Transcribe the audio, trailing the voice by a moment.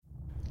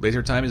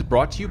Laser Time is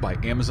brought to you by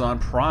Amazon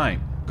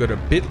Prime. Go to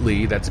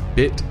bit.ly, that's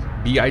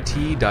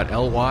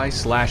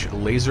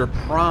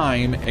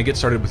bit.ly/laserprime, and get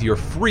started with your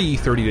free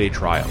 30-day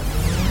trial.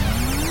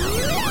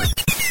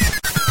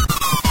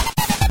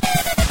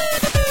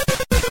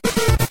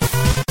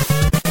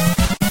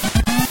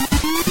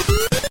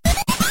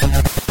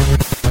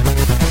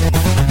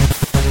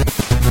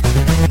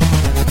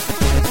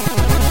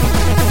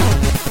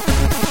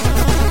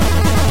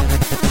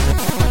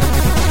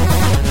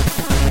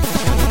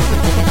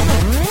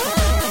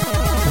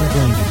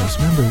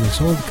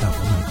 Old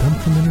couple and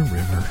dumped them in a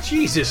river.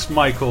 Jesus,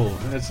 Michael.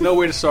 That's no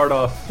way to start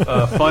off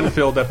a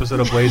fun-filled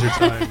episode of Laser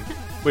Time,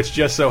 which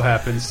just so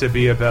happens to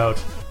be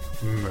about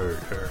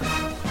murder.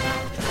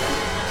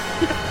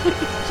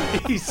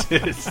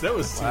 Jesus, that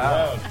was so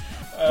loud.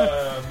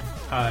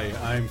 Hi,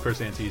 I'm Chris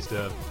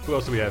Antista. Who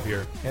else do we have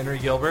here? Henry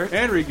Gilbert.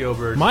 Henry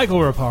Gilbert. Michael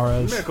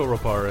Raparez. Michael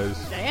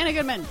Raparez. Diana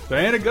Goodman.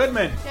 Diana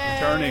Goodman. Yay.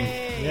 Returning.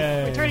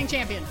 Yay. Returning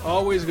champion.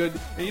 Always good.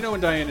 And you know when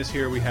Diana's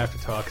here, we have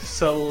to talk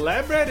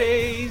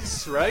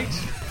celebrities, right?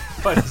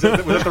 But was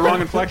that the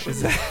wrong inflection?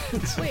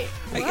 Wait,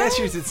 I guess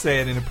you should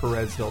say it in a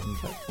Perez Hilton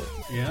type way.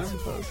 Yeah. I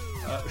suppose.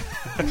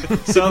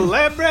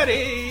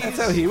 Celebrities! That's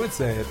how he would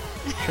say it.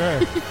 Sure.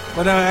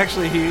 But no,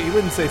 actually, he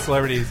wouldn't say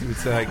celebrities. He would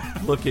say,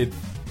 like, look at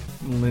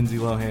Lindsay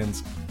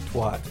Lohan's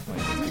twat.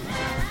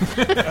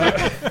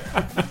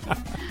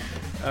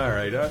 All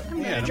right.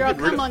 I'm going to draw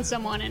cum on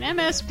someone in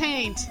MS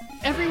Paint.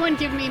 Everyone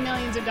give me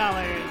millions of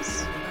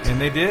dollars. And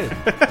they did.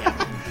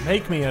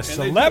 Make me a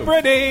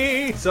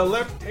celebrity.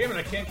 Damn it,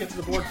 I can't get to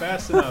the board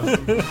fast enough.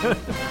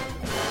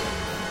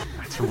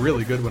 That's a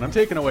really good one. I'm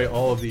taking away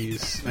all of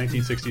these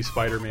 1960s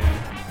Spider-Man.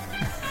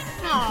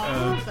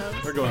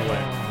 They're going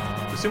away.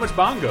 There's too much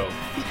bongo.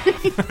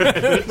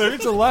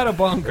 There's a lot of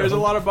bongo. There's a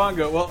lot of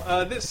bongo.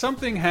 Well,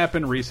 something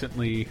happened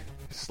recently,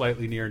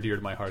 slightly near and dear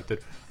to my heart,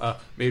 that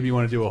made me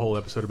want to do a whole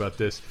episode about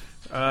this.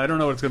 I don't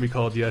know what it's going to be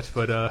called yet,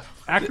 but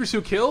actors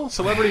who kill,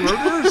 celebrity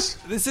murderers.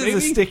 This is a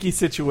sticky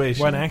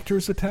situation. When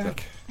actors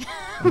attack.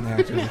 When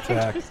actors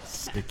attack.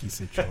 Sticky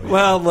situation.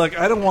 Well, look,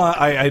 I don't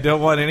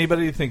want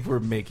anybody to think we're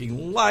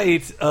making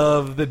light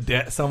of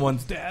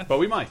someone's death. But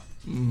we might.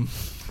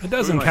 It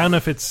doesn't count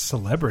if it's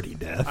celebrity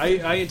death.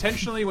 I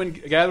intentionally, when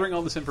gathering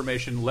all this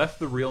information, left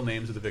the real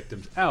names of the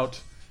victims out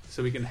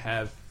so we can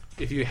have,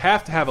 if you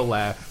have to have a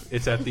laugh,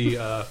 it's at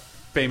the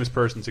famous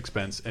person's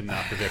expense and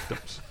not the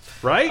victims.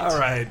 Right? All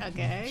right.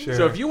 Okay. Sure.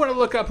 So if you want to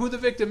look up who the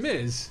victim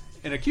is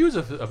and accuse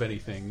of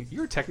anything,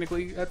 you're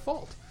technically at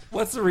fault.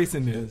 What's the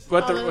recent news?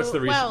 What's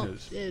the recent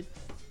news?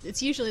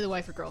 It's usually the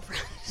wife or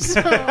girlfriend.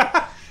 So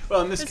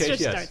well, in this case, just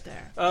yes. start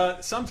there.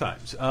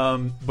 Sometimes.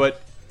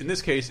 But in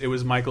this case, it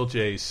was Michael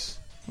Jace,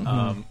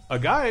 a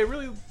guy I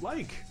really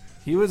like.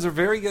 He was a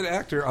very good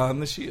actor on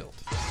The Shield.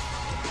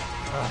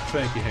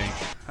 Thank you, Hank.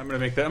 I'm gonna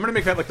make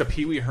that like the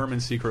Pee Wee Herman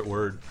secret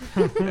word.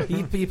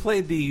 he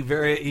played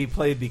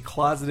the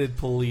closeted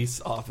police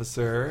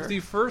officer. It's the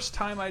first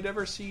time I'd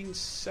ever seen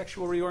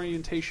sexual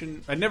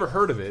reorientation. I'd never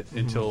heard of it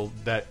until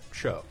that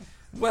show.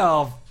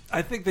 Well,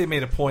 I think they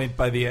made a point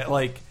by the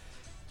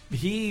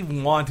he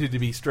wanted to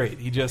be straight.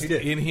 He just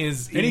in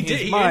his mind.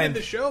 He ended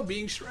the show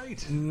being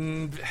straight.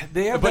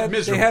 They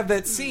have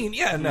that scene.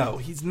 Yeah, no,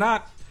 he's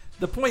not.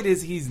 The point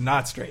is he's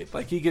not straight.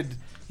 Like he could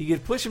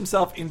push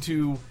himself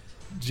into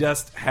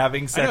just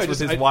having sex with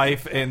his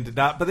wife and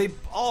not. But they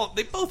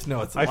both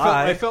know it's a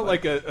lie. I felt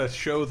like a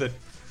show that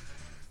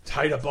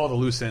tied up all the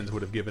loose ends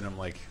would have given him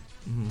like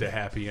the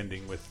happy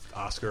ending with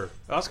Oscar.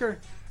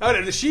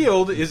 The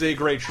Shield is a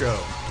great show.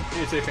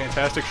 It's a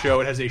fantastic show.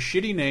 It has a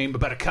shitty name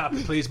about a cop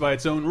that plays by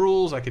its own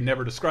rules. I can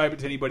never describe it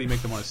to anybody,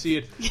 make them want to see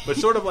it. But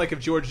sort of like if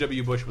George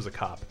W. Bush was a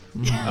cop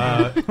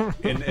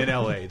in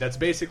L.A. That's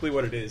basically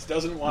what it is.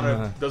 Doesn't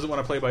want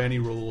to play by any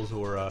rules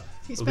or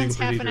he spends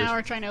half an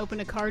hour trying to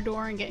open a car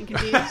door and getting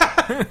confused.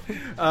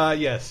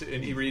 Yes,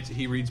 and he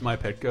reads My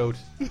Pet Goat.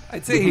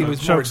 I'd say he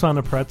was chokes on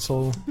a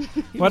pretzel.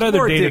 What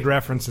other dated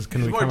references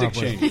can we come up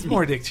with? He's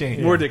more Dick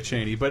Cheney. More Dick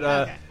Cheney,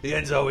 but the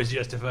ends always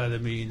justify the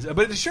means.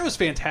 But the show is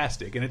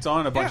fantastic, and it's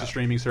on a bunch of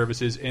streaming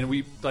services. And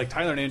we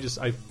Tyler and Ann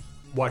I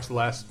watched the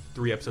last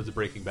 3 episodes of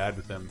Breaking Bad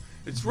with them.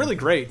 It's really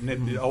great,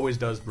 and it always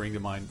does bring to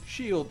mind.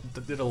 Shield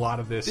did a lot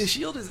of this. The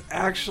Shield is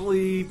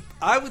actually,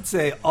 I would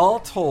say, all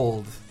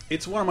told,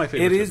 it's one of my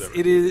favorites.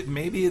 It is.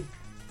 Maybe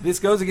this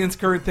goes against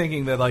current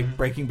thinking that like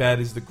Breaking Bad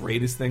is the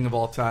greatest thing of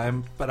all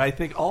time. But I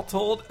think all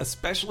told,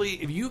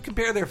 especially if you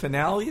compare their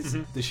finales,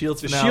 the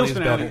Shield's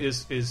finale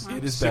is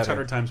 600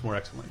 better. times more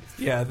excellent.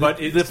 Yeah, but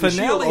the finale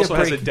Shield also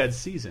has a dead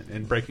season,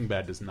 and Breaking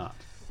Bad does not.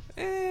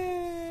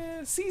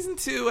 Season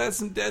 2 has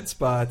some dead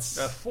spots.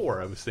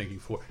 4, I was thinking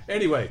 4.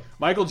 Anyway,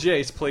 Michael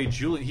Jace played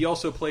Julian. He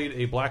also played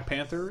a Black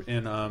Panther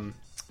in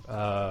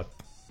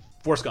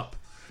Forrest Gump.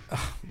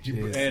 Oh,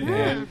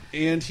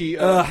 and he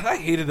I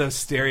hated those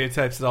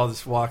stereotypes that all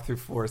just walk through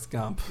Forrest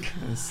Gump.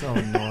 It's so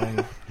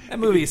annoying. That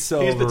movie is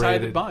so he's overrated. The tie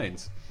that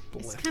binds.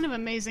 It's kind of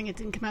amazing it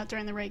didn't come out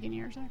during the Reagan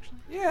years, actually.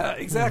 Yeah,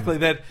 exactly.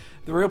 That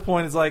the real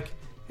point is like,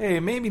 hey,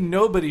 maybe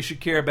nobody should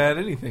care about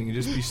anything and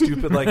just be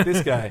stupid like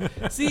this guy.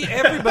 See,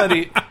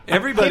 everybody's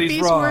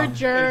Hippies wrong. were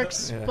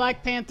jerks. Yeah.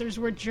 Black Panthers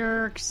were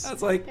jerks.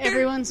 That's like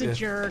everyone's a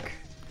jerk,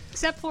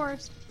 except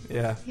Forrest.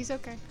 Yeah, he's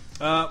okay.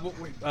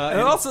 And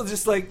also,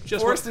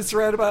 Forrest is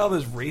surrounded by all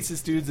those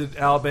racist dudes in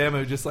Alabama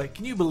who just like,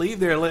 can you believe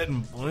they're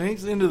letting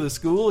blanks into the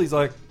school? He's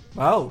like,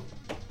 oh.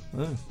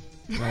 And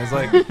I was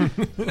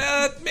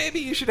like,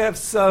 maybe you should have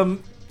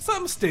some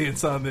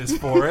stance on this,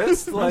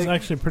 Forrest. That was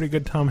actually a pretty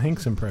good Tom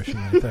Hanks impression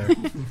right there.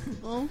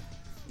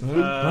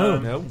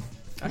 No.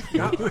 I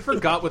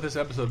forgot what this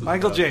episode was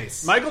Michael about.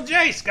 Jace. Michael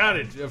Jace, got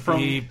it.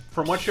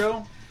 From what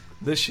show?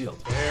 The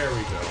Shield. There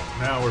we go.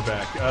 Now we're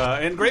back.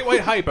 And Great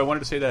White Hype, I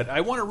wanted to say that.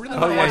 I want to really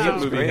watch that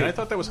movie, and I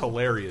thought that was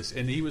hilarious,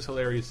 and he was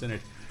hilarious in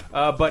it.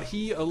 But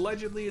he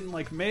allegedly in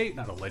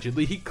not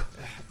allegedly,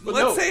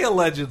 say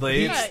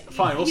allegedly.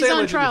 Fine, we'll he's say on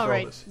allegedly trial for all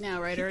right this.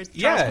 now, right? Or is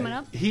trial's coming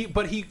up?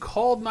 He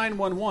called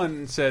 911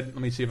 and said,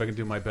 let me see if I can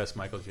do my best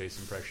Michael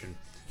Jace impression.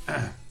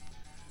 I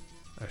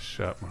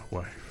shot my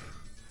wife.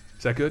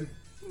 Is that good?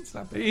 It's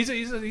not bad. He's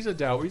a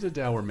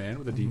dour man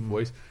with a deep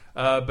voice.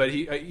 But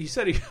he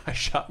said I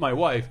shot my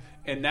wife,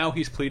 and now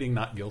he's pleading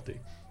not guilty.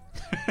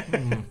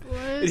 Good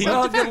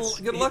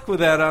luck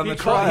with that on the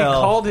trial. He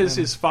called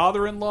his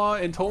father-in-law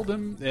and told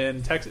him,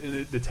 and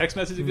the text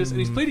message of this, and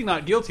he's pleading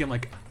not guilty. I'm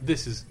like,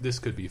 this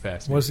could be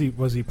fascinating.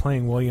 Was he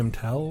playing William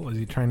Tell? Was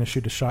he trying to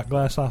shoot a shot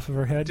glass off of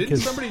her head? Didn't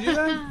somebody do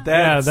that?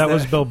 that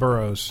was Bill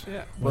Burrows.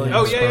 Yeah.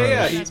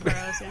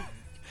 Yeah.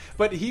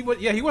 But he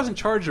wasn't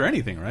charged or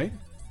anything, right?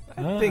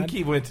 I think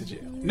he went to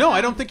jail. No,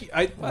 I don't think.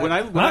 When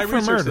I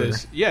researched murder.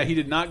 this, he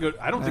did not go.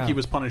 I don't think he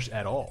was punished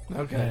at all.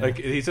 Okay, like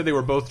he said, they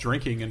were both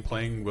drinking and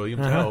playing William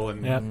Tell,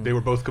 and they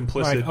were both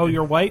complicit. Right. Oh,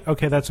 you're white?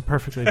 Okay, that's a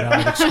perfectly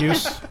valid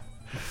excuse.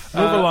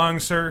 Move along,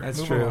 sir. That's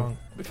Move true. along.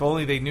 If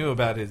only they knew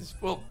about his.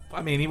 Well,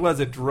 I mean, he was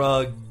a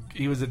drug-addled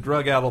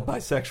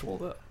bisexual,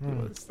 though.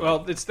 Well,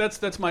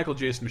 that's Michael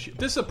Jason machine.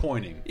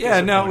 Disappointing.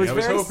 Yeah, no, it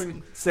was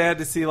very sad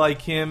to see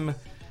like him.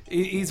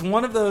 He's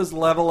one of those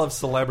level of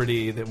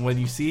celebrity that when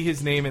you see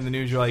his name in the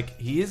news, you're like,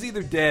 he is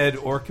either dead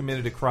or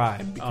committed a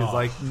crime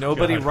because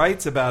nobody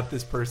writes about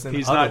this person.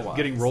 He's not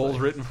getting roles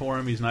written for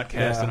him. He's not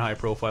cast in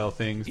high-profile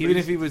things. Even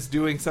if he was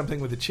doing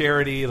something with a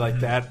charity like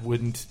that,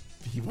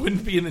 he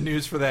wouldn't be in the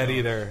news for that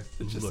either.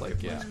 It's just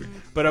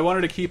But I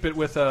wanted to keep it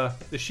with The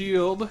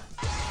Shield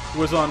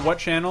was on what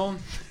channel?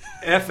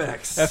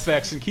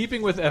 FX. And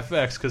keeping with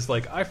FX, because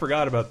I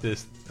forgot about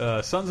this.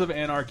 Sons of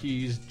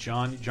Anarchy's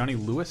Johnny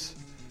Lewis.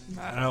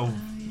 I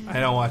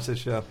don't watch this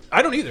show.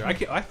 I don't either.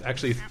 I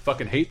actually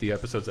fucking hate the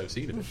episodes I've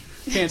seen of it.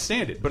 Can't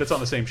stand it, but it's on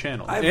the same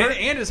channel. And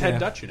it's had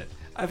Dutch in it.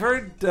 I've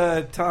heard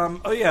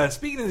Tom. Oh yeah,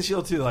 speaking of the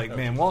Shield too,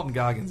 man, Walton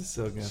Goggins is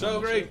so good.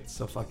 So great,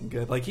 so fucking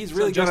good. Like he's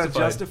really good on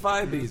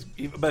Justified,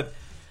 but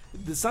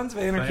the Sons of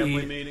Anarchy.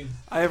 Family Meeting.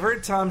 I have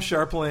heard Tom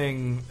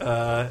Sharpling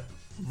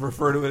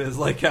refer to it as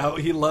how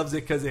he loves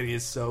it because it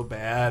is so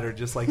bad or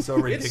just so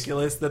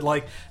ridiculous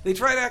that they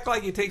try to act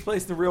like it takes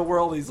place in the real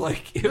world. He's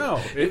like,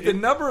 if the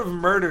number of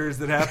murders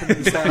that happen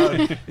in this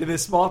town in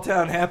this small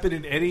town happened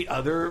in any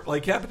other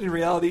happened in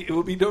reality, it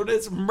would be known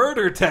as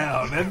Murder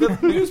Town, and the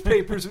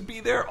newspapers would be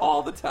there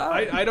all the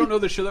time. I don't know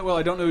the show that well.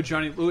 I don't know who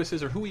Johnny Lewis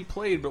is or who he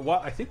played, but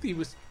I think he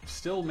was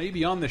still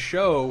maybe on the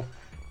show.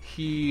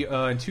 He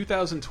in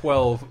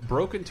 2012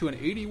 broke into an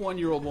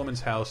 81-year-old woman's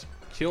house,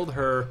 killed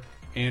her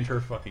and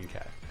her fucking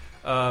cat.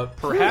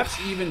 Perhaps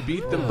even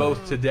beat them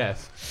both to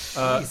death.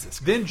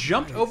 Then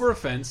jumped over a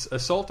fence,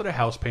 assaulted a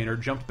house painter,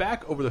 jumped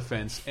back over the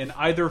fence, and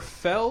either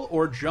fell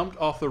or jumped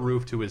off the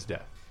roof to his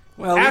death.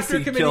 Well, after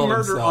committing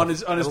murder on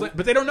his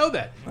but they don't know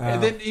that. Wow.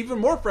 And then even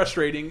more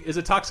frustrating is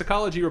a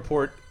toxicology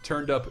report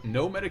turned up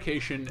no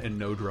medication and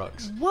no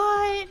drugs.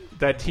 What?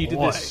 That he did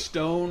this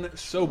stone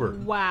sober.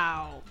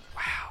 Wow.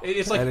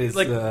 It's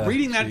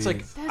reading that. It's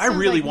like I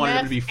really wanted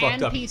him to be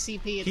fucked up.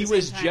 PCP he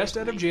was just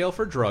out of jail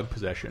for drug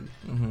possession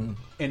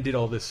and did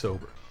all this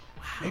sober.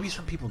 Wow. Maybe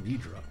some people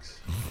need drugs.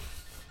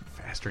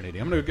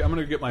 Fascinating. I'm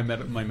gonna get my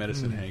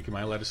medicine, Hank. Am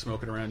I allowed to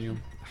smoke it around you?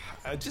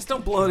 Just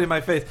don't blow it in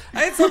my face.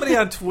 I had somebody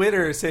on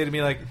Twitter say to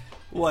me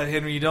 "What,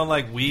 Henry? You don't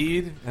like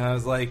weed?" And I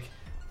was like,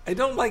 I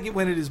don't like it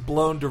when it is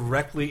blown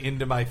directly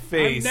into my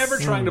face. I'm never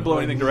trying to blow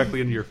anything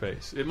directly into your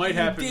face. It might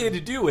happen. You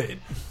did do it.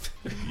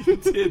 You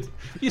did.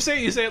 You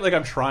say it like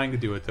I'm trying to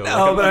do it though.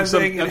 No, but I'm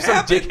saying I'm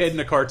some dickhead in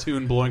a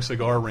cartoon blowing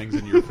cigar rings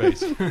in your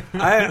face.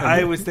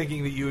 I was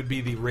thinking that you would be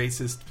the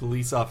racist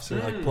police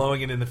officer,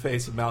 blowing it in the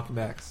face of Malcolm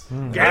X.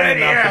 Get in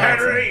here,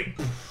 Henry!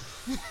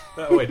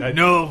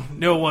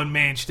 No one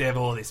man should have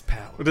all this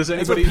power. Well,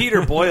 that's what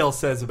Peter Boyle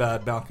says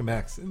about Malcolm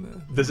X.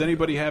 Does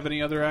anybody have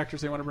any other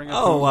actors they want to bring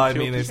up? Oh, I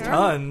mean, there's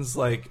tons.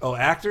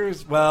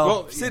 Actors?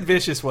 Well, Sid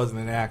Vicious wasn't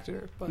an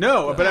actor. But,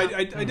 but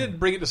I did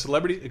bring it to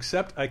celebrity,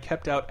 except I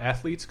kept out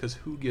athletes because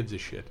who gives a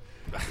shit?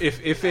 I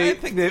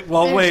think that.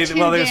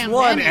 There's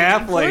one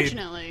athlete.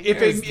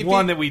 There's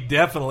one that we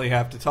definitely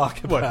have to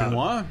talk about. What,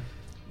 Benoit?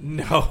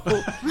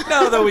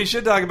 No, though we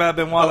should talk about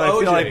Benoit. I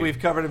feel OJ. like we've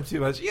covered him too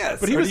much. Yes,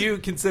 but do you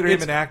consider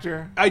him an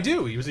actor? I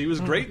do. He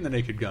was great in The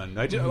Naked Gun.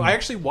 I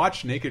actually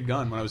watched Naked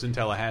Gun when I was in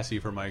Tallahassee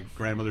for my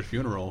grandmother's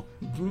funeral.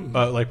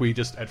 Like we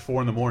just at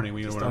 4 in the morning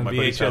we went over to my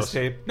buddy's house.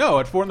 Tape? No,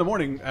 at 4 in the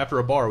morning after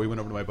a bar we went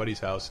over to my buddy's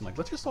house and like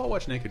let's just all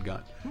watch Naked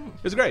Gun.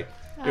 It was great.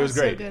 It was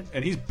great. So good.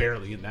 And he's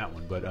barely in that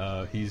one,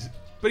 but he's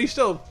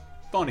still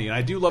funny. And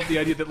I do love the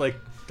idea that like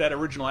that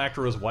original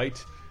actor was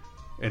white.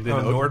 And then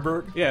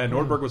Nordberg? Yeah,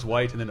 Nordberg was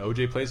white, and then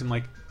OJ plays him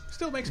like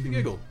still makes me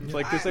giggle. It's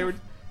like because they were.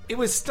 It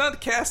was stunt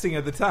casting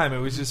at the time. It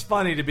was just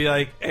funny to be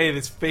like, hey,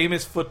 this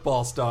famous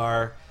football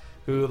star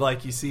who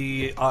like you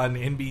see on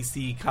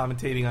NBC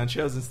commentating on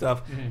shows and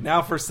stuff.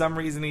 Now for some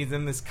reason he's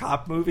in this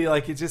cop movie.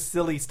 Like it's just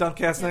silly stunt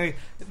casting.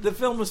 The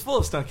film was full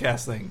of stunt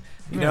casting.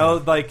 You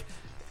know, like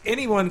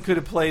anyone could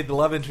have played the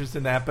love interest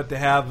in that, but to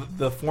have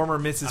the former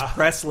Mrs.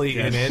 Presley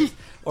in it,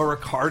 or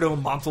Ricardo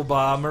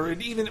Montalban, or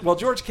even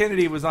George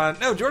Kennedy was on.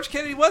 No, George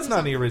Kennedy wasn't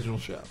on the original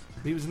show.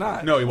 He was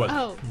not. No, he wasn't.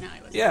 Oh, no, he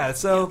wasn't. Yeah,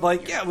 so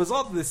it was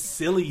all this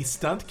silly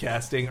stunt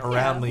casting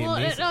around Liam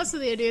Neeson. And also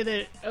the idea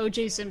that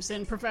O.J.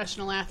 Simpson,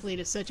 professional athlete,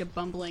 is such a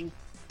bumbling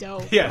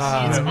dope. Yes,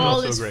 it's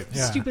all so this great.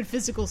 stupid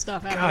physical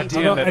stuff God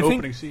happening. damn, that I think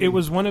opening scene. it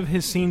was one of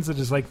his scenes that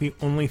is like the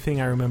only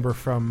thing I remember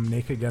from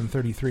Naked Gun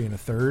 33 and a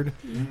third,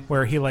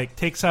 where he like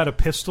takes out a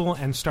pistol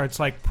and starts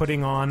like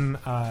putting on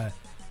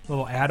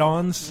little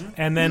add-ons,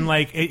 and then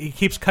like it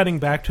keeps cutting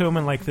back to him,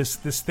 and like this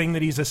thing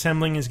that he's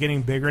assembling is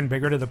getting bigger and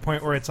bigger to the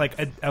point where it's like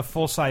a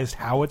full-sized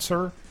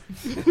howitzer.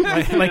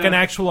 like an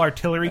actual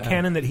artillery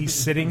cannon that he's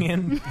sitting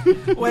in.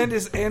 Well, and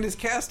his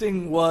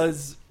casting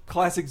was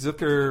classic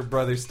Zucker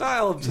brothers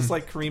style, just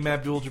like Kareem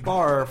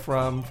Abdul-Jabbar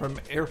from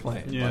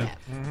Airplane. Yeah.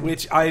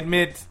 Which I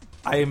admit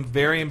I am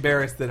very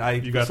embarrassed that I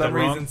You for got some that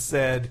wrong? reason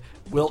said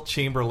Wilt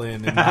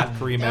Chamberlain and not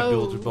Kareem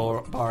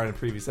Abdul-Jabbar in a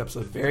previous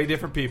episode. Very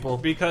different people.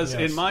 Because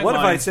in my What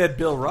mind, if I said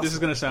Bill Russell? this is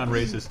going to sound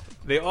racist.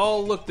 They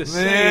all look the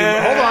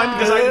same. Hold on,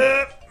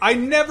 because I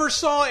never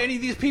saw any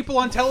of these people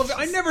on television.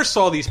 I never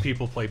saw these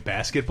people play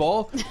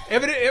basketball.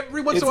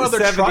 Every once in a while, It's a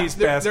they're 70s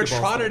basketball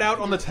trotted story. out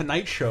on the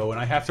Tonight Show, and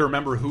I have to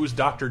remember who's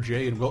Dr.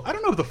 J and Will. I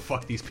don't know who the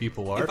fuck these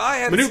people are. If I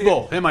had Manute seen-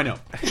 Bol, him I know.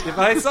 If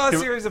I saw a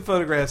series of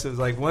photographs, it was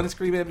like one is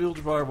Kareem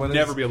Abdul-Jabbar, one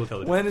Never is be able to tell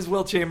the one is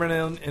Wilt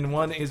Chamberlain, and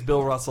one is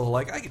Bill Russell.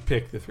 Like I could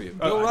pick the three of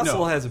them. Bill no.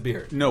 Russell has a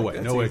beard. No way,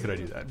 That's no way easy. could I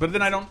do that. But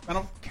then I don't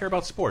care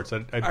about sports. All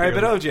right,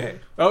 but OJ.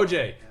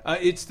 OJ,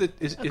 it's the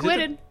is it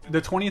Acquitted. the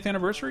 20th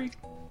anniversary?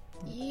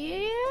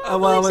 Yeah.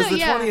 Well, it was I believe so, the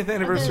yeah. 20th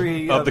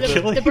anniversary Of the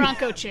killing? The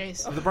Bronco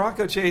chase. of the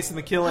Bronco chase, and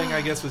the killing,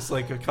 I guess, was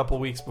like a couple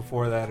weeks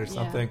before that or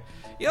something.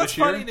 You know what's This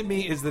year? funny to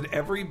me is that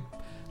every,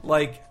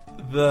 like,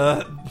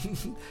 that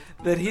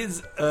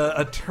his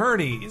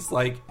attorneys,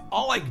 like,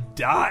 all, like,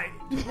 died.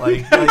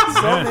 Like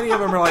so many of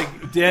them are,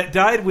 like,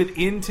 died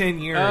within 10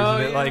 years. Oh,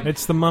 of it. yeah. Like,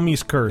 It's the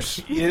mummy's curse.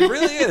 it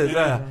really is.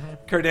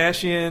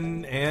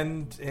 Kardashian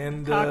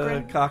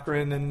and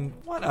Cochran and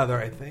one other,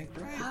 I think,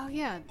 right? Oh,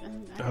 yeah.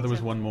 There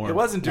was one more. It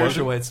wasn't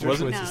Dershowitz.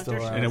 Was it? Dershowitz No, is still Dershowitz.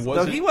 alive. And it Though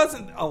wasn't- he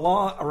wasn't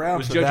around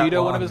Was for Judge that Ito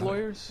long. one of his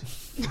lawyers?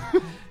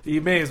 He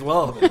may as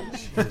well have been.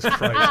 Jesus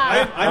Christ. And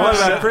I'm what about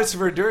upset.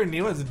 Christopher Durden?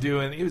 He wasn't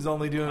doing. He was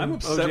only doing. I'm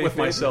upset OJ with favors.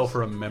 myself for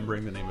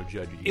remembering the name of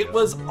Judge Ito. It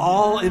was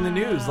all in the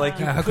news. Like,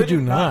 How could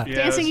you not? Yeah,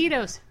 Dancing it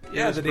Itos.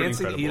 Yeah, was the pretty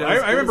Dancing incredible.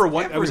 Itos. I remember It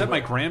was I was at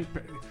everywhere.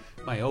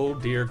 my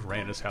old dear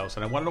grandma's house,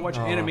 and I wanted to watch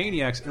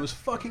Animaniacs, and it was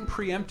fucking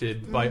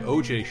preempted by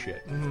OJ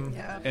shit.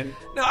 Yeah. And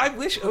No, I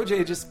wish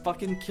OJ just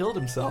fucking killed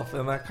himself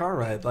in that car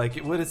ride. Like,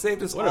 it would have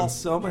saved us all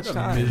so much what a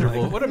time.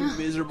 miserable, Like, what a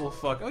miserable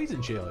fuck. Oh, he's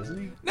in jail, isn't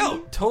he? no,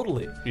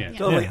 totally. Yeah.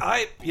 Totally.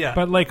 Yeah.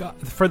 But like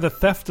for the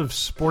theft of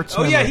sports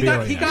Oh yeah,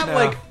 memorabilia. he got No.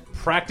 like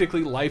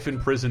practically life in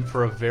prison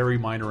for a very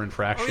minor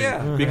infraction Oh,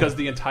 yeah. because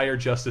the entire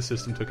justice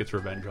system took its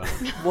revenge on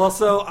him. Well,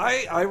 so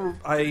I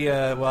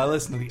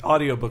listened to the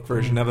audiobook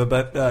version of it,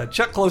 but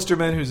Chuck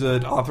Klosterman, who's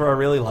an author I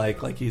really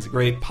like he's a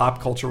great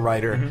pop culture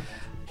writer.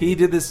 He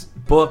did this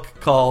book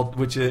called,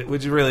 which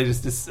is really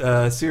just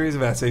this series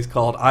of essays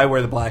called "I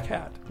Wear the Black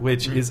Hat,"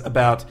 which is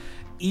about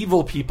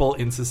evil people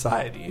in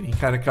society, and he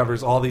kind of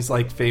covers all these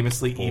like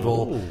famously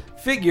evil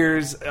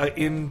figures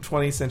in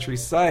 20th century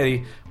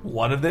society.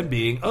 One of them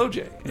being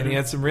OJ, and he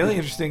had some really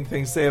interesting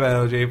things to say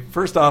about OJ.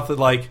 First off, that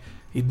like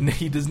he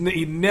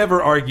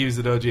never argues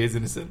that OJ is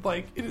innocent.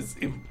 Like it is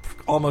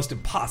almost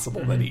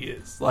impossible that he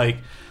is. Like,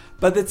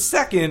 but that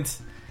second,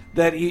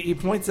 that he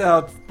points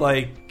out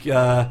like.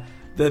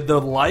 That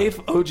the life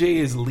OJ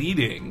is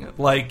leading,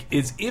 like,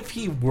 is if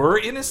he were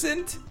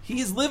innocent,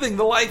 he's living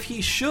the life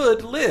he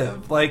should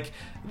live. Like,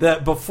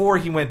 that before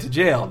he went to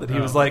jail, that he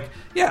was like,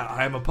 yeah,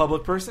 I'm a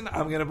public person.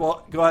 I'm going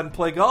to go out and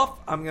play golf.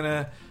 I'm going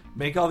to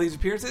make all these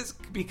appearances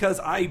because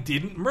I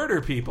didn't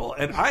murder people.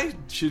 And I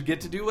should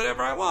get to do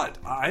whatever I want.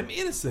 I'm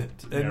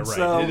innocent. And Yeah, right.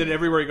 so, And then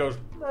everywhere he goes,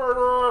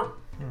 murder.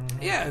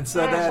 yeah, and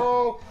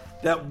so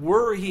that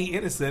were he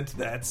innocent,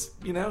 that's,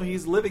 you know,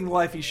 he's living the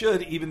life he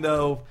should, even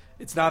though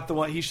it's not the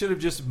one. He should have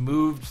just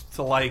moved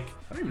to like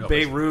don't even know if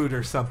Beirut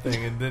or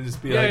something, and then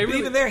just be Yeah, like. he But really-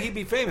 even there, he'd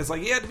be famous.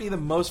 Like he had to be the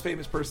most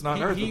famous person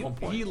on earth at one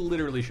point. He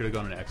literally should have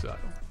gone into exile.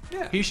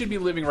 Yeah. He should be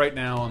living right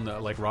now on the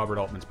Robert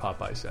Altman's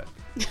Popeye set,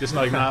 just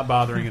not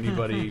bothering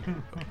anybody.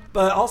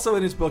 But also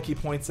in his book, he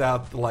points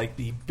out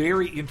the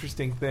very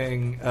interesting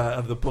thing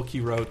of the book he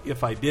wrote,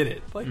 If I Did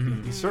It,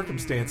 the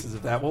circumstances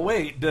of that. Well,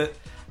 wait,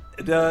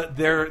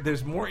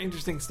 there's more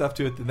interesting stuff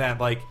to it than that.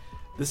 Like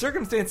the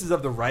circumstances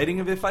of the writing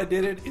of If I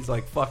Did It is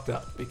fucked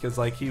up because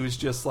he was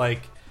just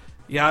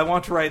yeah, I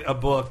want to write a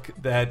book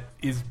that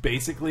is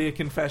basically a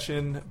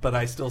confession, but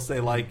I still say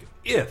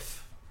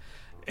if,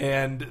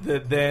 and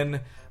that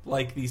then.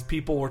 These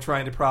people were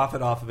trying to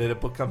profit off of it. A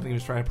book company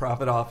was trying to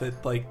profit off it.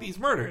 These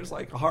murders,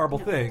 a horrible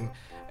thing.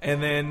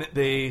 And then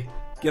they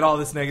get all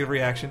this negative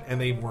reaction, and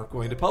they weren't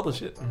going to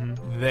publish it.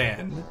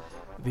 Then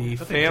the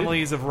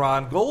families of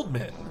Ron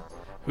Goldman,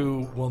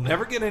 who will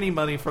never get any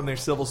money from their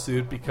civil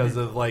suit because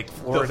of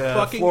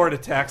Florida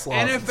tax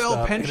laws.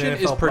 NFL pension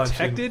is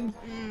protected.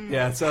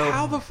 Yeah, so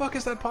how the fuck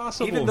is that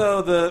possible? Even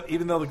though the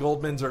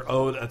Goldmans are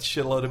owed a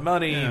shitload of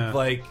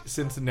money,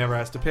 Simpson never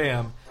has to pay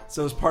them.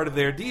 So as part of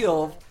their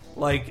deal.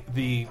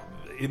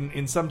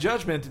 In some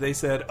judgment, they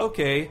said,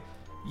 okay,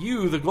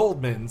 you, the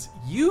Goldmans,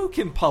 you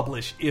can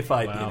publish If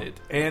I Did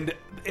It. And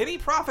any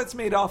profits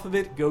made off of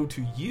it go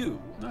to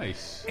you.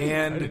 Nice.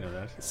 And I didn't know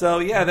that. So,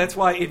 yeah, that's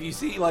why if you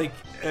see,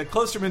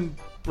 Klosterman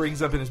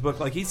brings up in his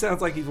book, he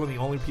sounds like he's one of the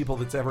only people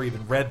that's ever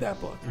even read that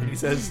book. And he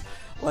says,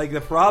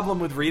 the problem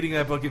with reading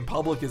that book in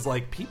public is,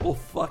 people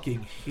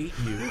fucking hate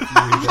you if you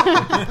read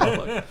that book in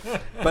public.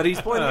 But he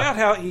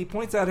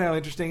points out how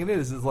interesting it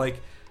is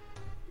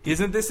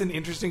isn't this an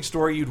interesting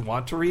story you'd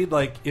want to read?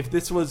 If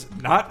this was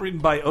not written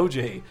by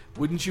OJ,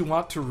 wouldn't you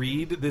want to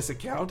read this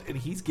account? And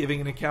he's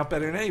giving an account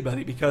better than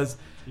anybody because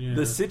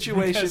the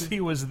situation... Because he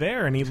was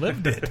there and he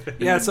lived it.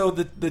 Yeah, so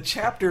the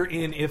chapter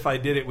in If I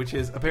Did It, which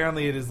is...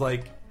 Apparently it is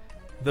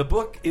the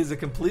book is a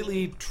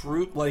completely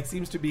true...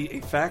 seems to be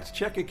a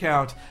fact-check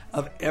account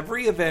of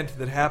every event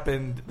that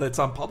happened that's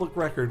on public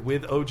record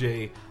with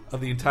OJ of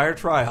the entire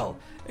trial,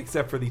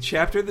 except for the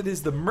chapter that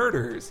is the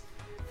murders...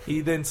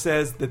 He then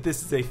says that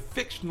this is a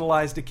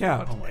fictionalized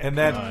account, and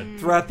that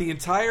throughout the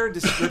entire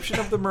description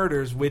of the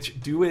murders, which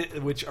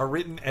are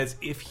written as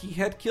if he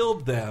had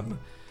killed them,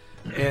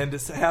 and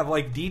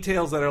have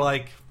details that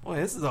are boy,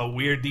 this is a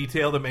weird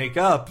detail to make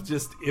up.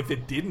 Just if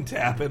it didn't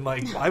happen,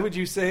 why would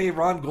you say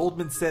Ron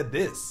Goldman said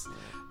this?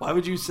 Why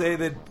would you say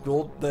that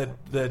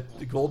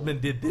Goldman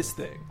did this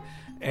thing,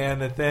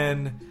 and that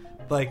then.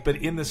 But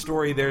in the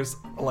story, there's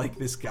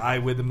this guy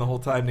with him the whole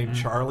time named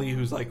Charlie,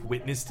 who's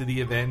witness to the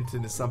event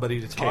and is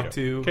somebody to talk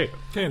to.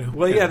 Kato.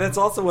 Well, yeah, that's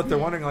also what they're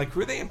wondering. Who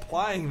are they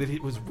implying that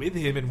he was with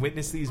him and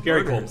witnessed these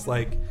murders?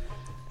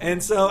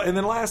 And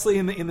then lastly,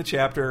 in the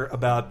chapter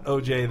about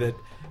OJ,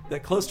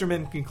 that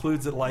Klosterman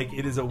concludes that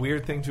it is a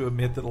weird thing to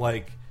admit that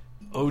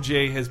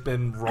OJ has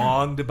been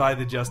wronged by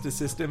the justice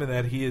system and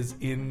that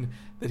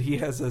he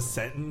has a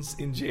sentence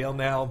in jail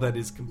now that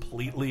is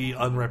completely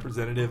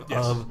unrepresentative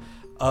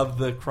of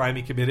the crime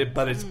he committed,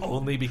 but it's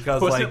only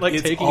because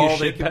it's taking all his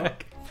they shit can.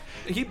 back?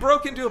 He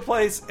broke into a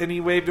place and he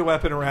waved a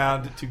weapon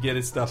around to get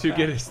his stuff back.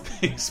 Get his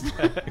things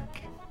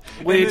back.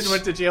 Which, and then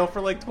went to jail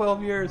for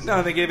 12 years.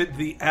 No, they gave it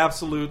the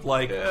absolute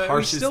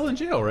harshest. He's still in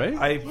jail, right?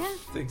 I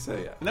think so.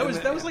 Yeah, and that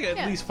was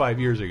at least 5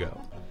 years ago.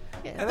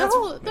 Yeah,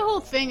 the whole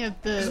thing of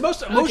the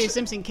O.J.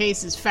 Simpson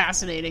case is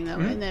fascinating, though,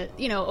 in that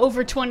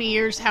over 20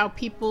 years, how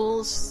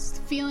people's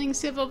feelings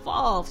have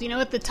evolved.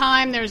 At the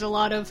time, there's a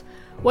lot of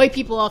white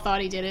people all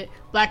thought he did it,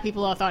 black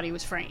people all thought he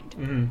was framed,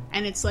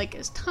 and it's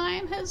as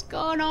time has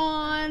gone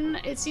on,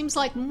 it seems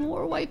like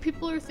more white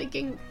people are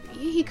thinking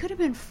he could have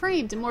been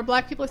framed, and more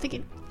black people are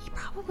thinking he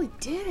probably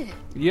did it.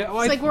 Yeah,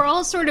 well, it's we're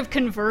all sort of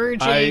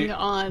converging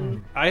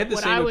on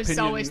what I was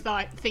always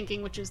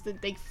thinking, which is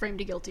that they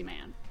framed a guilty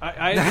man.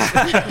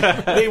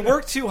 They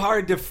worked too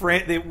hard to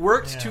frame. They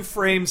worked to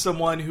frame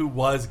someone who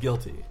was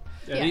guilty.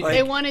 Yeah,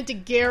 they wanted to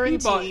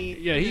guarantee.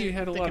 He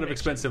had a lot of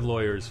expensive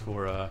lawyers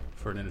for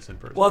an innocent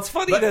person. Well, it's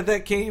funny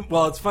that came.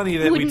 Well, it's funny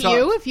that wouldn't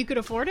you if you could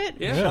afford it?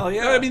 Yeah, hell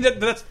yeah. I mean,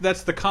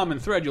 that's the common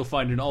thread you'll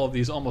find in all of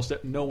these. Almost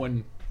no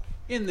one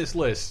in this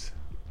list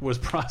was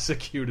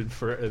prosecuted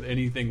for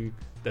anything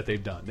that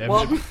they've done.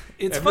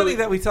 It's funny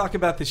that we talk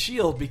about The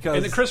Shield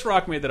because and Chris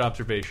Rock made that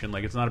observation.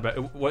 It's not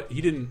about what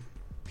he didn't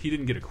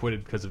get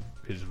acquitted because of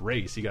his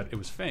race. It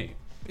was fame.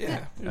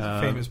 Yeah, he was a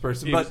famous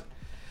person, but.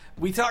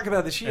 We talk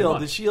about The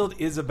Shield. The Shield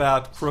is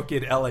about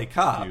crooked LA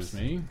cops. Excuse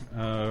me.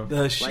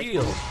 The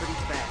Shield.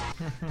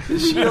 The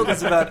Shield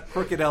is about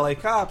crooked LA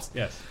cops.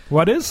 Yes.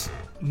 What is?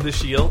 The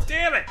Shield.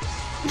 Damn it!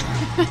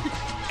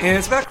 And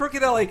it's about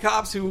crooked LA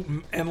cops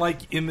who, and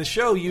in the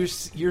show,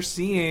 you're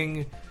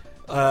seeing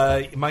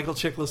Michael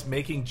Chiklis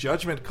making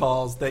judgment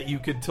calls that you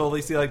could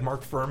totally see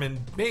Mark Furman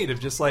made of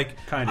just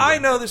I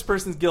know this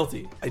person's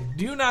guilty. I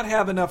do not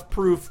have enough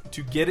proof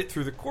to get it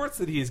through the courts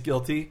that he is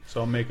guilty. So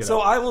I'll make it So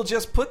up. I will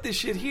just put this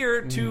shit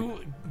here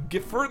to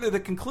get further the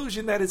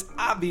conclusion that is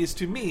obvious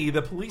to me,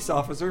 the police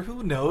officer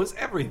who knows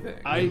everything.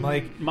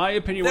 My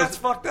opinion that's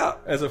fucked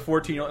up. As a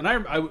 14-year-old, and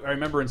I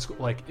remember in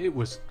school, it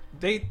was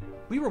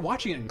we were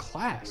watching it in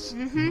class.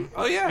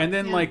 Oh yeah, and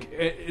then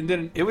and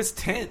then it was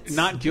tense.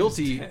 Not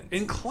guilty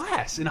in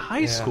class in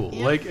high school.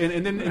 Like,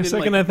 and then a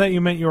second, I thought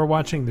you meant you were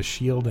watching The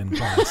Shield in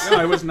class. No,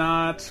 I was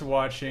not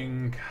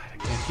watching. God, I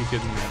can't keep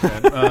getting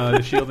that.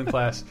 The Shield in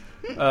class.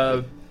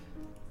 No,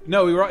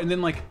 we were, and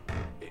then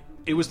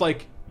it was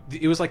like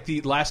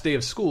the last day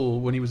of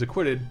school when he was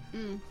acquitted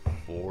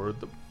for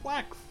the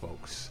black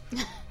folks.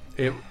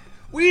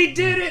 We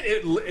did it!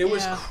 It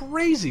was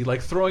crazy,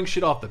 like throwing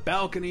shit off the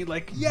balcony,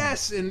 like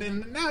yes,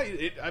 and now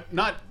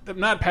I'm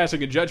not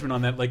passing a judgment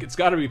on that. Like it's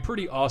got to be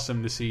pretty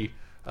awesome to see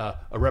a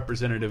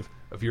representative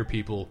of your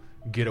people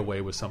get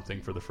away with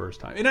something for the first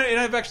time. And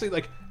I've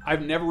actually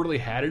I've never really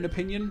had an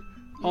opinion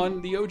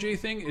on the OJ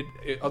thing,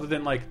 other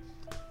than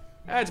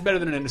it's better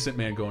than an innocent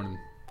man going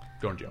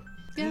to jail.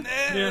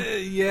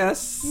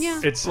 Yes.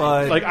 Yeah. It's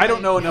I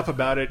don't know enough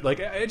about it.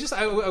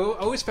 I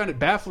always found it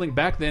baffling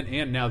back then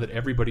and now that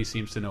everybody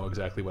seems to know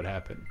exactly what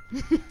happened.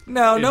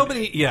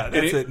 Nobody. Yeah,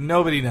 that's it.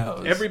 Nobody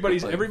knows.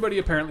 Everybody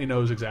apparently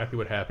knows exactly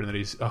what happened. That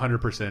he's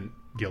 100%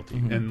 guilty.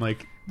 And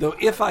though,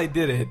 if I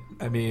did it,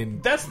 I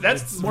mean, that's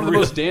one of the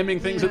most damning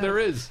things that there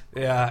is.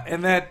 Yeah,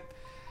 and that.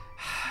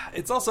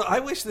 It's also,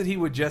 I wish that he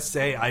would just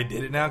say, I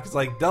did it now, because,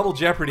 Double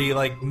Jeopardy,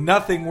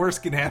 nothing worse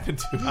can happen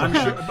to him. I'm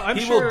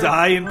he sure will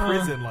die in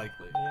prison,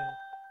 likely. Yeah.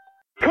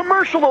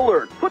 Commercial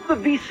alert! Put the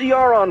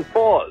VCR on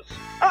pause.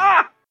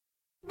 Ah!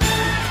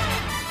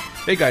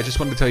 Hey guys, just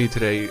wanted to tell you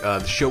today,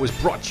 the show is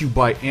brought to you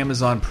by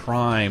Amazon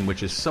Prime,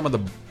 which is some of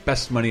the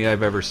best money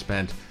I've ever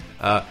spent.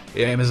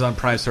 Amazon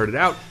Prime started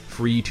out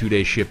free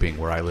 2-day shipping.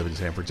 Where I live in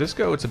San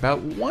Francisco, it's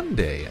about 1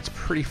 day. It's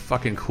pretty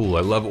fucking cool.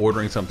 I love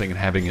ordering something and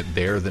having it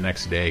there the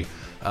next day.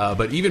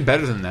 But even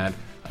better than that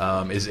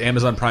is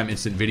Amazon Prime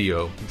Instant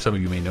Video. Some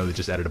of you may know that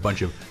just added a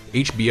bunch of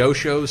HBO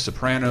shows: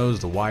 Sopranos,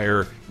 The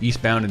Wire,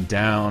 Eastbound and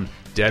Down,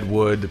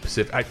 Deadwood, The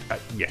Pacific.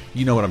 Yeah,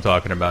 you know what I'm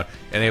talking about.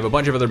 And they have a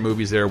bunch of other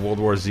movies there. World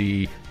War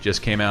Z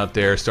just came out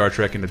there. Star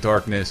Trek Into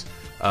Darkness.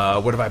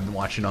 What have I been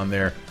watching on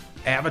there?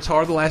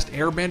 Avatar: The Last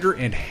Airbender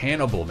and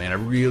Hannibal. Man, I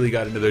really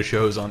got into those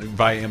shows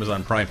via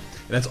Amazon Prime.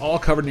 And that's all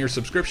covered in your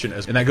subscription.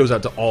 And that goes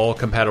out to all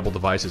compatible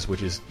devices,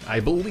 which is,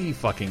 I believe,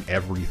 fucking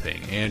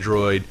everything.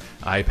 Android,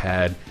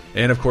 iPad,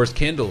 and of course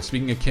Kindle.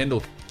 Speaking of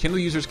Kindle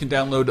users can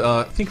download,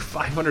 I think,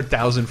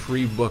 500,000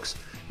 free books.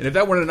 And if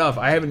that weren't enough,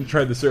 I haven't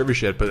tried the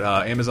service yet, but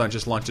Amazon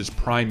just launched its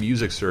Prime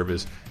Music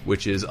service,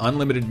 which is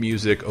unlimited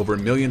music, over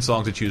 1 million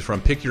songs to choose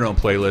from. Pick your own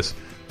playlist.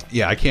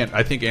 Yeah, I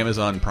think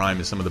Amazon Prime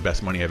is some of the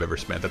best money I've ever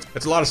spent.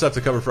 That's a lot of stuff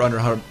to cover for under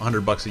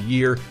 $100 a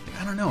year. And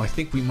I don't know, I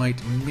think we might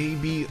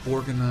maybe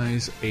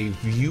organize a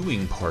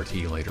viewing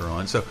party later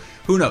on. So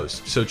who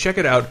knows? So check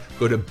it out.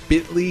 Go to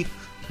bit.ly,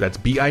 that's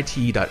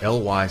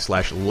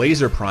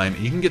bit.ly/laserprime, and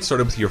you can get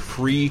started with your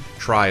free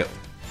trial.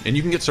 And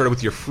you can get started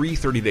with your free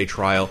 30-day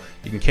trial.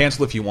 You can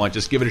cancel if you want.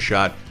 Just give it a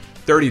shot.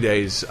 30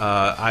 days.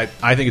 I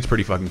think it's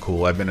pretty fucking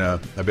cool. I've been a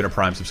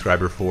Prime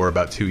subscriber for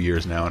about 2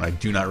 years now, and I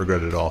do not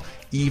regret it at all,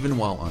 even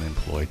while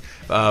unemployed.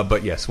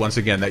 But yes, once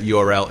again, that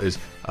URL is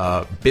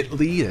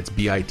bit.ly. That's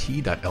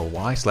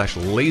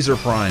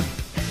bit.ly/laserprime.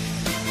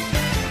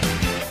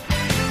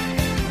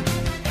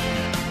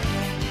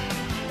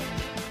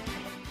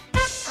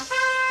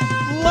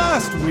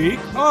 Last week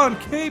on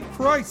Cape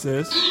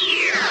Crisis.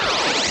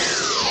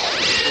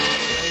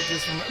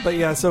 But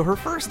yeah, so her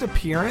first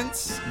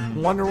appearance,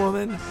 Wonder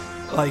Woman,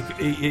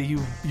 you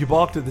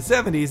balked at the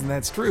 70s, and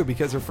that's true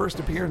because her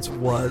first appearance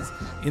was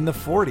in the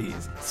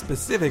 40s,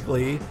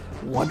 specifically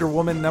Wonder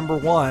Woman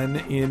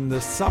 #1 in the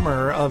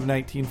summer of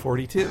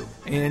 1942.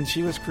 And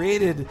she was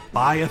created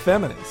by a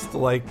feminist,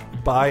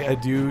 by a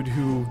dude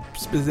who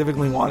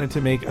specifically wanted to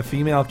make a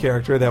female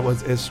character that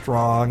was as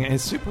strong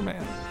as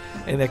Superman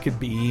and that could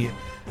be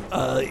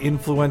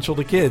influential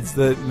to kids.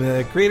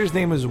 The creator's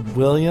name is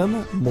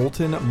William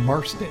Moulton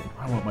Marston.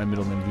 I want my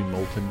middle name to be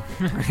Moulton.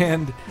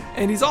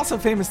 and he's also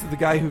famous as the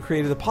guy who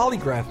created the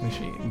polygraph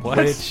machine.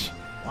 What?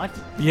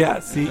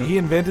 Yes, he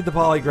invented the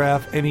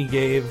polygraph, and he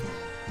gave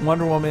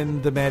Wonder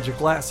Woman the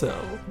magic lasso,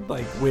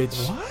 which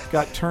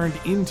got turned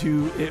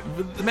into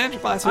the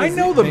magic lasso. I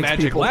know the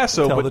magic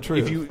lasso, but the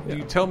truth. If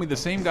you tell me the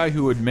same guy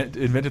who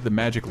invented the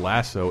magic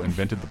lasso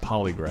invented the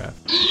polygraph.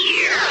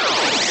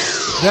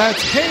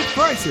 That's Cape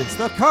Crisis,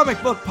 the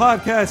comic book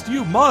podcast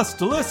you must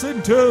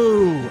listen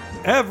to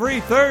every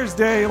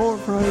Thursday or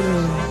Friday.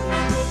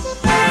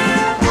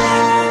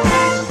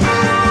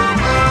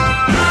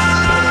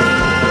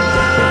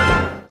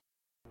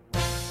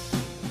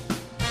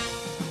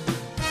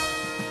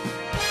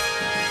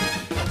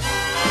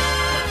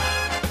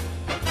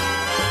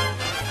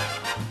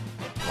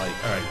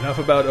 All right, enough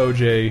about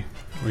OJ.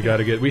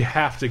 We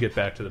have to get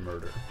back to the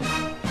murder.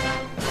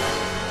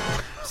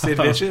 Sid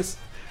Vicious?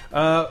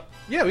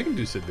 Yeah, we can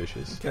do Sid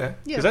Vicious. Okay.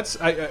 Because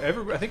I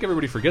think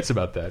everybody forgets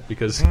about that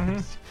because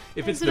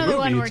if it's the another movie,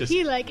 one where just,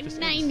 he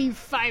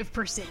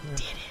 95% did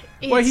it.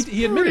 It's well,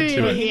 he admitted to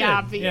it. Pretty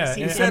obvious.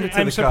 Yeah, He said it to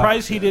I'm the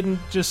surprised cops. he didn't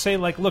just say,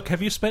 look,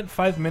 have you spent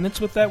 5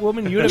 minutes with that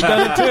woman? You'd have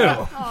done it too.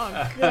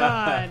 Oh,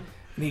 God.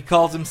 And he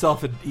calls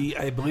himself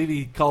I believe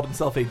he called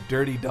himself a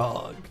dirty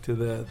dog to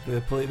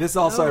the police. This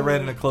also I read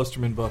in a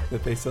Klosterman book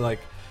that they said, like,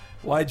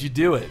 why'd you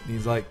do it? And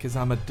he's like, because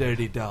I'm a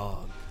dirty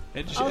dog.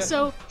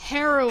 Also,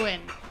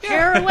 heroin.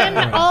 Heroin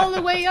all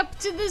the way up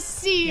to the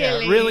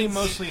ceiling. Yeah, really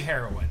mostly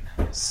heroin.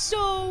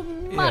 So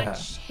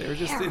much. They were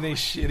just in a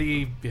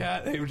shitty.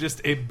 Yeah, they were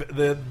just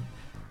the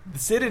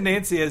Sid and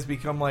Nancy has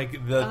become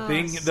like the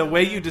thing. So the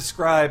way you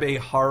describe a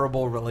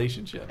horrible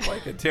relationship,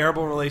 like a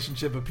terrible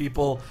relationship of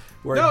people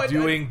who are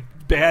doing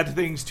bad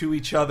things to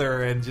each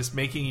other and just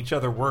making each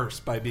other worse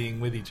by being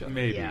with each other.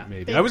 Maybe.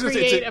 They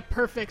create a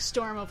perfect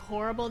storm of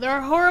horrible. They're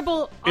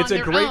horrible on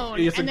their own.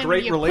 It's a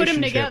great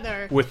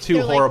relationship with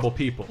two horrible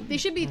people. They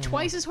should be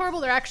twice as horrible.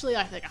 They're actually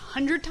like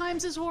 100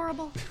 times as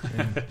horrible.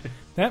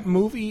 That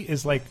movie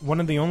is like one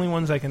of the only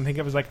ones I can think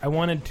of. Is like I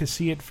wanted to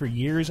see it for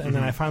years, and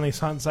then I finally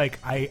saw it. It's like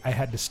I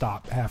had to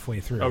stop halfway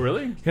through. Oh,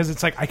 really? Because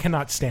it's like I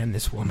cannot stand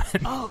this woman.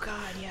 Oh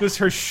God, yeah. Just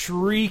her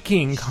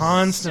shrieking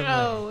constantly.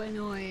 So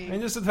annoying.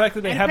 And just the fact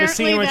that they have a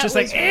scene where it's just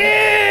like,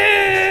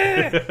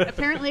 eh!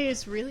 Apparently,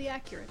 it's really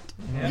accurate.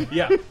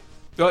 Yeah.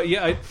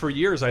 Yeah. For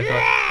years, I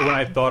thought when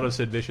I thought of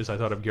Sid Vicious, I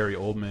thought of Gary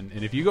Oldman.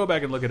 And if you go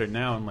back and look at it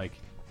now, I'm like,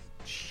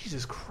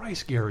 Jesus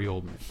Christ, Gary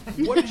Oldman!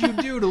 What did you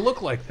do to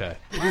look like that?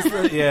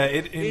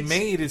 It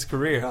made his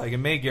career. Like it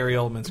made Gary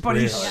Oldman's career.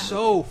 But he's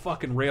so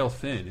fucking rail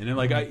thin. And then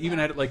like I even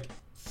had like.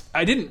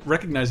 I didn't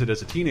recognize it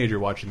as a teenager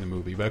watching the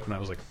movie back when I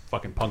was like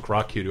fucking punk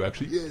rock kid who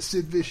actually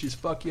Sid Vicious,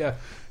 fuck yeah.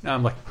 Now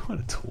I'm like, what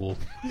a tool.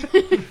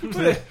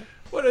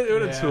 What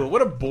a tool.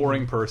 What a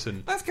boring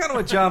person. That's kind of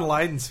what John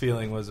Lydon's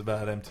feeling was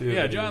about him too.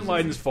 Yeah, John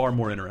Lydon's far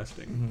more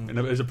interesting, and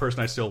as a person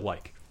I still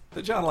like.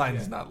 But John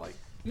Lydon's not like.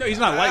 No, he's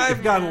not like.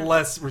 I've gotten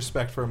less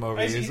respect for him over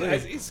the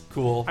years. He's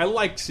cool. I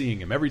liked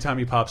seeing him every time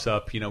he pops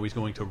up. You know, he's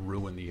going to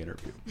ruin the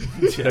interview.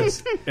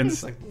 And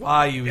it's like,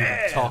 why are you even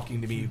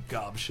talking to me, you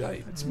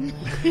gobshite?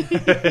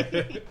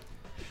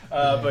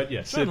 But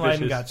yes, John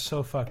Lydon got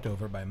so fucked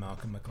over by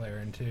Malcolm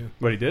McLaren too.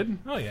 What he did?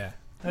 Oh yeah.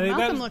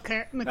 Malcolm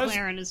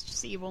McLaren is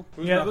just evil.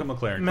 Who's Malcolm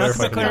McLaren?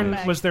 Malcolm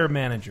McLaren was their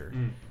manager.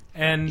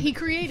 And he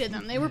created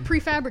them. They were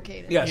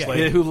prefabricated. Yes,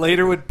 who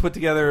later would put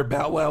together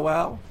Bow Wow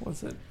Wow.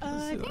 Was it?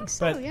 I think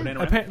so.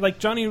 But like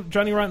Johnny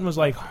Rotten was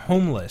like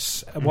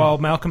homeless while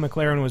Malcolm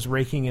McLaren was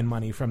raking in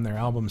money from their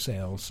album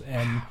sales,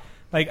 and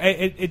like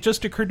it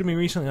just occurred to me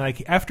recently.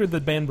 Like after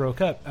the band broke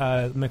up,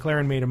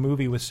 McLaren made a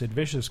movie with Sid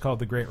Vicious called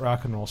The Great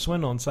Rock and Roll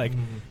Swindle. And it's like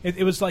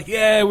it was like,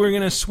 yeah, we're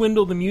gonna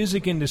swindle the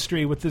music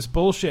industry with this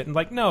bullshit, and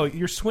like, no,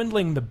 you're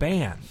swindling the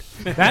band.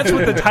 That's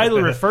what the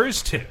title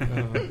refers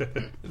to.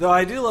 Though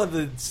I do love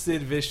the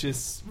Sid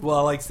Vicious.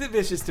 Well, like Sid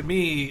Vicious to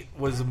me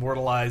was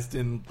immortalized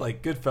in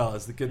like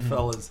Goodfellas. The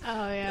Goodfellas.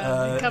 Oh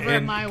yeah, the cover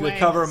of My Way. The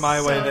cover of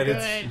My Way. That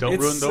it's don't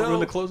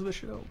ruin the close of the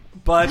show.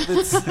 But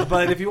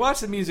but if you watch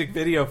the music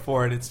video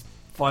for it, it's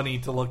funny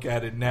to look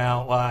at it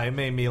now. It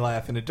made me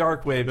laugh in a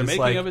dark way. The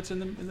making of it's in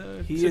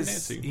the he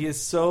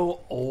is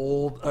so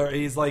old, or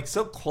he's like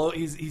so close.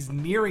 He's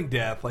nearing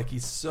death. Like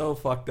he's so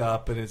fucked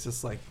up, and it's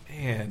just like,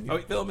 man, you're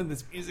filming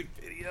this music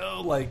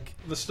video. Like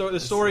the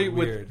story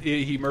with weird.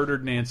 He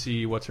murdered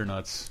Nancy. What's her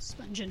nuts?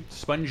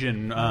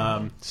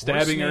 Spungen.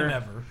 Stabbing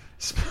her.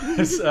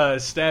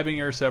 Stabbing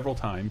her several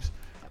times.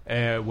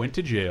 Went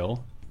to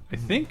jail. I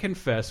think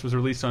confessed, was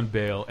released on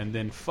bail, and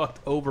then fucked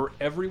over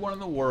everyone in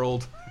the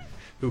world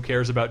who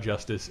cares about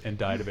justice and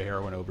died of a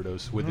heroin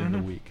overdose within the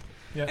week.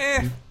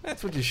 Yeah.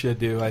 That's what you should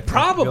do. I think.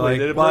 Probably.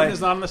 The burden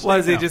is not on the state.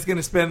 Was he just going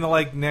to spend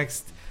the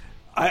next?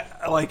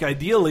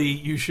 Ideally,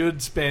 you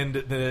should spend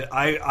the.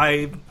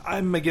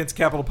 I'm against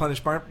capital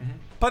punishment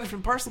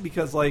partially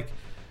because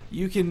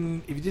you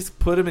can, if you just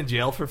put them in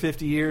jail for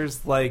 50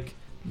 years,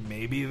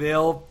 maybe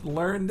they'll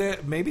learn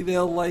that. Maybe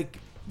they'll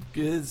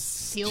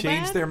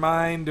change their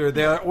mind, or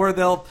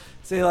they'll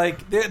say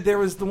there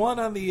was the one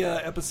on the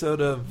episode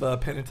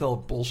of Penn and Teller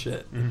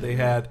Bullshit that they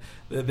had.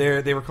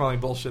 They were calling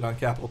bullshit on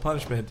capital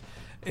punishment,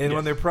 and one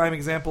of their prime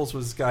examples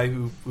was this guy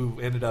who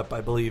ended up,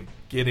 I believe,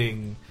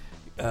 getting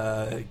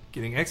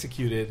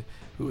executed.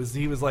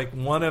 He was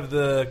one of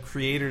the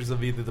creators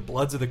of either the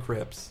Bloods or the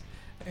Crips,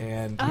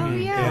 and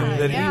he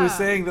was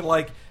saying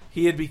that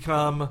he had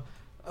become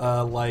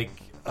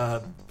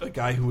a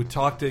guy who would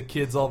talk to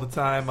kids all the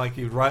time.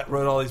 He wrote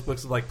all these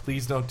books of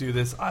please don't do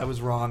this. I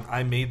was wrong.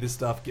 I made this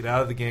stuff. Get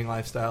out of the gang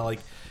lifestyle.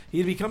 He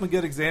had become a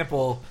good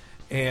example.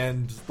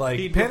 And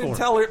Penn and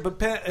Teller,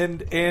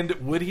 and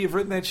would he have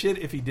written that shit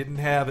if he didn't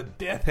have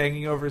death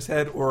hanging over his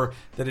head, or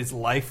that his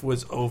life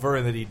was over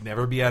and that he'd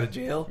never be out of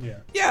jail?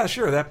 Yeah,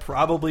 sure. That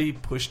probably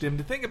pushed him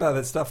to think about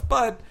that stuff.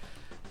 But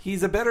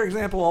he's a better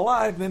example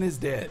alive than is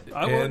dead.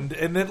 And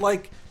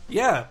then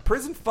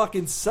prison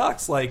fucking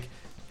sucks.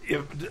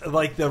 If,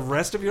 the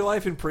rest of your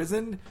life in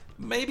prison,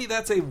 maybe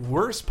that's a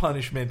worse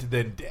punishment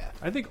than death.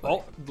 I think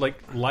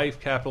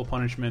life capital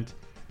punishment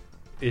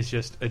is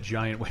just a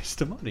giant waste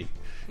of money.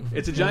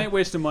 It's a giant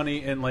waste of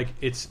money, and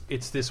it's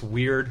this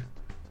weird.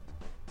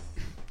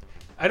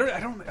 I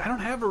don't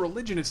have a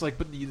religion. It's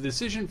but the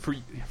decision for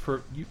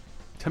you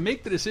to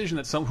make the decision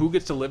that who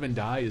gets to live and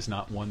die is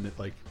not one that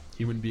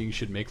human beings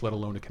should make, let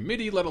alone a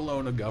committee, let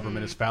alone a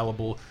government is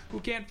fallible,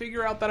 who can't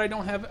figure out that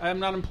I'm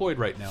not employed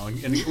right now,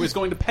 and is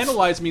going to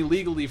penalize me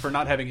legally for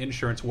not having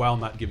insurance while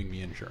not giving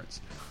me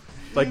insurance.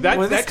 Like that,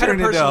 well, that kind of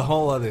person, into a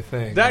whole other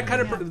thing. That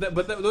kind of,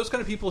 but those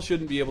kind of people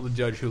shouldn't be able to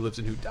judge who lives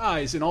and who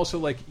dies. And also,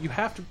 like, you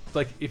have to,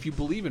 like, if you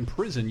believe in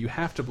prison, you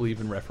have to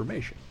believe in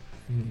reformation.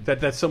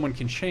 That someone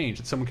can change,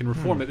 that someone can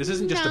reform. That this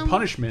isn't just a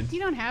punishment. You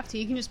don't have to.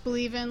 You can just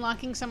believe in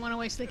locking someone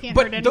away so they can't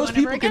hurt anyone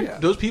ever again.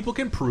 Those people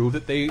can prove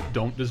that they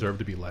don't deserve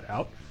to be let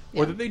out,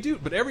 or that they do.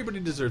 But everybody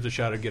deserves a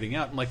shot at getting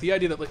out. And like the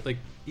idea that like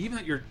even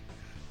that you're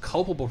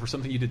culpable for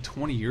something you did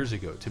 20 years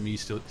ago, to me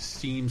still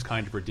seems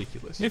kind of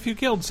ridiculous. If you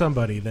killed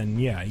somebody, then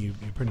yeah, you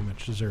pretty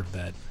much deserve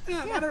that.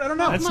 Yeah, I don't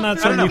know. That's not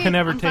something you can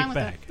ever take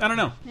back. I don't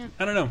know. Yeah.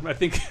 I don't know. I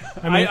think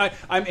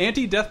I'm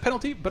anti-death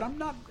penalty, but I'm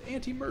not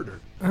anti-murder.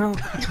 Well,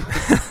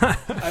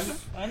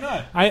 I'm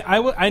not.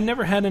 I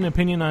never had an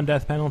opinion on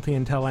death penalty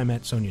until I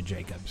met Sonia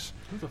Jacobs.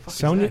 Who the fuck is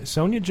that?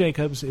 Sonia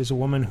Jacobs is a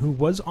woman who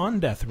was on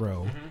death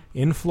row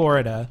in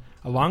Florida,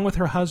 along with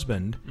her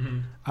husband,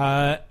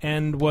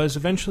 and was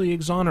eventually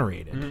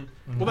exonerated.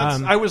 Well,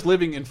 I was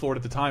living in Florida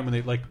at the time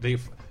when they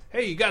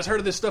hey, you guys heard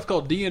of this stuff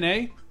called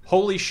DNA?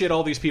 Holy shit,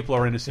 all these people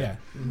are innocent.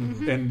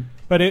 Yeah.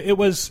 But it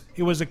was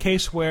a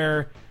case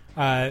where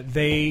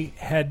she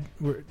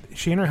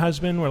and her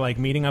husband were like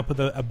meeting up with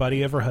a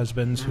buddy of her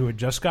husband's who had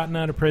just gotten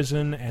out of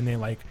prison, and they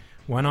like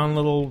went on a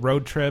little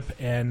road trip,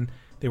 and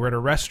they were at a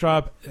rest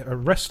stop,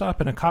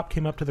 and a cop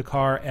came up to the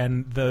car,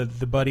 and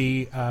the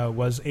buddy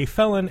was a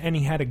felon, and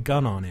he had a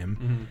gun on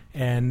him.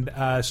 And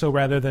so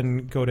rather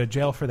than go to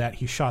jail for that,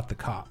 he shot the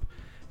cop.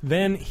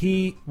 Then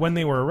when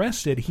they were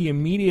arrested, he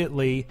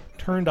immediately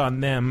turned on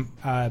them,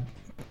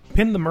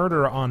 pinned the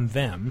murder on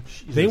them.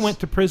 Jesus. They went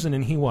to prison,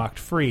 and he walked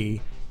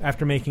free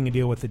after making a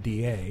deal with the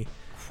DA.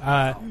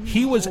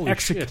 He was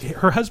executed.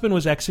 Her husband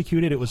was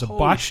executed. It was a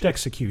botched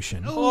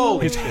execution.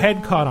 His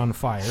head caught on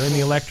fire in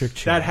the electric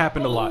chair. That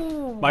happened a lot.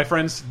 My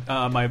friends,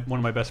 one of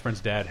my best friend's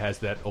dad has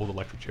that old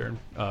electric chair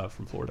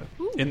from Florida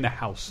in the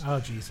house. Oh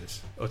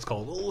Jesus! Oh, it's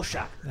called Little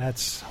Shock.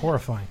 That's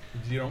horrifying.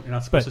 You're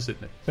not supposed to sit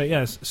in it. But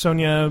yes,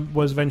 Sonia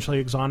was eventually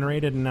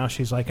exonerated, and now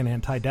she's like an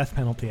anti-death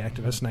penalty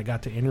activist. And I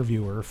got to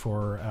interview her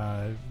for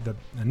the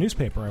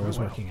newspaper I was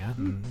working at.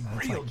 And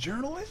real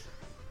journalist.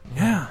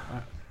 Yeah.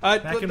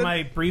 Back in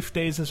my brief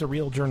days as a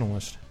real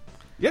journalist.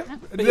 Yeah.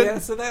 But yeah,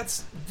 so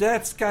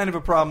that's kind of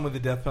a problem with the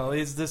death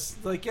penalty. Is this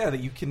that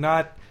you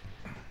cannot?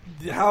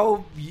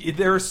 How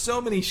there are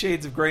so many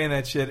shades of gray in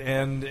that shit,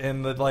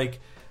 and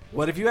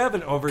what if you have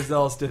an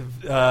overzealous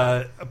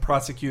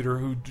prosecutor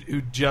who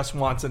just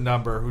wants a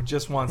number, who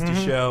just wants to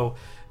show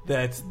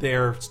that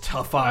they're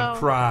tough on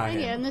crime?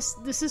 Yeah, and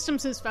the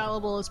system's as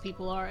fallible as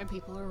people are, and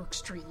people are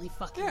extremely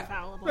fucking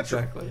fallible.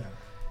 Exactly. Yeah.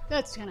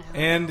 That's kind of how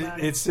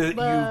it's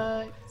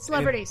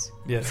celebrities.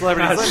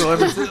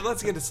 Celebrities.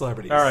 Let's get to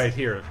celebrities. All right,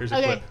 here's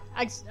a clip.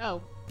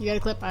 You got a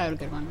clip? I had a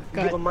good one.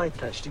 Give her my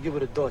test. You give her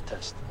the door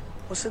test.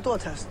 What's the door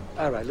test?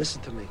 All right,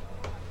 listen to me.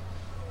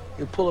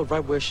 You pull her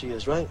right where she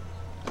is, right?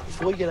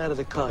 Before you get out of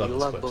the car, you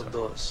lock both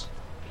doors.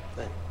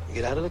 Then you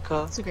get out of the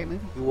car. It's a great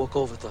movie. You walk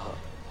over to her.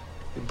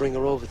 You bring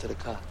her over to the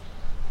car.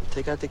 You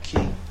take out the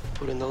key,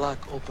 put in the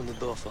lock, open the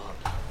door for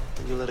her.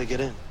 Then you let her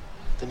get in.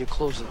 Then you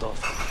close the door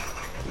for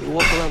her. You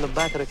walk around the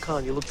back of the car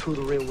and you look through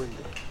the rear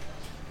window.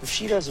 If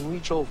she doesn't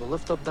reach over,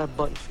 lift up that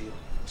button for you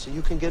so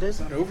you can get in. It's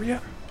not over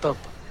yet? Dump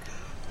her.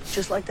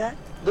 Just like that?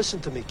 Listen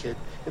to me, kid.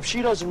 If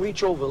she doesn't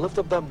reach over, lift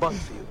up that button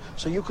for you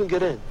so you can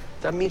get in.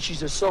 That means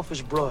she's a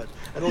selfish broad,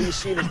 and all you're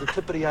seeing is the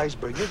tip of the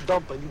iceberg. You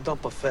dump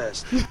her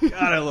fast. God,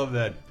 I love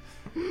that.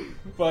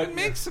 But it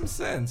makes some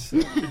sense.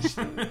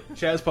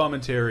 Chaz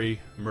Palminteri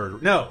murder.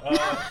 No,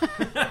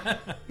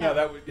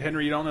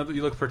 Henry, you don't know.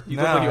 You look like you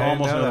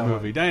almost know the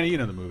movie. Diana, you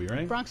know the movie,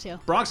 right? Bronx Tale.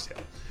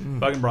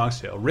 Fucking Bronx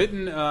Tale.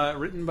 Written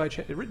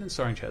and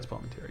starring Chaz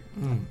Palminteri.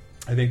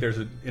 I think there's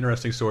an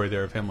interesting story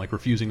there of him like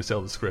refusing to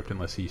sell the script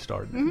unless he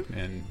starred in it.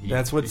 And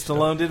that's what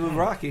Stallone did with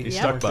Rocky. He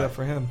stuck by it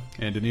for him.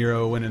 And De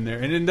Niro went in there,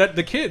 and then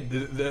the kid,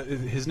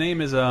 his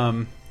name is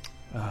oh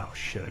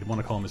shit, I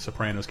want to call him his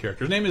Sopranos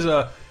character. His name is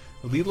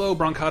Lilo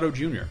Brancato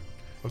Jr.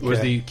 Was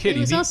the kid. He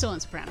was also on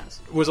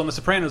Sopranos. Was on The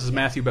Sopranos as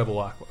Matthew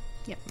Bevilacqua.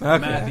 Yep. Okay.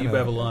 Matthew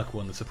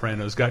Bevilacqua in The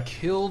Sopranos got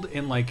killed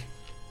in like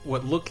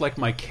what looked like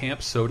my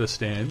camp soda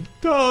stand.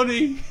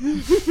 Tony.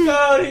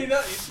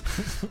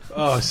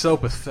 Oh, so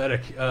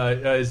pathetic.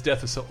 His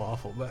death is so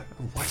awful.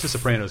 Watch The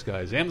Sopranos,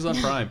 guys. Amazon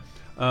Prime.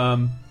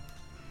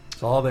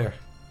 It's all there.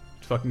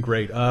 It's fucking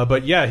great.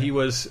 But yeah, he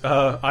was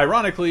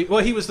ironically,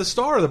 he was the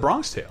star of The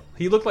Bronx Tale.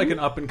 He looked like an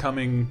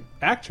up-and-coming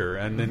actor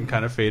and then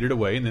kind of faded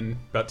away. And then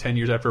about 10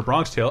 years after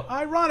Bronx Tale,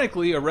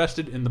 ironically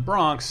arrested in the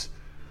Bronx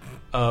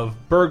of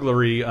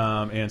burglary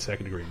and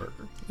second-degree murder.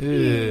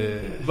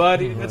 But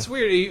that's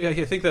weird.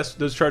 I think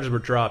those charges were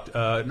dropped.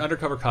 An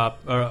undercover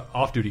cop,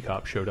 off-duty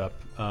cop, showed up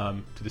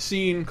to the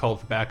scene, called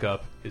for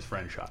backup. His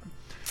friend shot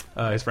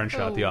him. His friend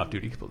shot the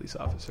off-duty police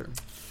officer.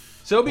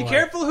 So be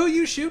careful who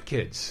you shoot,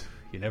 kids.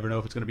 You never know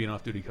if it's going to be an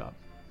off-duty cop.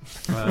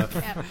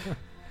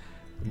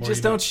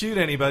 Just don't shoot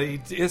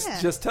anybody.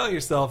 Just tell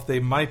yourself they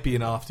might be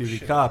an off-duty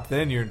cop.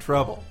 Then you're in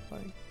trouble.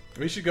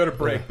 We should go to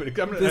break, but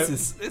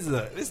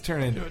this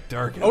turned into a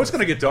dark. Oh, it's going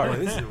to get dark.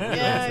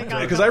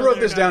 Because I wrote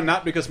this down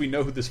not because we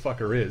know who this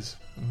fucker is,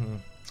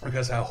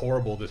 because how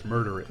horrible this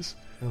murder is.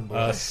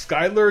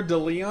 Skylar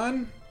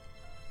DeLeon.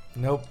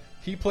 Nope.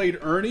 He played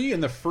Ernie in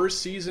the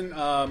first season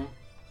of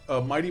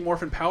Mighty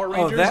Morphin Power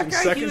Rangers. That in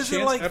guy, Second he was Chance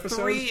in like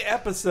episodes. 3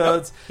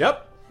 episodes.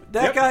 Yep.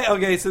 That guy.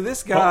 Okay, so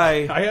this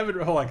guy. I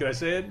haven't. Hold on. Can I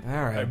say it? All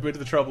right. I've been to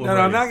the trouble. No,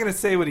 I'm not going to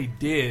say what he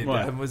did.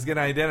 What? I was going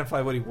to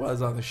identify what he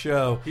was on the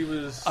show. He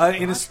was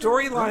in a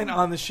storyline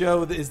on the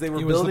show. Is they were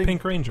he building was the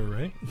Pink Ranger,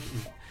 right?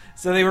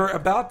 So they were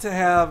about to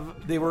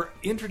have. They were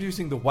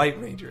introducing the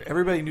White Ranger.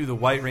 Everybody knew the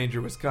White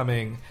Ranger was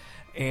coming,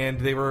 and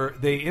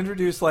they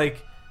introduced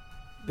like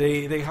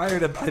they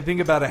hired I think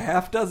about a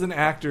half dozen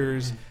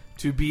actors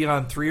to be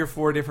on 3 or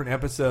 4 different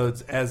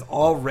episodes as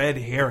all red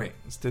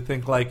herrings to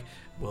think like,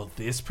 will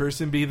this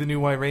person be the new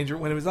White Ranger?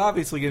 When it was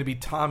obviously going to be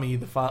Tommy,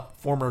 the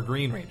former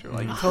Green Ranger.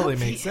 Like, it totally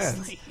made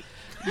sense.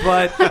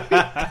 But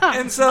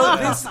and so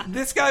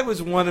this guy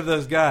was one of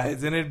those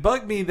guys, and it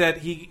bugged me that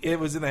it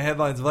was in the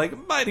headlines of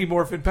like Mighty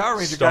Morphin Power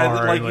Ranger guy.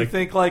 That, like you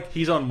think like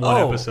he's on one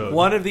episode.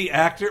 One of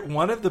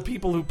the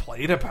people who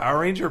played a Power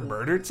Ranger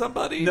murdered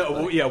somebody.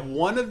 No,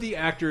 one of the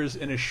actors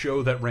in a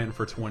show that ran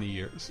for 20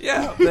 years.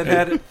 Yeah, that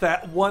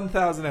had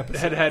 1,000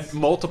 episodes. Had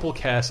multiple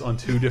casts on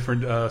 2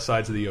 different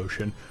sides of the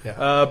ocean.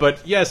 Yeah.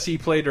 But yes, he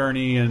played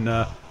Ernie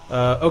and.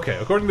 Okay,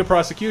 according to the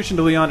prosecution,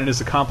 DeLeon and his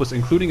accomplice,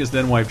 including his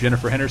then-wife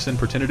Jennifer Henderson,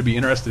 pretended to be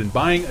interested in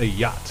buying a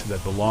yacht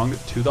that belonged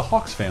to the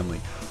Hawks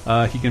family.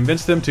 He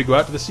convinced them to go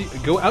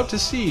out to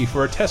sea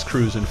for a test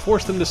cruise and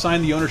forced them to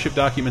sign the ownership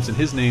documents in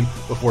his name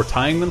before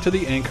tying them to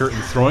the anchor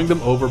and throwing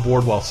them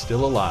overboard while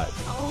still alive.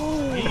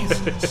 Oh,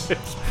 Jesus.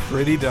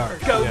 Pretty dark.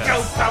 Go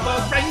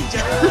Power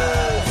Rangers!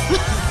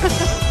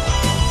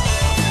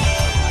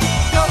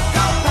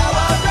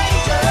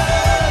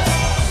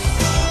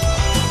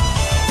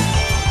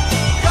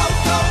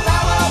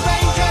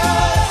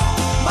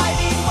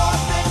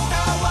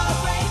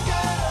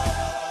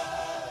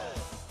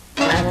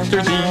 After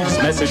these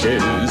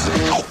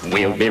messages,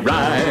 we'll be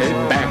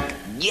right back.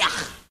 Yeah.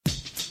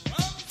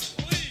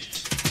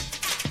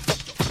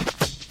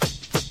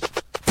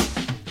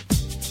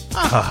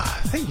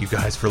 Thank you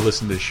guys for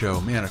listening to the show.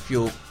 Man, I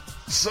feel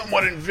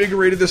somewhat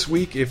invigorated this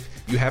week. If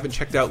you haven't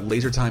checked out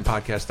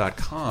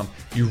LaserTimePodcast.com,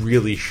 you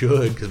really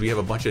should, because we have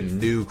a bunch of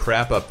new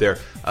crap up there.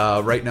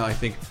 Right now, I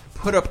think,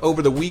 put up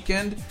over the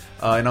weekend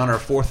and on our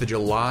 4th of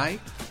July,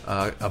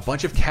 a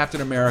bunch of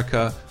Captain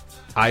America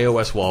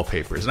iOS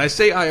wallpapers. And I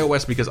say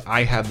iOS because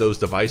I have those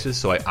devices,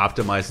 so I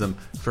optimize them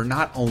for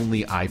not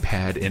only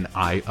iPad and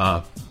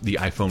the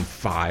iPhone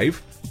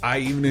 5. I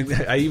even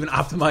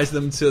optimize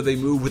them so they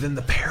move within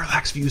the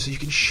parallax view, so you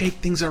can shake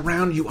things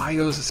around. You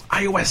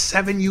iOS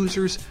 7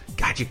 users,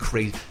 God, you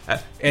crazy.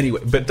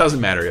 Anyway, but it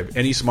doesn't matter. If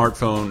any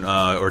smartphone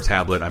or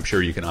tablet, I'm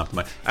sure you can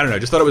optimize. I don't know. I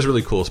just thought it was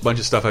really cool. It's a bunch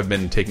of stuff I've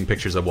been taking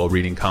pictures of while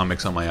reading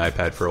comics on my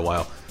iPad for a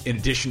while. In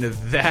addition to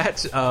that,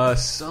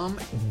 some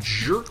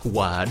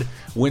jerkwad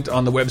went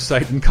on the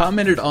website and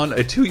commented on a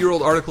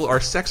 2-year-old article,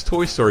 our Sex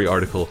Toy Story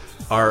article,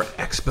 our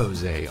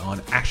expose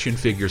on action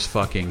figures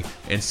fucking,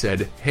 and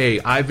said, hey,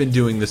 I've been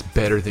doing this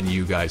better than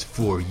you guys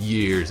for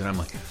years. And I'm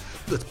like,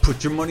 let's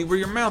put your money where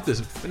your mouth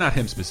is. But not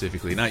him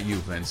specifically, not you,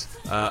 Vince.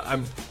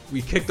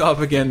 We kicked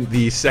off again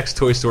the Sex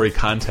Toy Story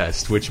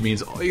contest, which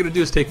means all you gotta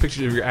do is take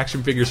pictures of your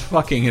action figures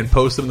fucking and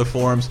post them in the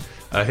forums.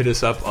 Hit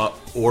us up,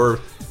 or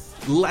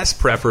less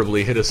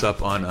preferably, hit us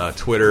up on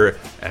Twitter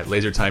at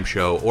LaserTime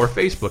Show or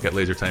Facebook at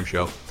LaserTime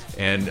Show.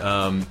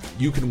 And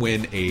you can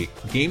win a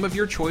game of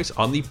your choice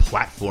on the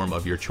platform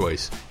of your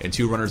choice. And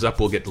 2 runners-up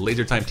will get the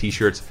LaserTime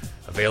T-shirts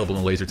available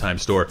in the LaserTime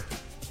store.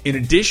 In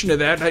addition to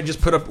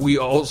that, we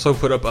also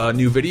put up a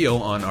new video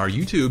on our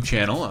YouTube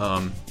channel,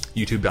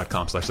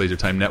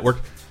 youtube.com/LaserTime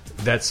Network.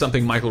 That's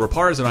something Michael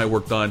Raparez and I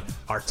worked on,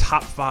 our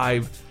top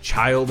 5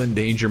 child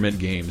endangerment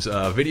games.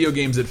 Video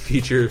games that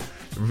feature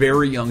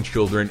very young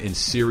children in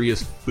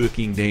serious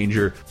fucking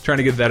danger. Trying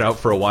to get that out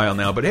for a while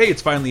now, but hey,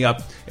 it's finally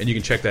up, and you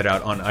can check that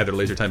out on either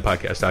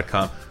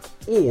LaserTimePodcast.com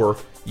or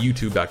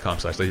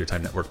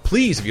youtube.com/LaserTime Network.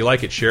 Please, if you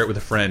like it, share it with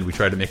a friend. We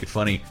tried to make it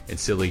funny and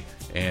silly,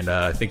 and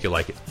I think you'll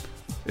like it.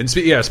 And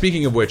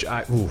speaking of which,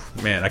 I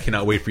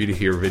cannot wait for you to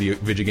hear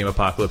Video Game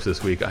Apocalypse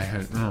this week.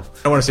 I don't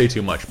want to say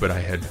too much, but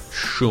I had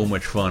so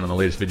much fun on the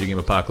latest Video Game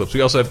Apocalypse.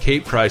 We also have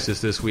Cape Crisis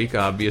this week,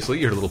 obviously.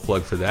 You heard a little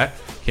plug for that.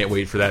 Can't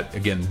wait for that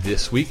again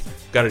this week.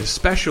 Got a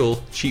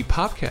special Cheap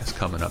Popcast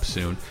coming up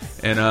soon.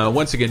 And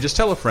once again, just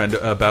tell a friend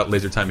about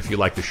LaserTime if you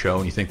like the show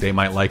and you think they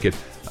might like it.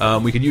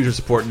 We could use your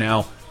support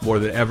now more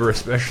than ever,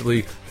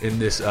 especially in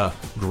this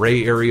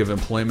gray area of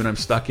employment I'm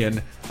stuck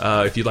in.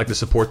 If you'd like to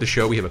support the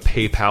show, we have a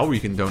PayPal where you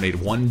can donate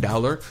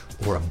 $1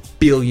 or $1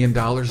 billion.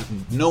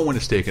 No one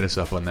has taken us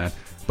up on that.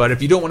 But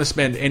if you don't want to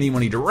spend any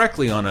money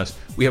directly on us,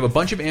 we have a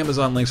bunch of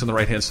Amazon links on the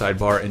right-hand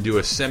sidebar and do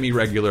a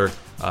semi-regular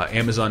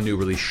Amazon new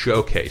release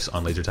showcase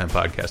on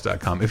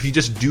LaserTimePodcast.com. If you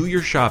just do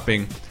your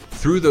shopping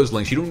through those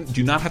links, you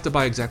do not have to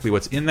buy exactly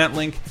what's in that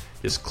link.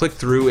 Just click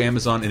through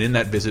Amazon, and in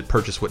that visit,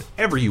 purchase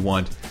whatever you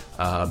want.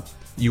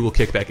 you will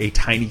kick back a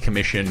tiny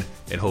commission,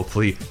 and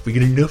hopefully if we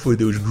get enough of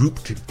those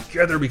grouped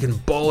together, we can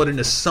ball it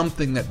into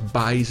something that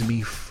buys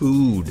me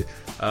food.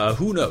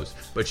 Who knows?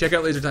 But check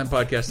out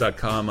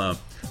LaserTimePodcast.com.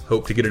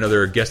 Hope to get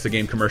another Guess the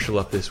Game commercial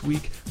up this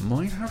week.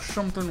 Might have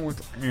something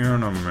with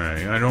anime.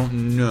 I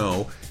don't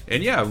know.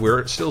 And yeah,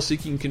 we're still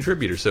seeking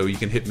contributors, so you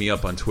can hit me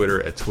up on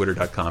Twitter at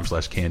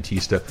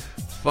twitter.com/Cantista.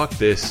 Fuck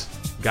this.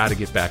 Gotta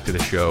get back to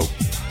the show.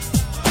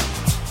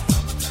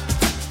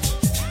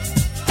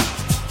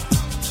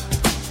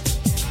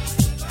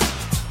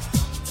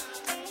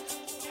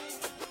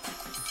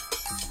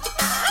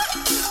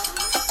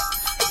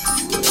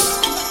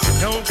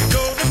 Don't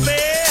go to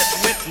bed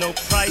with no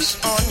price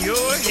on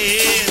your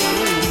head.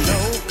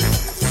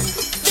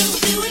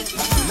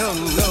 No,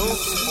 no.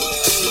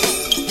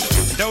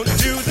 Don't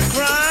do the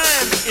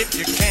crime if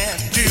you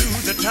can't do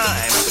the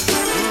time.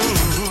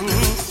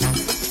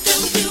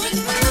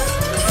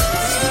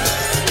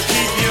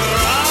 Keep your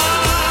eye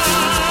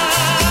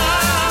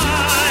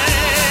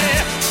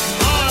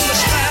on the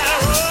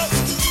sparrow.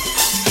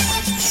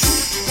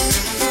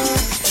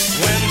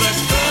 When the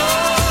going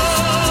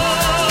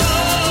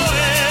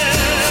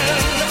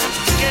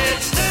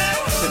gets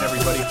down. Listen,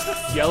 everybody,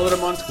 yell at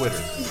him on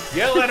Twitter.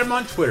 Yell at him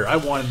on Twitter. I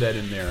wanted that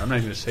in there. I'm not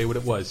even going to say what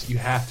it was. You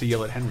have to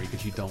yell at Henry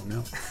because you don't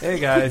know. Hey,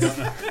 guys.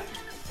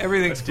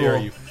 Everything's cool.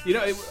 You. You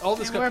know, all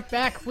this. We're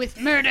back with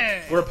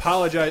murder. We're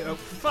apologizing. Oh,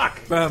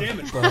 fuck. Damn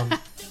it.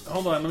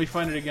 Hold on. Let me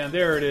find it again.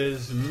 There it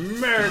is.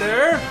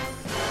 Murder.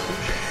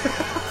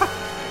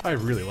 I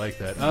really like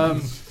that.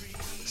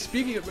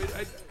 Speaking of,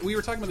 we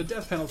were talking about the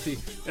death penalty,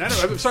 and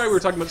I'm sorry we were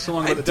talking about so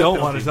long about the death penalty.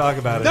 I don't want to talk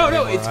about it. No,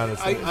 anymore, no, it's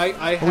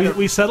honestly.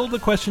 We settled the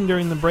question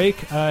during the break.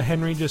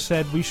 Henry just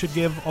said we should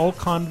give all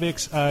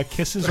convicts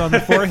kisses on the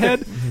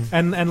forehead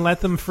and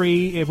let them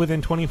free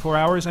within 24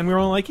 hours. And we were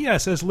all like,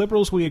 yes, as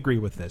liberals, we agree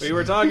with this. We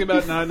were talking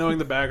about not knowing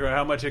the background,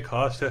 how much it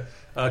costs to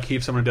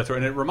keep someone on death row,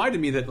 and it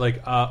reminded me that,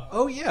 like,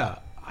 oh yeah,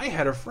 I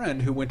had a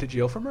friend who went to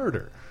jail for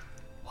murder.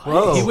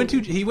 Whoa. He went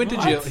to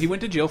jail. He went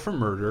to jail for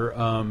murder.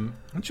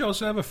 Don't you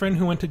also have a friend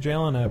who went to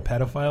jail on a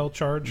pedophile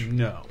charge?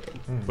 No,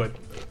 but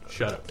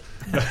shut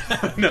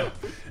up. No.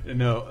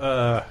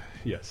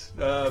 Yes.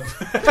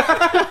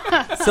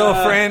 So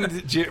a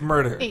friend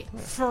murder. A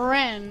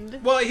friend.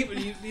 Well,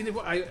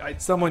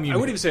 someone you. I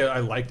wouldn't even say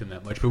I liked him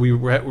that much, but we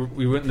went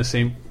in the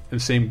same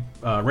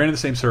ran in the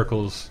same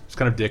circles. It was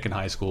kind of dick in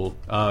high school,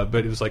 but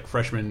it was like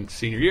freshman,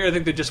 senior year. I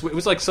think it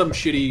was like some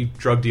shitty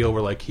drug deal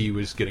where like he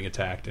was getting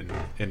attacked and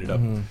ended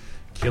up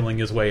killing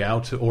his way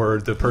out, or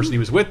the person he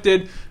was with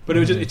did. But it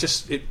was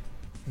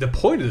the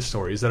point of the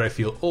story is that I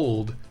feel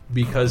old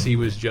because he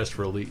was just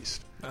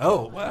released.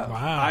 Oh wow!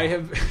 I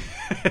have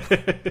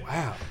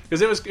wow,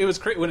 because it was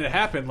crazy when it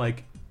happened.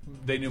 Like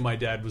they knew my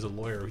dad was a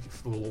lawyer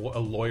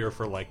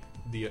for like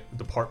the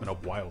Department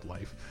of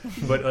Wildlife.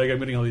 But like I'm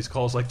getting all these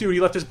calls like, dude, he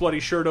left his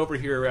bloody shirt over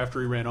here after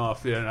he ran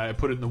off, and I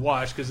put it in the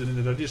wash because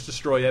it'll just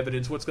destroy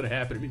evidence. What's going to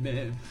happen to me,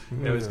 man?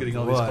 And I was getting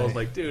all these calls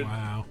like, dude,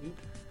 wow.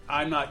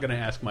 I'm not going to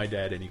ask my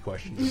dad any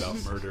questions about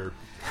murder,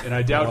 and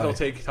I doubt he'll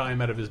take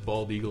time out of his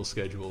bald eagle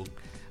schedule.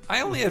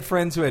 I only had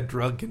friends who had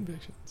drug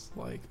convictions.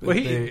 Like,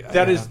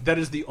 that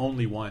is the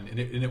only one, and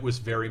it was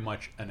very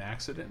much an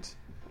accident.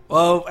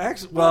 Well,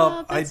 actually,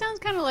 that sounds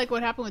kind of like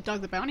what happened with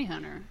Dog the Bounty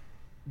Hunter.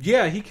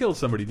 Yeah, he killed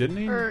somebody, didn't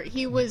he? Or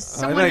he was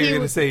someone. I know you're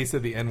going to say he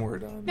said the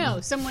N-word on.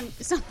 No, someone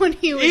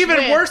he was even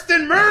with. Worse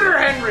than murder,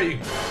 Henry.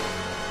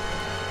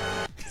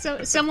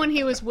 So someone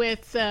he was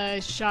with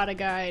shot a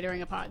guy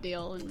during a pot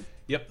deal, and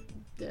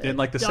in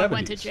like the dog 70s,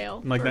 went to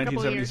jail in like for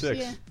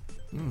 1976.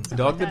 Yeah.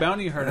 Dog the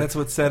Bounty Hunter. That's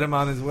what set him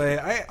on his way.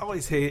 I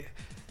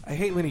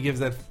hate when he gives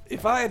that.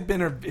 If I had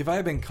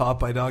been caught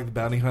by Dog the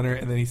Bounty Hunter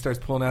and then he starts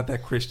pulling out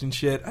that Christian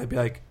shit, I'd be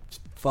like,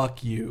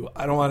 "Fuck you!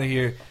 I don't want to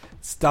hear.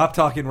 Stop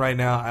talking right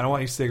now. I don't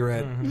want your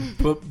cigarette.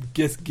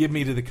 Just give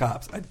me to the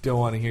cops. I don't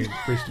want to hear your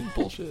Christian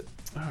bullshit."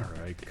 All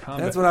right,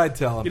 that's what I'd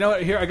tell him. You know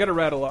what? Here I got to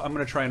rattle. I'm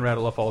going to try and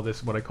rattle off all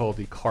this. What I call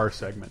the car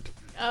segment.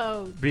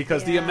 Oh,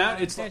 because the amount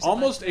it's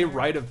almost a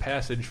rite of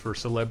passage for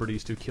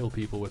celebrities to kill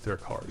people with their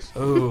cars.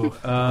 Oh,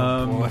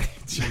 oh boy,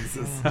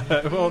 Jesus.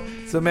 Well,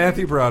 so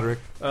Matthew Broderick.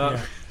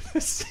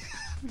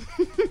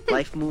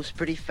 Life moves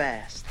pretty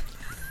fast.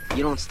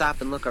 You don't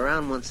stop and look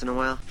around once in a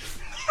while.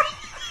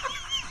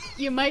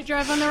 You might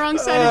drive on the wrong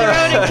side of the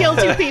road and kill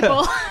two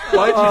people.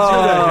 Why'd you do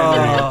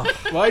that,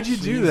 Henry? Why'd you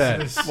do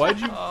that? Why'd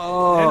you,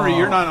 Henry?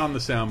 You're not on the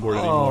soundboard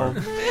anymore.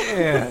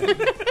 Man.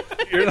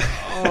 You're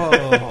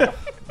not,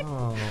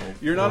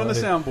 you're not on the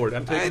soundboard.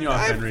 I'm taking you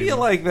off, Henry. I feel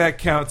like that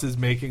counts as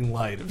making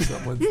light of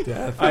someone's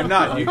death. I'm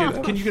not.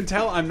 You can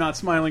tell I'm not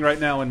smiling right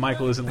now, and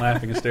Michael isn't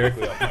laughing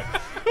hysterically.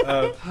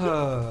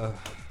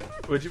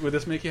 Would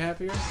this make you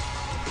happier?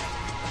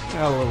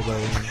 A little bit.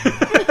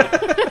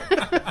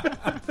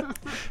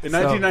 In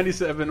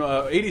 1997,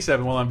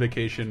 87, while on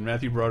vacation,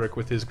 Matthew Broderick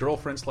with his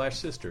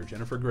girlfriend/sister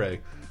Jennifer Grey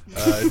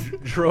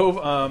drove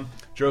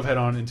head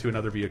on into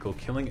another vehicle,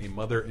 killing a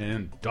mother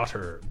and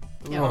daughter.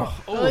 Yeah.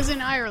 It was in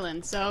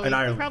Ireland, so he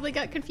probably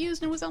got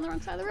confused and was on the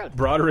wrong side of the road.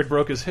 Broderick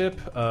broke his hip.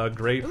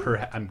 Grey,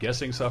 I'm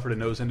guessing, suffered a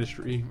nose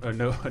injury.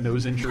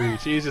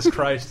 Jesus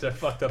Christ, I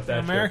fucked up that.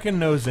 American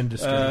nose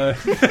industry.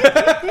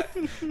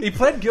 He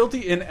pled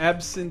guilty in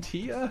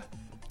absentia.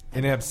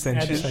 In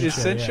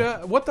absentia.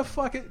 Yeah. What the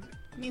fuck? It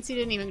means he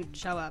didn't even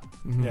show up.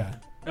 Mm-hmm. Yeah.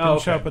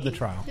 Didn't show up at the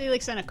trial. He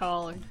sent a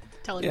call or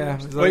Yeah,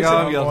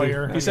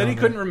 he said he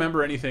couldn't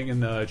remember anything,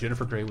 and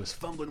Jennifer Grey was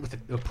fumbling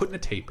with putting a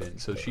tape in,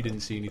 so she didn't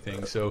see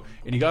anything. So,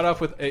 and he got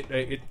off with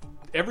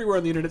everywhere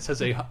on the internet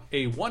says a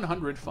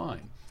 100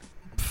 fine.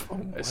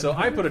 So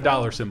I put a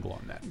dollar symbol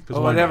on that.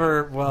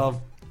 Whatever.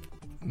 Well,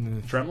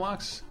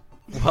 Tremlocks.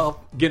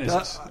 Well,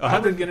 Guinnesses.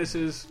 100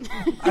 Guinnesses.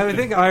 I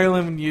think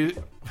Ireland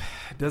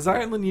does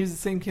Ireland use the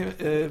same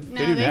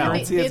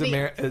currency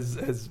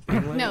as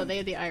England? No, they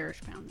had the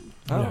Irish pound.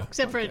 Oh,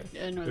 except for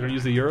they don't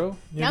use the euro.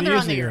 Now they're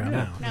on the euro.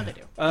 Now they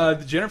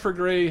do. Jennifer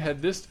Grey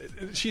had this.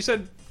 She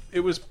said it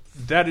was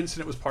that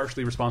incident was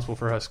partially responsible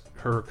for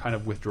her kind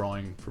of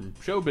withdrawing from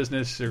show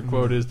business. Her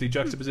quote is, "The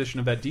juxtaposition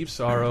of that deep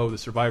sorrow, the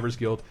survivor's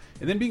guilt,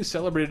 and then being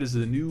celebrated as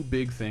the new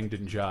big thing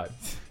didn't jive.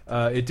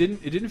 It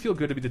didn't feel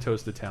good to be the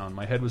toast of the town.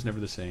 My head was never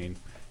the same,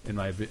 and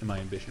my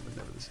ambition was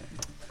never the same."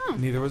 Oh.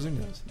 Neither was her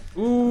nose.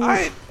 Ooh.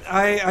 I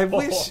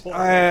wish.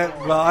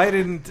 I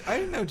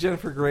didn't know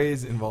Jennifer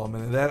Grey's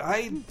involvement in that.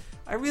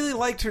 I really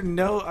liked her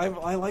nose.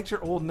 I liked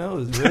her old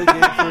nose.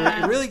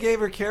 It really gave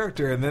her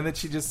character. And then that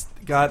she just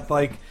got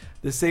like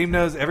the same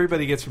nose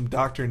everybody gets from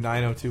Dr.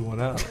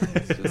 90210.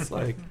 It's just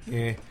like,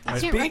 yeah. I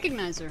can't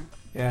recognize her.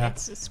 Yeah.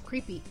 It's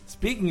creepy.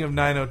 Speaking of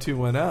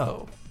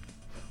 90210.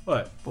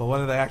 What? Well,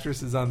 one of the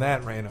actresses on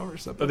that ran over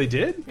something. Oh, they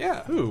did?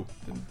 Yeah. Who?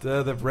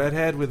 The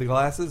redhead with the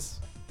glasses.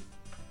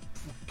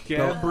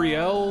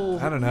 Gabrielle.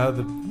 I don't know.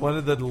 One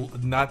of the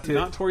not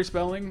Tori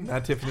Spelling,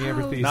 not Tiffany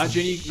Amber Thiessen, not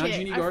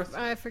Jeannie Garth.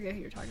 I forget who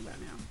you're talking about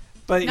now.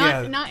 But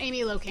not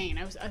Amy Locane.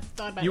 I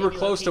thought about. You were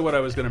close Locane. to what who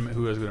I was going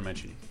to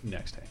mention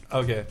next. Hank.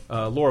 Okay,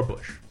 Laura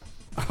Bush.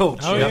 Oh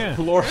yeah,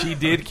 Laura. She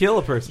did kill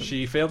a person.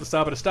 She failed to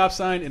stop at a stop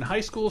sign in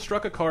high school,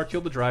 struck a car,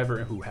 killed the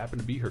driver, who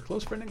happened to be her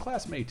close friend and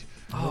classmate.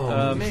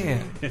 Oh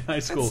man, in high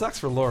school. That sucks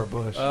for Laura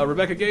Bush.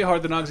 Rebecca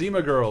Gayheart, the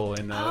Noxzema girl,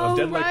 and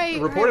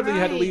reportedly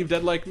had to leave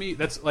Dead Like Me.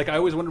 That's like I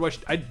always wondered why.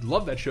 I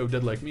loved that show,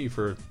 Dead Like Me,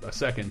 for a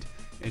second,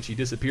 and she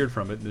disappeared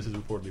from it. And this is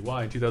reportedly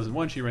why. In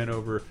 2001, she ran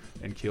over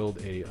and killed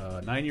a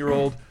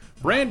 9-year-old.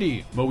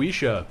 Brandy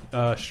Moesha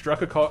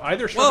struck a car.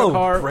 Either struck a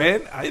car.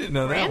 I didn't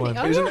know that one.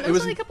 Oh, it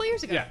was only a couple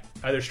years ago. Yeah,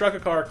 either struck a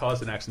car,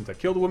 caused an accident that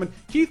killed a woman.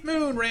 Keith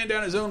Moon ran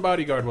down his own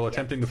bodyguard while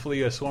attempting to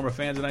flee a swarm of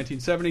fans in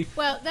 1970.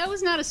 Well, that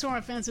was not a swarm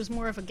of fans. It was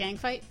more of a gang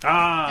fight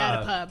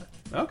at a pub.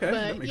 Okay, but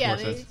that makes more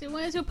sense. They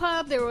went to a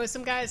pub. There was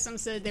some guys. Some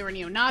said they were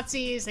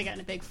neo-Nazis. They got in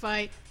a big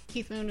fight.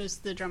 Keith Moon was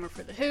the drummer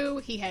for The Who.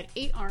 He had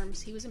 8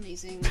 arms. He was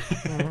amazing,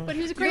 but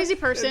he was a crazy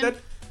person. They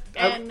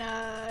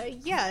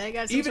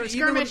got some sort of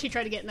skirmish. He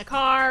tried to get in the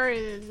car.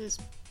 His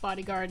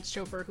bodyguard,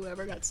 chauffeur,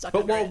 whoever got stuck.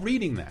 But while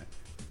reading that,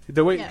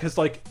 the way because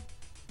like,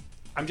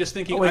 I'm just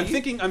thinking.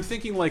 I'm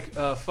thinking like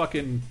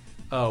fucking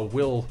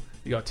Will,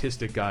 the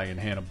autistic guy in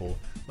Hannibal.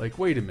 Like,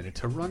 wait a minute.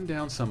 To run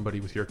down somebody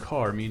with your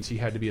car means he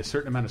had to be a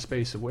certain amount of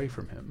space away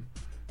from him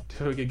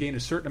to gain a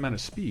certain amount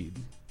of speed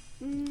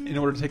in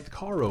order to take the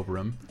car over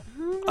him.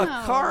 A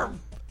car.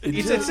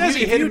 It says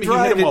if you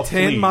drive at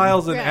 10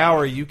 miles an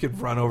hour, you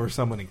could run over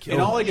someone and kill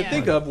them. And all I could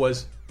think of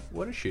was,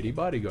 what a shitty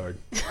bodyguard.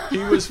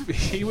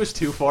 He was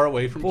too far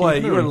away from Boy,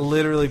 Keith Moon. You were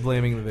literally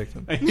blaming the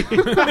victim.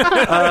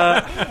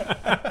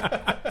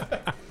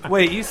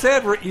 Wait, you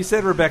said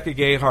Rebecca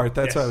Gayheart.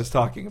 That's what I was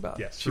talking about.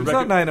 Yes, she was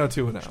on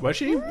 90210. Was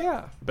she?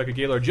 Yeah. Rebecca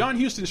Gaylord. John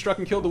Huston struck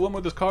and killed a woman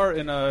with his car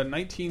in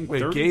 1933.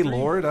 Wait,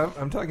 Gaylord?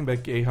 I'm talking about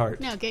Gayheart.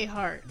 No,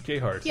 Gayheart.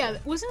 Gayheart. Yeah,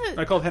 wasn't it?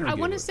 I called Henry. I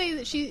want to say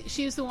that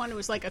she was the one who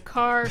was like a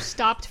car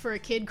stopped for a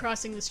kid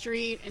crossing the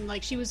street, and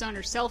like she was on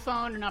her cell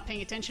phone or not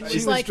paying attention. She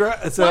was like,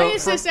 why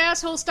is this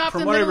asshole stopped in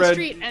the middle of the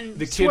street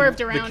and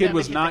swerved around? The kid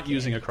was not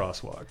using a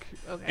crosswalk,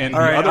 and the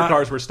other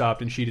cars were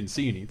stopped, and she didn't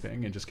see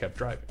anything and just kept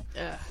driving.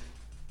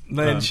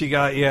 Then she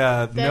got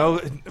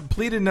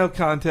pleaded no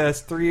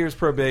contest, 3 years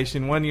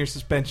probation, 1 year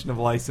suspension of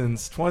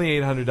license,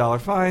 $2,800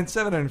 fine,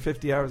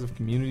 750 hours of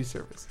community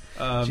service.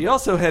 She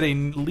also had a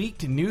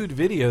leaked nude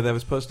video that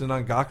was posted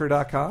on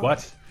Gawker.com.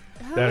 What?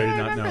 That I did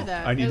not know.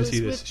 That. I need to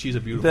see this. She's a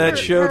beautiful. That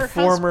showed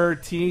former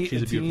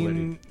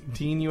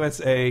Teen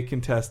USA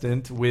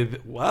contestant with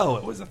it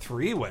was a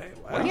 3-way.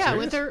 Wow. Yeah,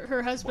 with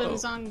her husband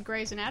is on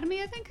Grey's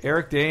Anatomy, I think.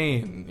 Eric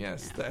Dane,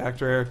 the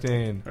actor Eric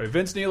Dane. All right,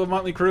 Vince Neil of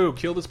Motley Crue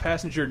killed his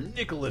passenger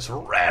Nicholas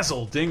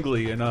Razzle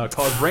Dingley and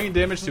caused brain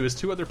damage to his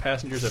 2 other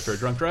passengers after a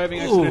drunk driving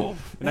accident.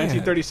 In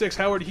 1936,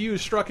 Howard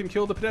Hughes struck and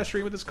killed a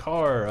pedestrian with his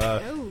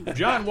car.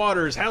 John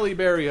Waters, Halle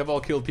Berry have all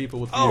killed people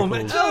with vehicles. Oh,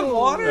 man, John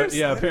Waters?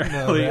 Yeah,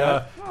 apparently.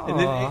 And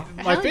then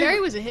Halle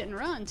Berry was a hit and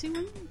run too.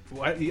 Something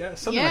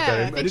like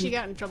that. I think she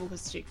got in trouble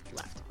because she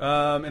left.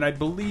 And I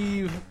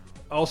believe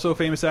Also,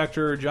 famous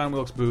actor John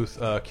Wilkes Booth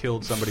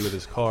killed somebody with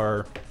his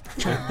car.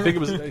 I think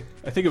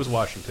it was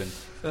Washington.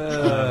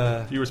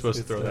 You were supposed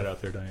to throw that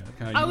out there, Diana.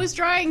 I was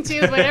trying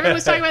to, but everyone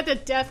was talking about the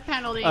death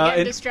penalty and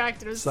getting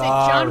distracted. I was saying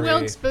John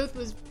Wilkes Booth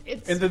was.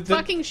 It's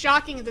fucking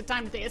shocking at the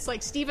time to think. It's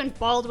like Stephen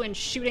Baldwin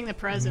shooting the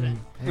president.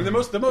 The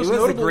most he was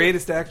notable, the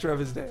greatest actor of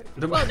his day.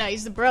 Well, no,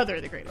 he's the brother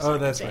of the greatest. Oh,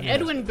 actor that's of his right. day.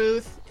 Edwin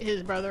Booth,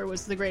 his brother,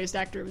 was the greatest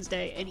actor of his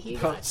day, and he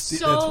got that's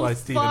so why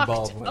Stephen fucked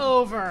Baldwin.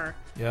 over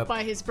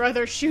by his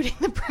brother shooting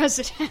the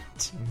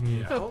president.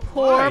 The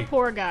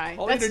poor guy.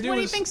 All That's he had to do what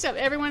he was thinks of.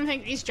 Everyone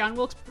thinks he's John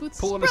Wilkes Booth's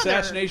pull an brother.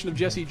 assassination of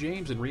Jesse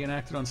James and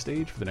reenact it on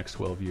stage for the next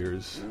 12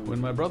 years.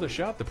 When my brother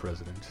shot the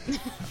president,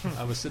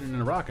 I was sitting in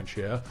a rocking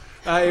chair.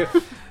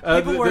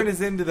 People weren't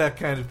as into that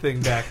kind of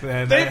thing back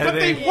then.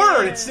 They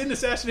were. It's an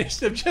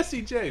assassination of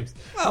Jesse James.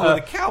 Well,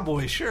 the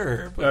cowboy,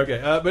 sure. But.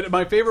 Okay, but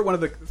my favorite one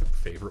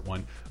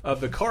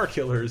of the car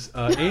killers,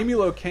 Amy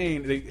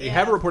Locane. They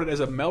have her reported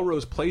as a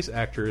Melrose Place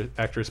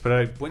actress, but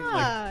I went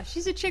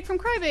she's a chick from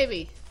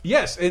Crybaby.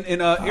 Yes, in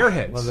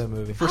Airheads. Love that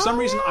movie. For some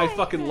reason, I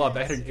fucking loved.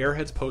 I had an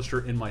Airheads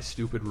poster in my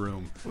stupid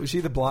room. Was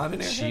she the blonde in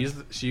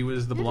Airheads? She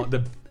was the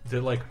blonde,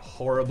 the like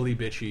horribly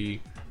bitchy.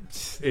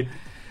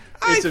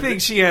 I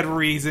think she had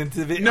reason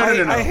to be. No.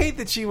 I hate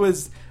that she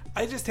was.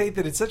 I just hate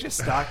that it's such a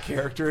stock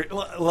character.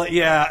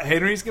 Yeah,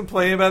 Henry's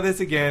complaining about this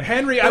again.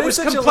 Henry, I was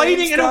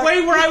complaining in a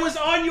way where I was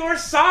on your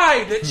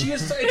side. That she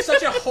is. It's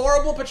such a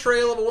horrible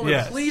portrayal of a woman.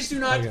 Yes. Please do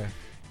not. Okay.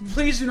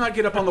 Please do not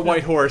get up on the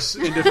white horse.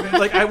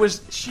 Like I was.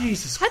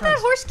 Jesus Christ. How'd that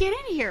horse get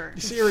in here?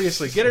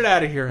 Seriously, get it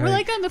out of here. We're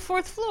like on the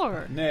 4th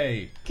floor.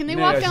 Nay. Can they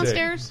walk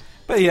downstairs?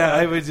 But yeah,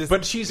 I was just.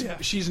 But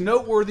she's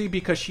noteworthy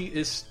because she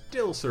is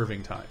still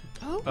serving time.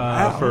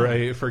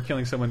 Oh. For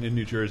killing someone in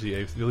New Jersey.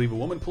 I believe a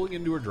woman pulling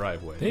into her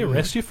driveway. They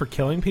arrest you for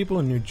killing people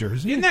in New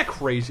Jersey? Isn't that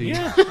crazy?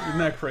 Yeah. Isn't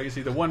that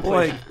crazy? The one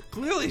place.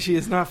 Clearly, she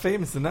is not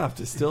famous enough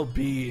to still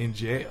be in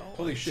jail.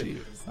 Holy shit!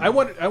 I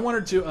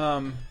wanted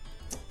to.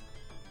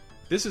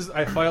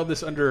 I filed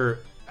this under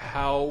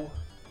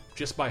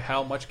just by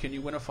how much can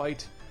you win a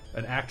fight?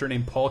 An actor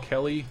named Paul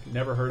Kelly,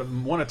 never heard of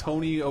him, won a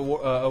Tony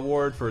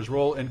Award for his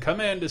role in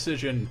Command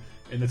Decision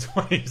in the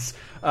 20s.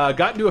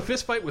 Got into a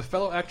fist fight with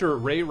fellow actor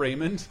Ray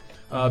Raymond,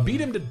 beat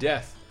him to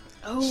death,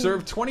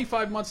 served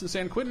 25 months in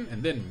San Quentin,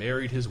 and then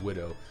married his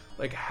widow.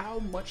 Like, how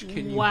much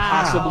can you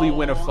possibly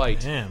win a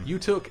fight? Damn. You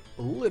took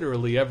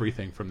literally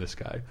everything from this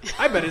guy.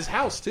 I bet his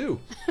house,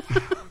 too.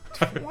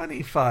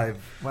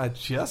 25. What,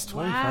 just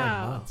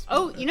 25 months?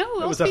 Oh, you know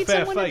who else beat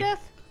someone to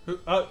death?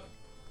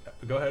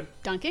 Go ahead.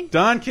 Don King.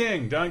 Don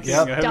King.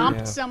 Yep.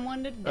 Dumped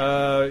someone to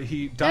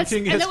death. Don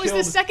King has and that was killed...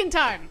 the second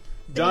time.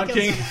 Don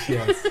King.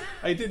 Yes.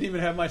 I didn't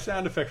even have my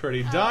sound effect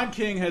ready. Don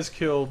King has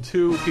killed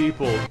 2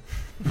 people.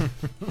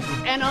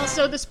 And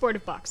also the sport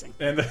of boxing.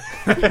 And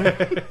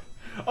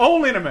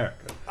only in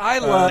America. I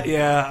love.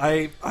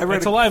 I read.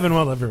 It's alive and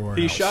well everywhere.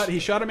 He shot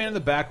a man in the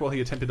back while he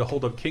attempted to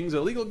hold up King's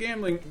illegal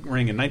gambling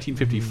ring in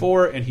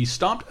 1954, and he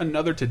stomped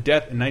another to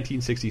death in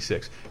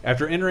 1966.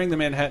 After entering the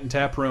Manhattan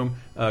tap room,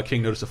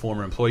 King noticed a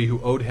former employee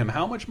who owed him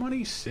how much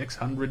money?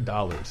 $600.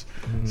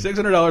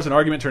 $600. An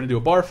argument turned into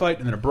a bar fight,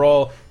 and then a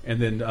brawl,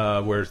 and then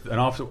where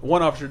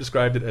one officer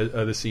described it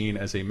the scene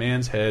as a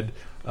man's head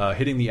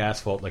hitting the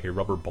asphalt like a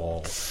rubber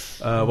ball.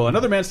 While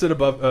another man stood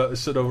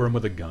over him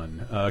with a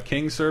gun.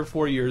 King served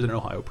 4 years in an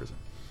Ohio prison.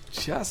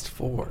 Just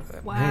 4.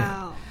 Wow.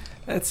 Man.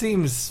 That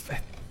seems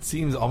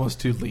almost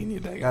too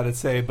lenient, I gotta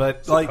say.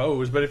 But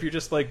but if you're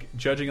just like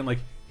judging him, like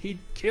he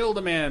killed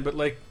a man, but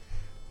like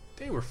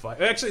they were fine.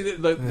 Actually,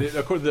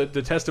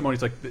 the testimony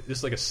is like this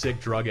is like a sick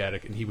drug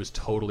addict, and he was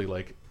totally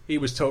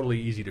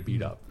easy to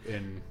beat up.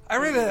 And I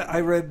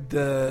read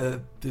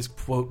this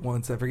quote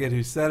once. I forget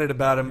who said it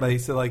about him, but he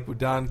said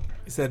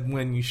he said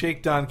when you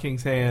shake Don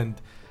King's hand,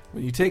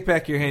 when you take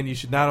back your hand, you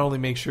should not only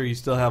make sure you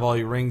still have all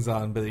your rings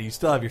on, but that you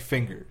still have your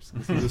fingers.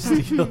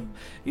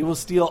 He will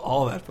steal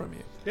all that from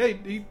you. Yeah,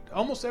 he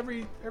almost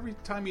every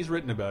time he's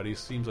written about it, he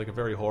seems like a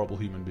very horrible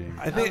human being.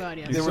 I think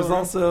there was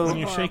also when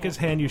you shake his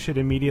hand, you should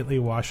immediately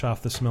wash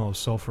off the smell of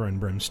sulfur and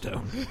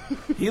brimstone.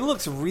 He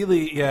looks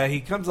really, he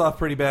comes off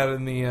pretty bad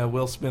in the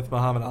Will Smith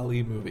Muhammad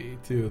Ali movie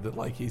too. That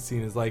like he's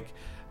seen as like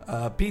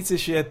a piece of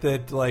shit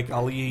that like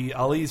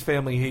Ali's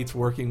family hates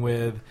working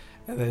with.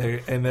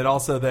 And that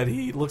also that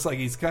he looks like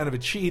he's kind of a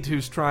cheat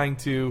who's trying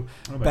to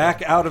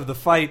back out of the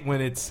fight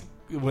when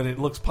it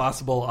looks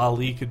possible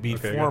Ali could beat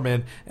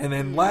Foreman. And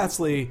then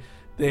lastly,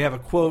 they have a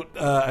quote.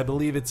 I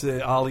believe it's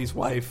Ali's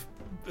wife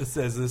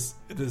says this.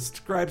 It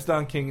describes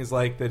Don King as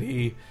like that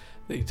he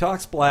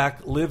talks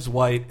black, lives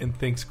white, and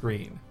thinks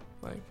green.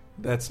 Like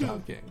that's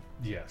Don King.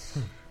 Yes.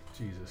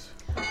 Jesus.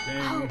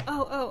 Wait.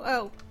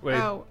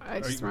 Oh, I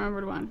just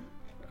remembered one.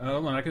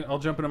 Hold on, I'll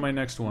jump into my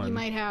next one. You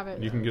might have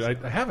it. You can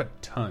get. I have a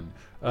ton.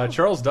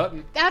 Charles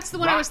Dutton. That's the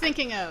one I was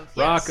thinking of.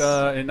 Rock.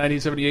 In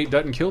 1978,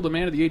 Dutton killed a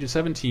man at the age of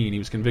 17. He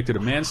was convicted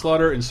of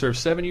manslaughter and served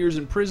 7 years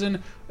in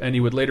prison. And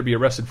he would later be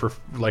arrested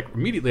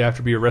immediately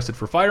after be arrested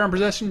for firearm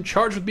possession,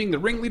 charged with being the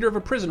ringleader of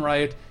a prison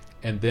riot,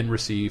 and then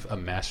receive a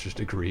master's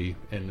degree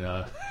in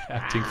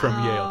acting from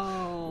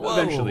Yale. Whoa.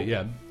 Eventually,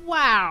 yeah.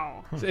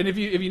 Wow. And if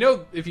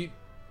you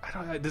I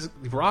don't know. This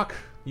Rock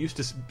used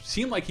to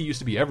seem like he used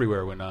to be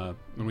everywhere when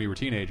we were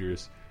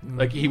teenagers.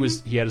 Like he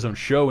had his own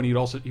show, and he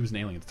was in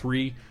Alien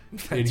 3.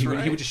 And he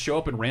would just show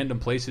up in random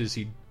places.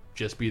 He'd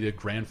just be the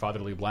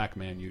grandfatherly black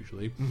man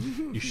usually.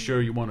 You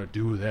sure you want to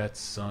do that,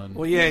 son?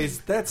 Well, yeah,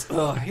 his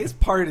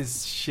part is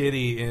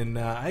shitty, and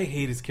I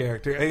hate his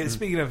character.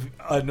 Speaking of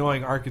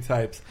annoying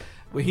archetypes,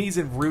 when he's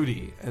in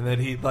Rudy, and then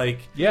he when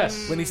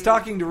he's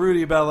talking to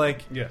Rudy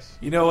about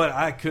you know what,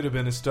 I could have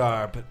been a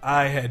star, but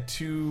I had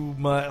too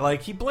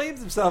much. He blames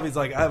himself. He's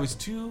like, I was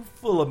too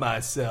full of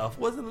myself,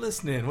 wasn't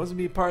listening, wasn't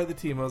being part of the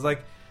team. I was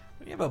like,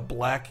 when you have a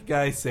black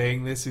guy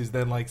saying this, who's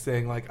then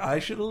saying I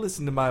should have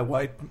listened to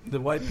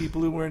the white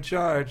people who were in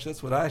charge.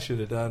 That's what I should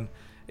have done.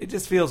 It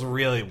just feels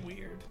really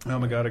weird. Oh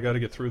my god, I got to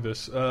get through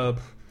this.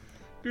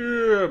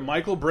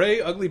 Michael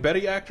Bray, Ugly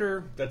Betty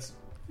actor.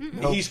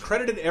 He's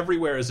credited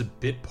everywhere as a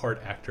bit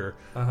part actor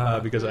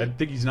because I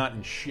think he's not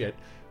in shit.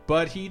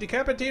 But he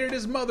decapitated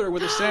his mother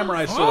with a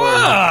samurai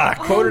sword,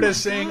 quoted as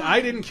saying,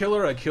 "I didn't kill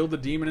her, I killed the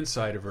demon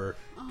inside of her.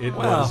 It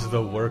was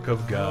the work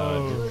of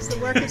God." It was the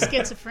work of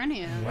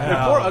schizophrenia.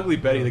 Wow. Poor Ugly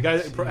Betty. The guy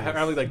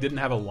probably didn't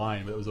have a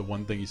line, but it was the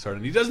one thing he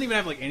started. He doesn't even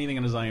have anything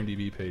on his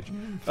IMDb page.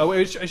 Oh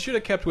wait, I should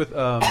have kept with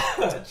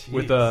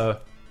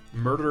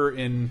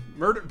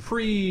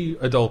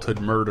pre-adulthood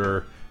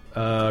murder.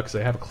 Because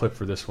I have a clip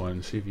for this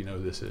one. See if you know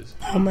who this is.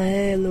 How my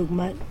hair look,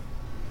 Matt?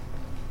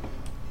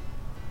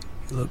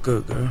 You look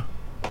good, girl.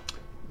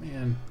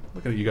 Man,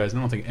 looking at you guys, I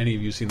don't think any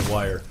of you have seen The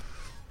Wire.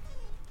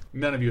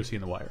 None of you have seen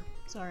The Wire.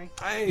 Sorry.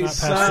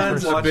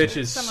 Sons of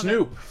bitches.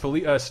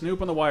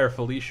 Snoop on The Wire.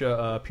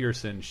 Felicia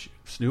Pearson.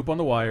 Snoop on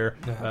The Wire.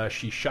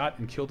 She shot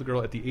and killed a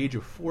girl at the age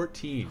of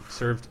 14.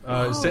 Served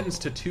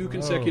sentenced to 2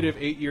 consecutive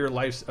 8-year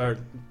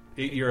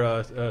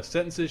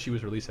sentences. She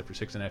was released after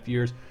 6.5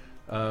 years.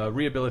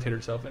 Rehabilitated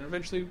herself and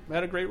eventually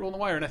had a great role in The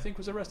Wire, and I think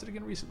was arrested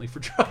again recently for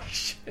drug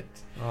shit.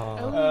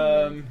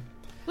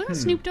 Wasn't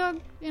Snoop Dogg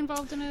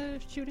involved in a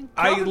shooting?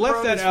 I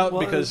left that out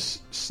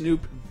because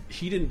Snoop,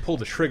 he didn't pull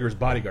the trigger, his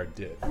bodyguard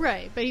did.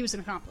 Right, but he was an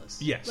accomplice.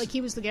 Yes.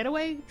 He was the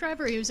getaway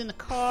driver, he was in the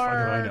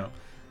car. I know.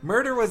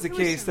 Murder was the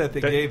case that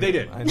they gave him.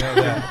 Did. I know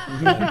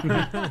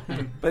that.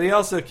 But he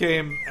also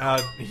came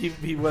out,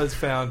 he was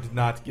found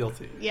not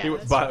guilty. Yeah,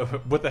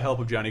 with the help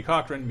of Johnny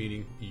Cochran,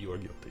 meaning you're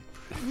guilty.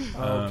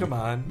 Oh, come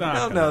on. I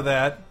don't know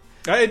that.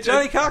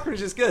 Johnny Cochran's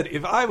just good.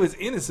 If I was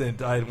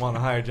innocent, I'd want to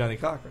hire Johnny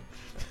Cochran.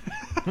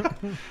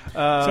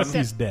 Except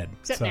he's dead.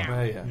 Except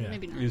now. Yeah.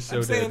 Maybe not. He's so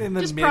I'm saying dead. in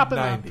the Just prop him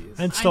up. mid-90s.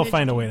 I'd still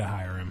find a way to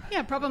hire him.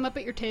 Yeah, prop him up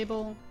at your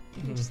table.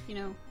 Just,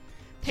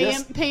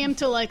 pay him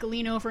to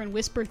lean over and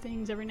whisper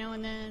things every now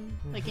and then,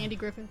 like Andy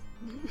Griffith.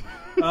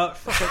 I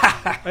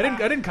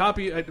didn't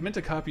copy. I meant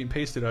to copy and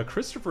paste it.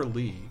 Christopher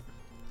Lee.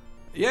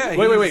 Yeah.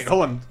 Wait.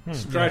 Hold on.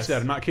 Scratch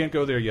that. I can't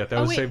go there yet. That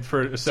was saved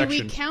for a section.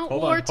 Do we count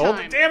Hold wartime?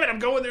 on. Damn it! I'm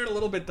going there in a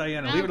little bit,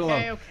 Diana. Leave it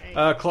alone. Okay.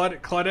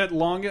 Claudette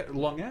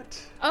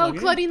Longette. Oh,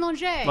 Claudine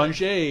Longet.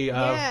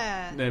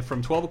 Longet.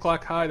 From 12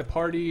 O'Clock High, The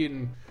Party,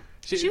 and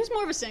she was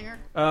more of a singer.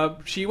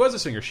 She was a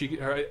singer.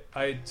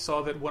 I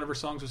saw that one of her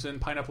songs was in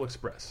Pineapple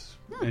Express,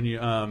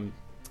 and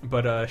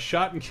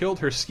shot and killed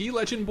her ski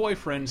legend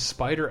boyfriend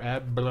Spider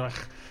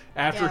Abblach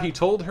after he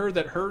told her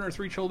that her and her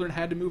 3 children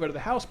had to move out of the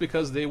house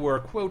because they were,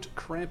 quote,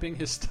 cramping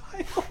his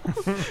style.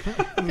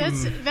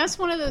 That's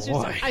one of those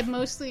I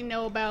mostly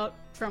know about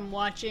from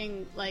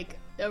watching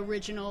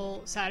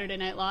original Saturday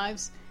Night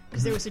Lives,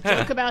 because there was a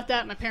joke about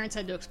that. My parents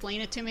had to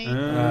explain it to me. It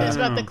was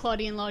about the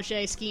Claudine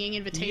Longet skiing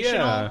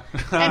invitational,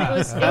 and it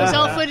was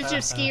all footage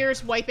of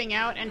skiers wiping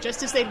out, and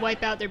just as they'd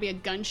wipe out, there'd be a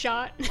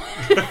gunshot.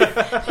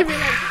 They'd be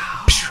like,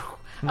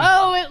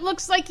 oh, it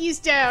looks like he's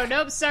down.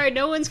 Nope, sorry,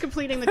 no one's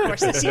completing the course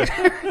this year.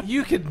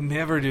 You could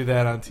never do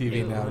that on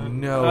TV now.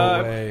 No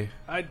way.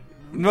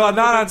 No,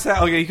 not on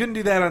Saturday. Okay, you couldn't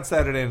do that on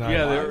Saturday Night.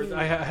 Yeah,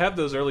 I have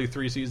those early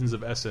 3 seasons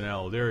of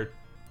SNL.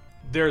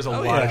 There's a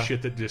lot of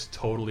shit that just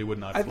totally would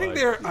not fly. I think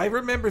I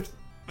remember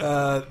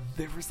there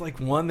was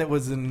one that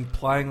was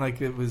implying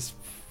it was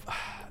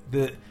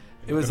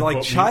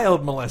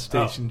child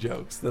molestation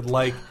jokes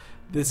that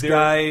this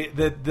guy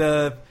that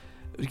the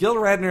Gilda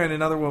Radner and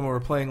another woman were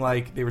playing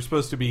they were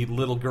supposed to be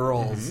little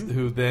girls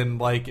who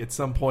then at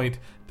some point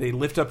they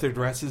lift up their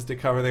dresses to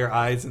cover their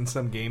eyes in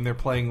some game they're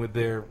playing with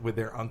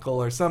their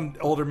uncle or some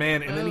older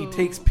man, and then he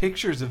takes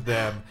pictures of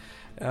them,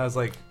 and I was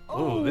like,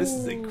 oh, this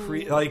is a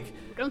I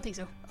don't think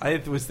so.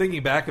 I was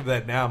thinking back of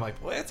that now. I'm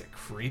like, well, that's a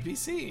creepy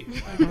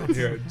scene. But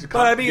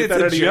I mean, it's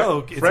a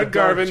joke. Fred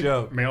Garvin,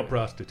 joke. Male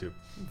prostitute.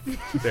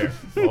 There,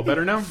 all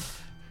better now.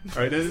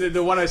 All right,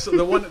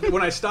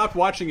 when I stopped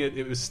watching it,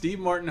 it was Steve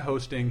Martin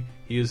hosting.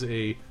 He is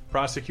a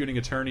prosecuting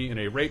attorney in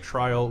a rape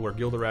trial where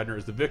Gilda Radner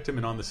is the victim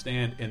and on the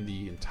stand, and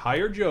the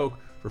entire joke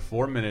for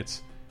 4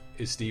 minutes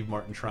is Steve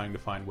Martin trying to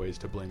find ways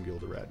to blame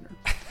Gilda Radner.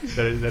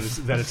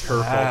 that it's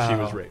her fault she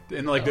was raped,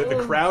 and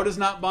the crowd is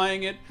not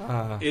buying it.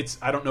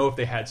 I don't know if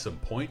they had some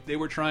point they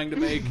were trying to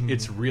make.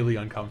 It's really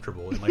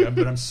uncomfortable, and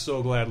but I'm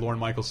so glad Lorne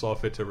Michaels saw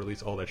fit to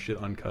release all that shit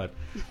uncut.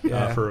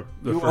 For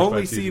the first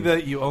 5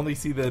 seasons. You only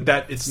see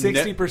that it's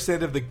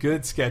 60% of the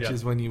good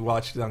sketches when you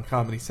watched it on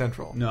Comedy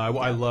Central. No,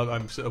 I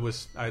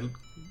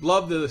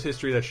love the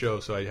history of that show,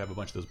 so I have a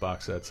bunch of those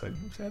box sets. I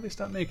sadly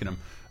stopped making them.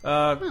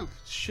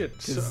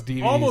 Shit, so,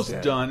 almost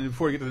done. And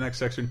before we get to the next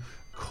section,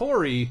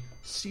 Corey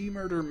C.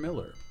 Murder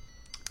Miller.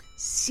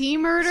 C.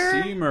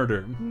 Murder? C.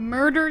 Murder.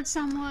 Murdered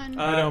someone?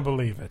 I don't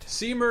believe it.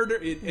 C. Murder,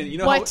 and you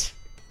know what?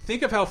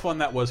 Think of how fun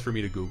that was for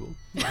me to Google.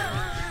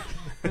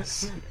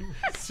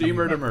 C.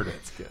 Murder.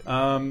 That's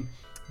good.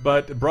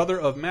 But brother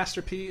of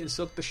Master P and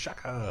Silk the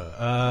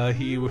Shaka,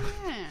 he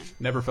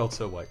never felt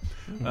so white.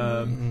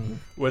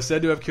 Was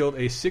said to have killed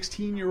a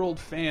 16-year-old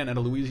fan at a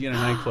Louisiana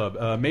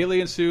nightclub.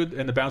 Melee ensued,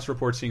 and the bounce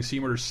report seeing C.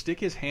 Murder stick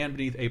his hand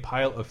beneath a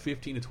pile of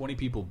 15 to 20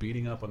 people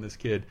beating up on this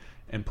kid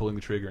and pulling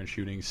the trigger and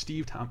shooting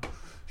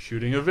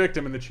shooting a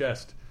victim in the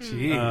chest.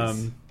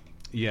 Jeez.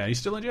 Yeah, he's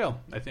still in jail.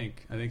 I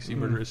think C.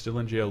 Murder is still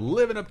in jail,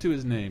 living up to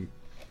his name.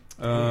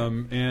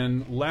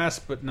 And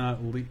last but not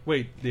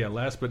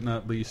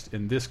least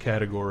in this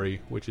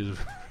category, which is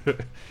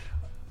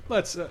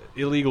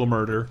illegal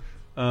murder.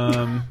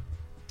 Oh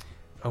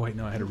wait,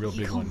 no, I had a real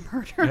big one.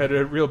 I had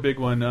a real big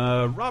one.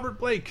 Robert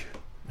Blake.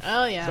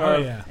 Oh yeah.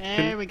 Sorry.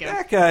 There we go.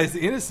 That guy's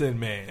innocent,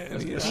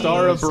 man.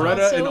 Star of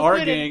Beretta and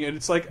Our Gang, and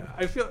it's like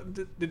I feel.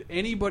 Did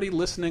anybody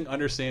listening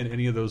understand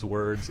any of those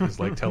words as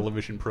like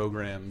television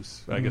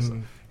programs? I guess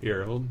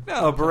here.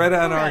 No,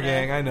 Beretta and Our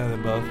Gang. I know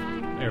them both.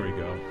 There we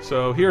go.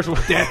 So here's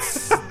what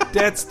that's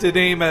the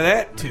name of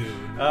that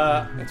tune.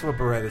 That's what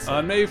Beretta said.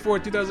 On May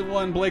 4th,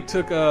 2001, Blake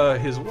took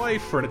his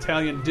wife for an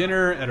Italian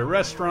dinner at a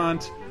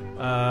restaurant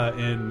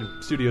in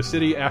Studio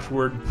City.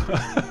 Afterward.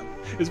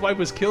 His wife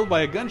was killed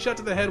by a gunshot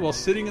to the head while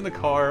sitting in the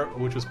car,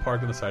 which was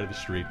parked on the side of the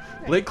street.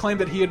 Blake claimed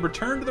that he had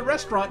returned to the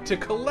restaurant to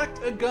collect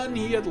a gun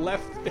he had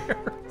left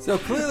there. So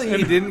clearly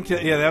he didn't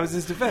kill. Yeah, that was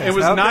his defense. It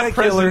was How not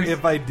could I kill her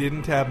if I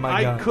didn't have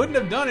my gun. I couldn't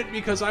have done it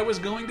because I was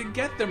going to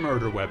get the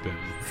murder weapon.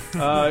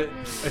 I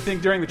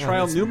think during the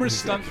trial,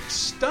 numerous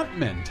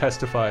stuntmen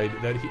testified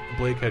that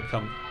Blake had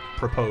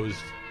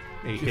proposed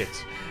a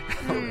hit.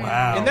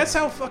 Wow. And that's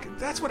how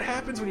that's what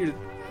happens when you're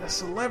a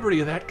celebrity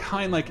of that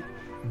kind. Like,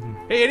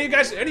 hey, any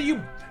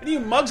of you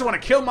mugs want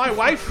to kill my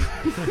wife?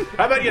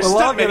 How about you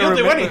stunt me? You'll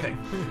do anything.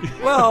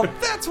 Well,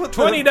 that's what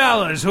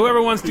 $20.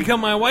 Whoever wants to kill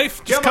my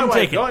wife, just come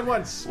take it. Going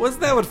once.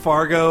 Wasn't that what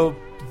Fargo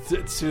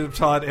should have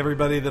taught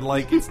everybody that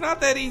like it's not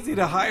that easy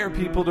to hire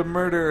people to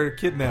murder or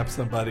kidnap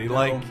somebody? No.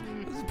 Like,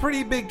 it's a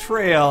pretty big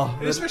trail.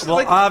 It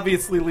will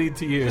obviously lead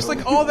to you. Just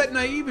like all that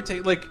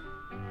naivete, like.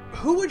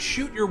 Who would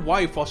shoot your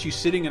wife while she's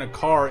sitting in a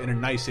car in a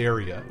nice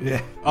area?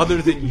 Yeah.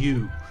 Other than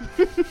you.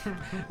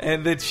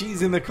 And that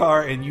she's in the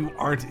car and you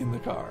aren't in the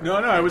car. No,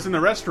 I was in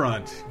the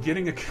restaurant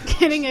getting a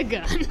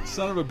gun.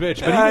 Son of a bitch.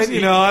 But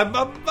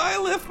I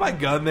left my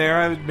gun there.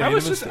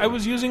 I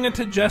was using it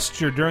to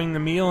gesture during the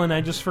meal and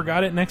I just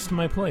forgot it next to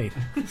my plate.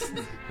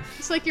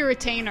 It's like your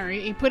retainer.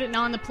 He put it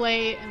on the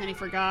plate and then he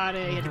forgot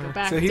it. He had to go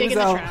back so and dig in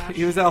the trash.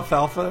 He was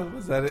Alfalfa?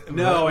 Was that it?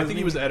 No, I think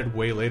he was added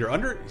way later.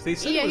 They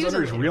said it was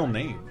under his real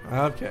name.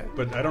 Okay.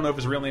 But I don't know if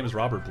his real name is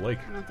Robert Blake.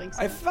 I don't think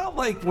so. I felt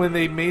like when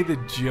they made the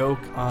joke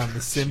on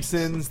The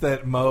Simpsons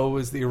that Moe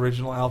was the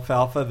original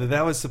Alfalfa,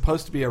 that was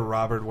supposed to be a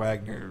Robert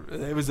Wagner.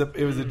 It was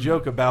a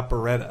joke about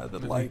Beretta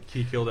that like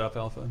he killed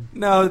Alfalfa.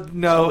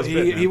 No,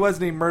 he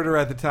wasn't a murderer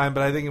at the time,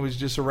 but I think it was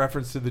just a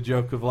reference to the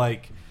joke of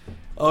like,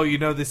 oh, you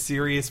know, the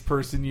serious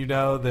person,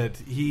 that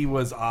he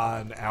was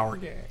on Our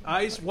Gang.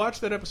 I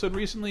watched that episode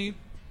recently.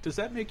 Does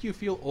that make you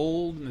feel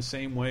old in the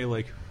same way,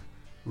 like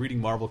reading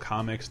Marvel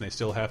comics and they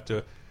still have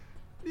to?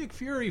 Nick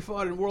Fury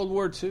fought in World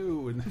War II,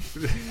 and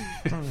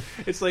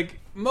it's like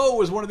Moe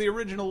was one of the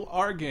original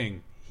Our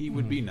Gang. He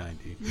would be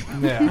 90.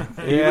 Yeah,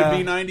 he would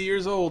be 90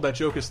 years old. That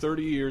joke is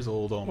 30 years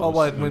old almost.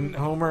 Well, when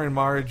Homer and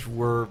Marge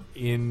were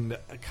in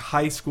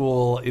high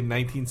school in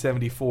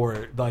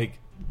 1974, like.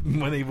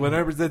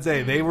 Whenever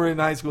they were in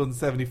high school in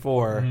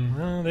 74.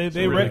 Well, they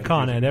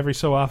retcon it every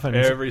so often.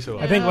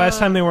 I think last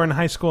time they were in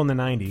high school in the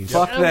 90s.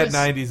 Fuck that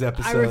 90s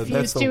episode. I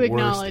refuse to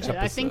acknowledge it.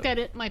 Episode. I think that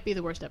it might be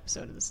the worst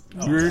episode of this.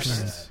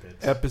 Worst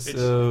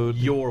episode.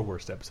 It's your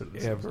worst episode of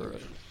this ever.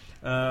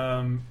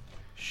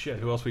 Shit,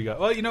 who else we got?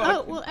 Well,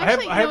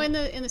 in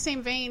the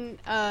same vein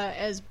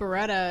as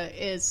Beretta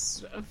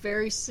is a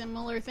very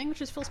similar thing,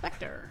 which is Phil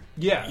Spector.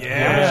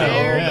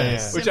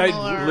 Yeah. Which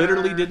I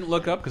literally didn't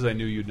look up because I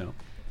knew you'd know.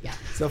 Yeah.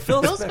 So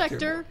Phil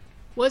Spector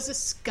was a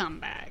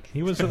scumbag.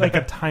 He was like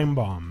a time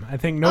bomb. I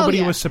think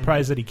nobody was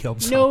surprised that he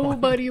killed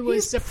someone. Nobody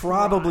was surprised.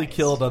 Probably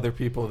killed other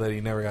people that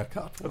he never got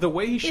caught for. The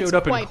way he showed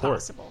up in court.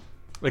 Possible.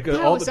 Like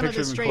all the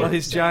pictures in court. Well,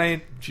 his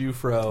giant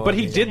Jufro. But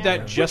he did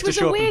that just to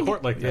show up in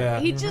court like that. Yeah.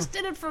 He just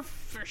did it for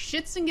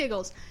shits and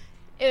giggles.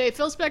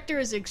 Phil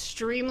Spector is an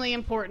extremely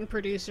important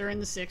producer in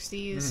the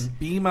 60s.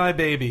 Be My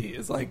Baby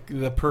is like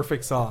the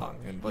perfect song.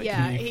 And like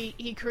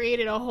he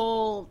created a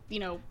whole,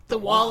 the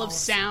wall of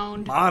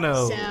sound.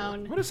 Mono.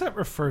 Sound. What does that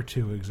refer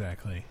to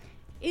exactly?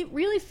 It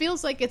really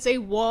feels like it's a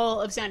wall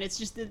of sound. It's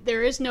just that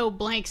there is no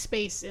blank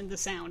space in the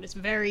sound. It's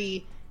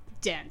very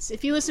dense.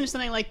 If you listen to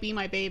something like Be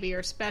My Baby or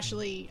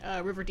especially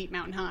River Deep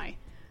Mountain High,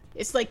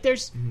 It's like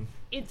there's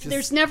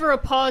never a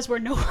pause where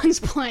no one's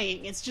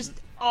playing. It's just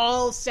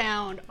all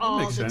sound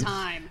all the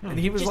time. And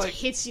he was just like,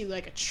 hits you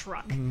like a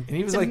truck. And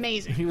he was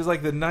amazing. He was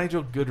like the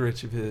Nigel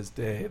Goodrich of his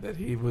day. That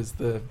he was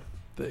the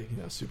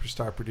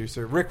superstar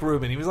producer. Rick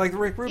Rubin. He was like the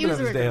Rick Rubin of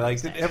his day.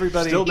 Like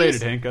everybody still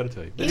dated Hank. Gotta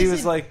tell you, he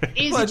was like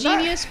he's a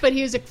genius, but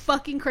he was a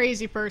fucking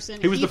crazy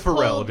person. He was the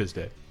Pharrell of his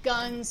day.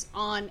 Guns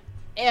on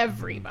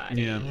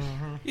everybody.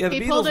 Yeah,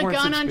 he pulled a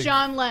gun on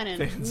John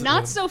Lennon.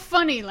 Not so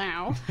funny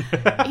now.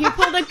 He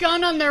pulled a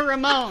gun on the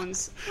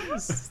Ramones.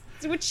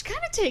 Which kind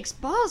of takes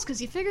balls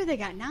because you figure they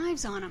got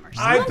knives on them or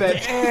something.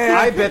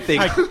 I bet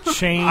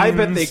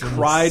they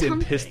cried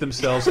and pissed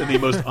themselves in the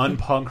most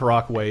unpunk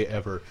rock way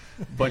ever.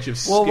 Bunch of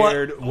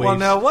scared. Well,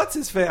 now what's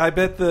his face? I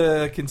bet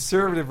the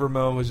conservative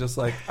Ramon was just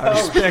like,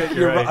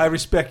 I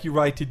respect your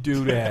right to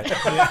do that.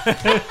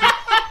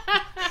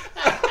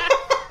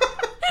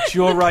 It's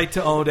your right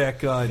to own that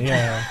gun.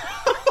 Yeah.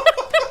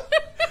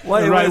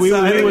 We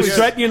was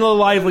threatening the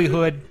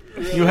livelihood.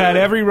 You had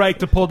every right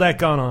to pull that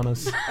gun on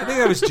us. I think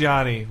that was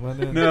Johnny.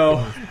 No.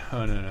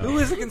 Who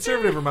was the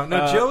conservative Ramon?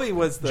 No, Joey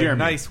was the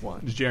nice one.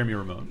 It was Jeremy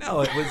Ramone.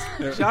 No, it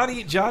was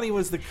Johnny. Johnny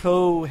was the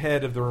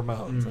co-head of the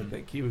Ramones. I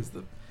think he was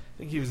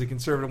the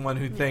conservative one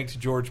who thanked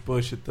George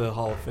Bush at the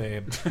Hall of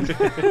Fame.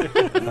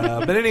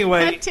 But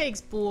anyway, that takes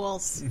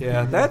balls.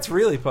 Yeah, that's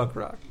really punk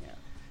rock.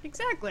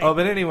 Exactly. Oh,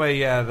 but anyway,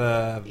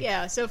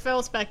 so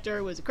Phil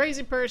Spector was a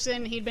crazy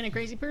person. He'd been a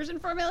crazy person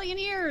for a million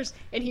years,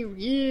 and he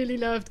really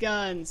loved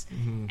guns.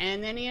 Mm-hmm.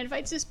 And then he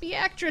invites this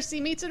actress he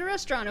meets at a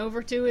restaurant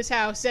over to his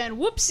house, and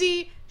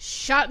whoopsie,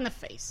 shot in the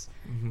face.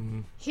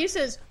 Mm-hmm. He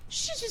says,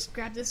 she just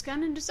grabbed this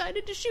gun and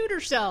decided to shoot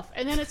herself.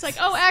 And then it's like,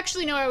 oh,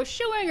 actually, no, I was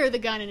showing her the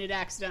gun, and it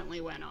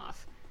accidentally went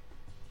off.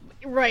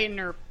 Right in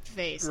her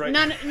face. Right.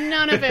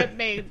 None of it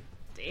made...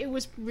 It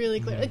was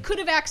really clear. Mm-hmm. It could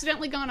have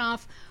accidentally gone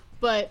off,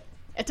 but...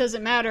 It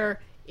doesn't matter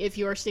if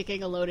you're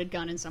sticking a loaded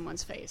gun in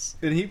someone's face.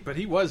 And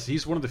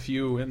he's one of the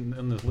few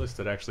in this list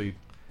that actually,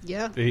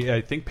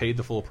 I think, paid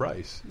the full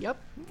price.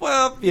 Yep.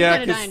 Well, yeah,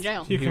 he's gonna die in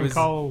jail.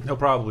 He'll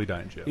probably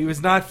die in jail. He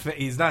was not.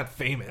 He's not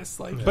famous,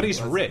 but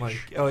he's rich.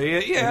 Yeah.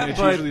 It's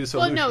usually the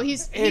solution. Well, no,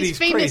 he's famous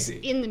crazy.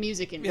 in the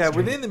music industry. Yeah,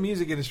 within the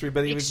music industry,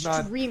 but he was not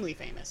extremely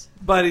famous.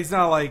 But he's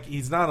not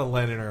a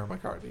Lennon or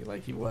McCartney.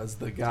 Like he was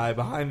the guy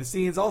behind the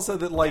scenes. Also,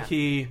 that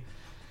he.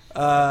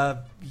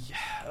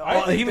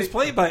 He was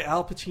played by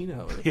Al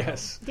Pacino.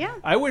 Yes. Yeah.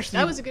 I wish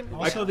that was a good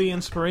movie. Also, the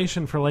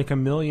inspiration for like a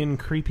million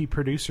creepy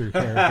producer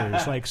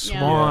characters, like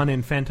Swan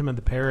in Phantom of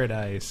the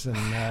Paradise,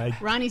 and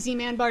Ronnie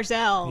Z-Man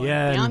Barzell,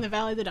 Beyond the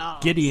Valley of the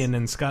Dolls, Gideon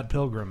and Scott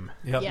Pilgrim.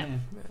 Yep. Yeah.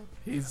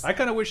 I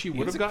kind of wish he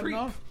would have gotten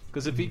off,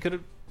 because if he could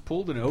have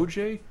pulled an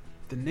OJ,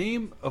 the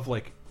name of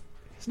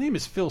his name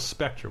is Phil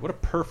Spector. What a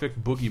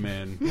perfect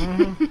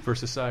boogeyman for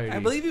society. I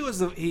believe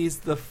he's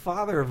the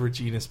father of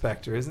Regina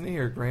Spektor, isn't he?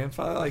 Or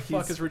grandfather?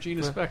 Fuck is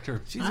Regina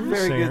Spektor? She's a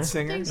very good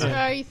singer.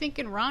 Are you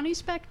thinking Ronnie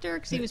Spector?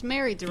 Because he was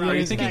married to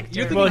Ronnie Spector.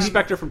 You're thinking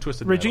Spector from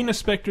Twisted Metal. Regina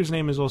Spektor's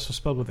name is also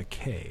spelled with a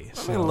K.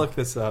 I'm going to look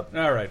this up.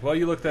 All right. Well,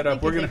 you look that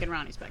up. We're thinking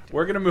Ronnie Spector.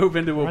 We're going to move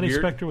into a Ronnie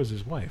weird... Spector was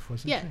his wife,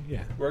 wasn't she?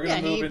 Yeah.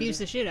 He abused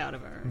the shit out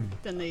of her.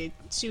 Then they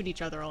sued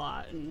each other a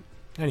lot. And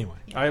anyway.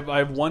 I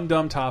have one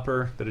dumb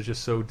topper that is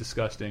just so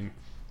disgusting.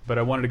 But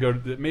I wanted to go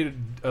to... It made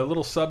a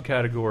little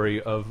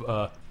subcategory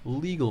of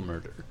legal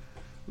murder.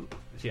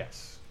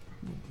 Yes.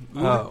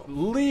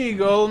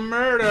 Legal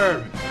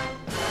murder!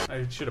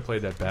 I should have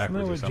played that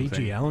backwards or something. Isn't that what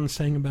G.G. Allen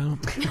sang about?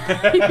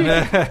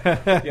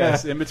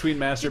 Yes, in between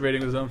masturbating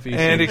with his own feces.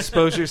 And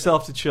expose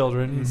yourself to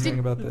children. He's saying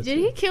about this. Did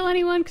he kill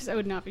anyone? Because I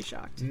would not be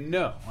shocked.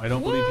 No, I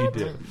don't believe he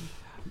did.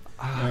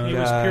 He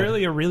was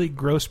purely a really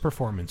gross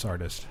performance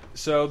artist.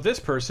 So this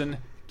person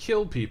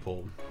killed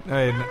people.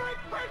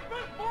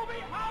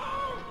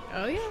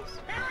 Oh, yes.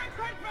 Merry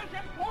Christmas,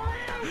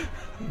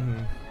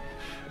 Emporium!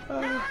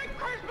 Merry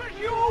Christmas,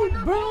 you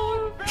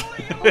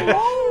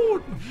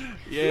alone!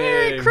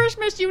 Merry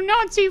Christmas, you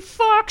Nazi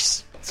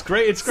fucks! It's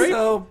great. It's great.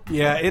 So,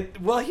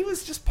 he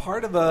was just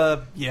part of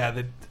that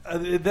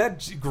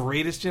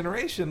greatest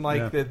generation.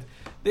 That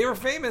they were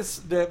famous.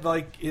 That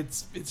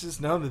it's just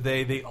known that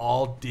they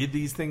all did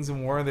these things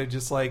in war. And they're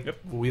just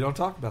we don't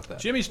talk about that.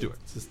 Jimmy Stewart.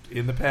 It's just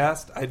in the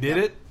past, I did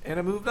it, and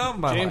I moved on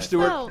with my life.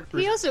 Stewart.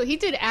 Well, he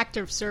did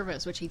active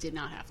service, which he did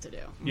not have to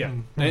do. Yeah,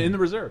 in the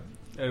reserve,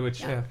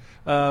 which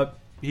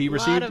he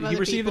received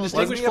the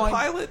distinguished flying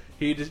pilot.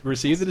 He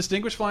received the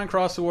Distinguished Flying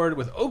Cross Award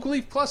with Oak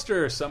Leaf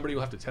Cluster. Somebody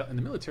will have to tell in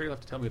the military. Will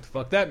have to tell me what the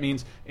fuck that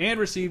means. And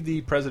received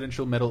the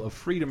Presidential Medal of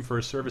Freedom for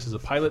his service as a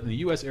pilot in the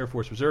U.S. Air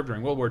Force Reserve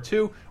during World War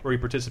II, where he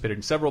participated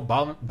in several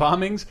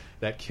bombings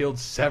that killed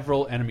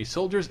several enemy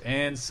soldiers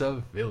and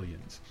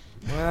civilians.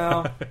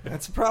 Well,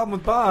 that's a problem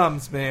with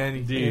bombs, man.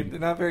 Indeed, they're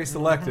not very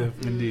selective.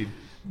 Indeed,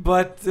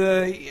 but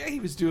he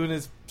was doing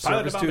his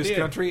service to his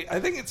country. I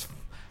think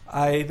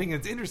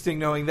it's interesting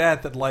knowing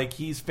that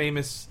he's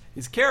famous.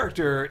 His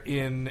character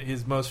in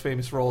his most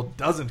famous role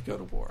doesn't go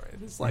to war.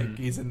 It's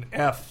he's an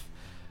F.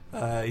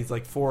 He's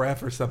like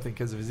 4F or something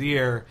because of his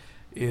ear.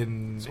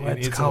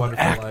 It's called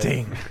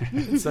acting.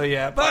 So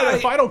yeah, but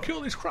if I don't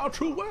kill this crowd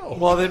too well.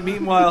 Well, then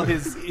meanwhile,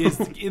 his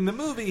in the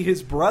movie,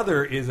 his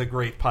brother is a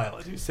great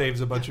pilot who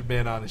saves a bunch of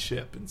men on a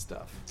ship and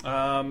stuff.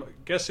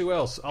 Guess who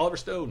else? Oliver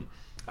Stone.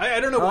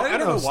 I don't know. I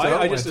don't know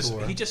why.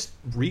 He just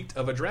reeked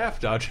of a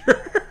draft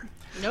dodger.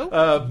 Nope.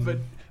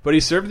 But he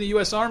served in the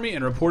U.S. Army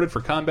and reported for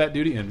combat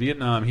duty in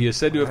Vietnam. He is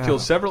said to have killed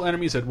several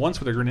enemies at once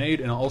with a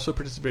grenade and also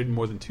participated in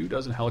more than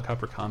 24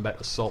 helicopter combat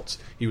assaults.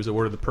 He was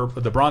awarded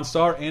the Bronze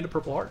Star and a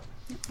Purple Heart.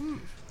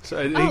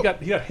 So he got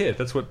hit.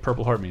 That's what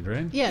Purple Heart means,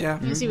 right? Yeah.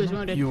 Because he was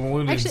wounded. You were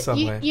wounded in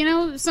some way. You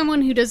know,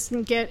 someone who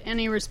doesn't get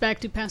any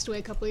respect who passed away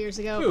a couple of years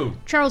ago? Who?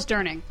 Charles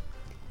Durning.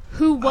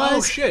 Who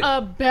was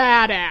a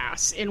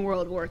badass in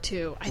World War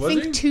II. I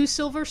think 2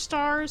 Silver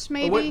Stars,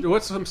 maybe.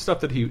 What's some stuff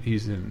that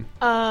he's in?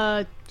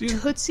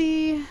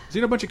 Tootsie. Is he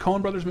in a bunch of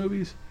Coen Brothers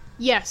movies?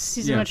 Yes,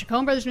 he's in a bunch of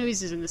Coen Brothers movies.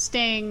 He's in The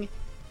Sting.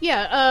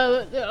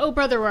 Yeah, Oh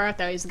Brother, Where Art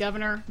Thou? He's the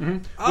governor. Mm-hmm.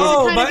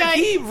 Oh, but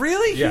he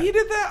really? Yeah. He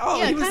did that? Oh,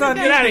 yeah, he was on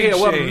Get out of here.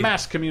 Shade. What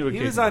mass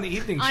communication. He was on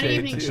Evening Shade. On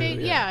Evening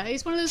Shade, yeah.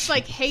 He's one of those,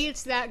 like, hey,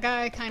 it's that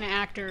guy kind of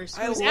actors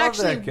who's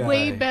actually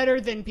way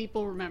better than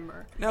people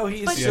remember. No,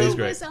 he was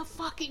a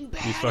fucking badass.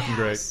 He's fucking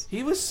great.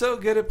 He was so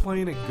good at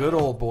playing a good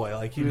old boy.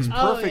 Like, he was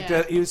perfect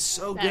at, he was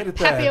so good at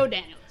that. Pappy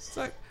O'Daniels. It's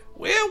like,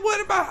 well,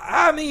 what about,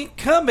 I mean,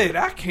 come it.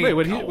 I can't.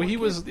 Wait, he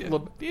was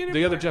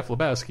the other Jeff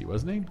Lebowski,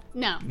 wasn't he?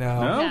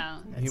 No.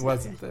 He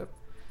wasn't the...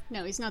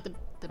 No, he's not the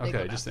big Okay,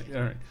 Lebowski. just think.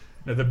 All right.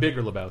 No, the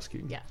bigger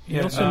Lebowski. Yeah.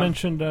 You also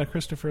mentioned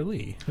Christopher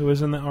Lee, who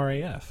was in the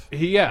RAF.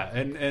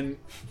 And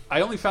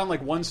I only found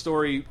like one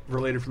story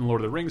related from the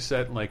Lord of the Rings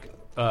set, like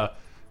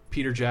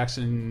Peter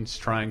Jackson's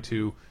trying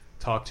to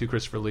talk to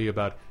Christopher Lee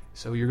about,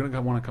 so you're going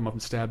to want to come up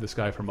and stab this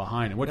guy from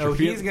behind. And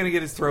he's going to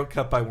get his throat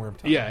cut by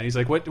Wormtongue. Yeah, and he's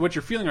like, what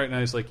you're feeling right now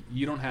is like,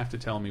 you don't have to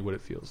tell me what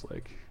it feels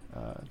like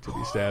to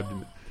be stabbed.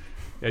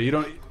 You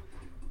don't...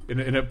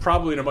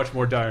 probably in a much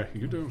more dire.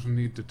 You don't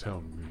need to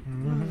tell me.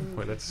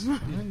 Wait, that's.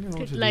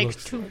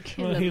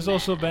 He's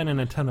also been in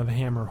a ton of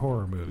Hammer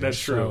horror movies. That's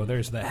true. So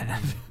there's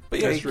that. But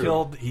yeah,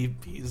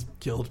 he's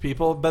killed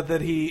people. But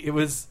that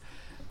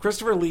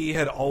Christopher Lee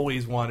had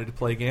always wanted to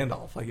play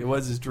Gandalf. Like, it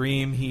was his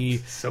dream.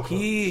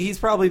 He's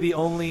probably the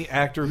only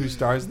actor who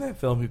stars in that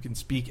film who can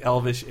speak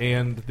Elvish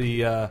and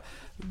the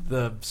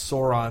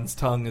Sauron's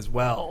tongue as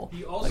well,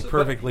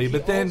 perfectly.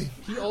 But then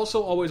he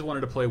also always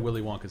wanted to play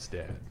Willy Wonka's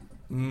dad.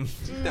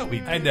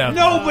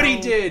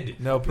 Nobody did.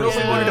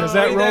 Because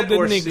that role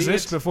didn't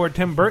exist before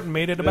Tim Burton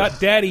made it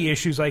about daddy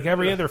issues like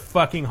every other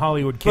fucking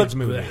Hollywood kids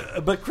movie.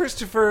 But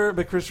Christopher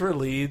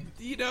Lee,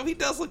 he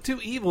does look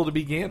too evil to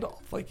be Gandalf.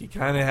 Like, he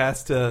kind of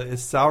has to.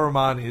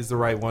 Saruman is the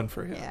right one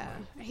for him. Yeah,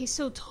 he's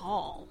so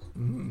tall,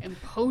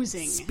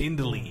 imposing,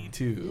 spindly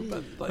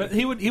too. But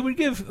he would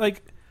give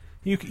like.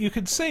 You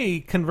could say,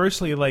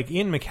 conversely, like,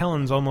 Ian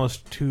McKellen's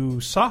almost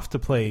too soft to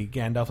play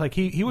Gandalf. Like,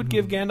 he would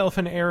give Gandalf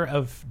an air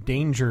of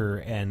danger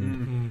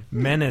and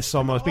menace,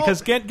 almost.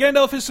 Because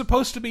Gandalf is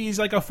supposed to be, he's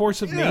like a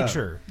force of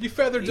nature. You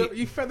feather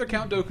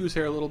Count Dooku's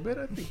hair a little bit.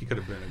 I think he could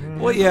have been a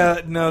good Well,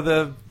 yeah, no,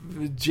 the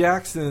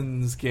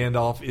Jackson's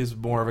Gandalf is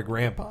more of a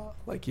grandpa.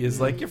 Like, he is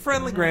like, your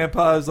friendly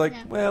grandpa is like,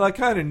 well, I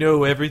kind of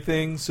know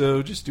everything,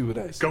 so just do what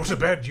I say. Go to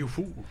bed, you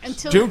fool.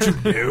 Don't you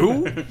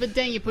know? But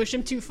then you push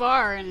him too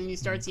far, and then he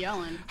starts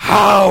yelling.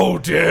 How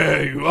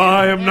dare you?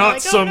 I am not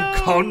like, some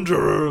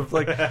conjurer.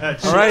 Like, all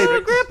right.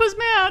 Oh, Grandpa's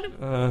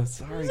mad.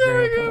 Sorry,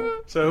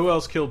 Grandpa. So who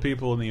else killed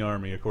people in the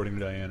army, according to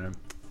Diana?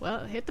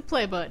 Well, hit the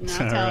play button,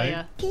 I'll tell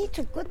you. Key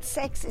to good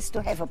sex is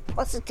to have a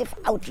positive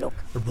outlook.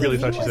 I really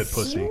thought she said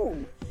pussy.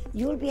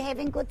 You'll be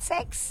having good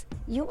sex.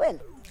 You will.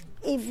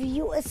 If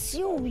you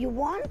assume you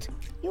want,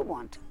 you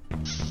want.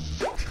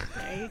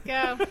 There you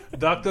go.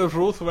 Dr.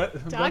 Ruth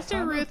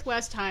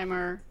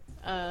Westheimer.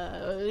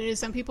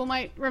 Some people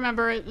might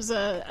remember it was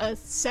a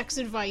sex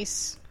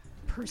advice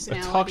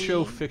personality. A talk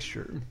show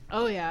fixture.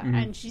 Oh, yeah.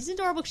 And she's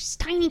adorable. She's a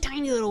tiny,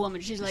 tiny little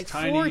woman. She's like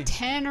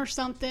 4'10" or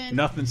something.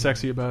 Nothing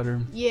sexy about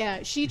her.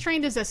 Yeah. She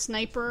trained as a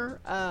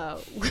sniper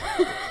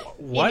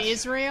in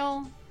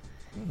Israel.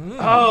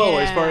 Oh,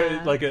 as far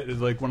as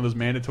like one of those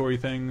mandatory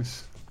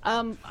things.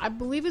 I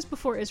believe it's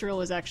before Israel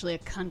was actually a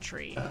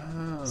country.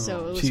 Oh,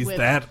 so it was she's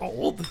that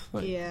old.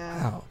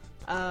 Yeah.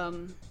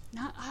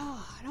 Wow.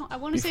 I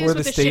want to say it before was with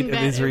the the state Shin of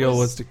Bet. Israel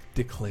was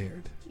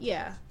declared.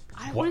 Yeah,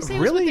 I want to say it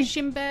was with the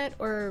Shin Bet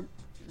or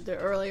the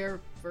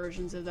earlier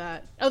versions of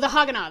that. Oh, the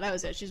Haganah. That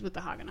was it. She's with the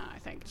Haganah, I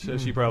think. So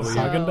she probably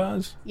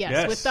Haagen-Dazs?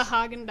 Yes, with the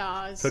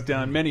Haagen-Dazs. Took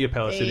down many a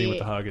Palestinian with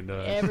the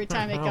Haagen-Dazs. Every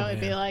time they go, they'd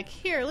be like,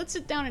 "Here, let's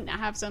sit down and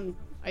have some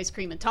ice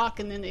cream and talk,"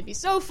 and then they'd be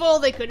so full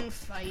they couldn't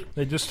fight.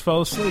 They just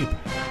fell asleep.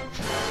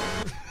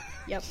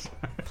 Yep.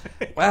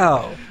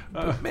 Wow.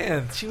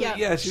 Man,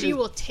 she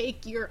will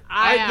take your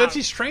eye out. But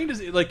she's trained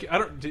as like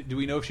do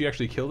we know if she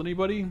actually killed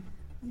anybody?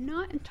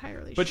 Not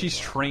entirely but sure. she's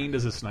trained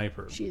as a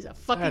sniper. She's a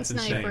fucking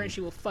sniper, insane. and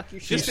she will fuck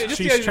your shit.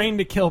 She's trained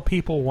to kill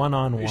people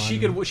one-on-one. She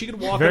could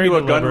walk into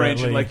a gun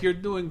range and like, you're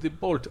doing the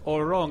bolt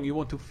all wrong. You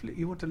want to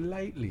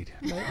lightly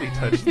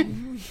touch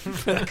them.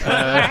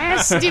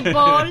 Press the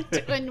bolt,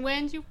 and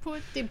when you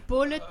put the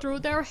bullet through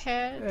their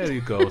head, there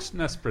you go.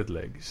 Now spread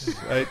legs.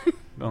 Right?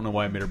 don't know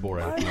why I made her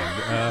Borat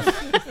at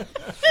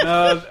the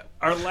end.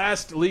 Our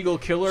last legal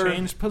killer...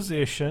 Change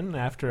position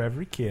after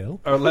every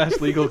kill. Our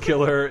last legal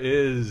killer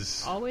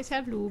is... Always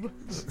have lube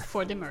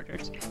for the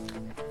murders.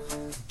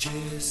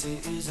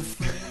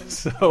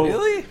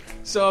 Really?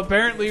 So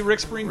apparently Rick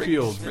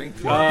Springfield. Did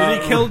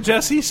he kill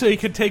Jesse so he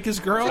could take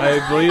his girl?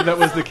 I believe that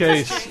was the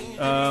case.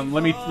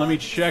 Let me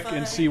check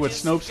and see what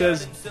Snopes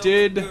says.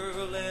 Did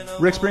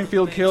Rick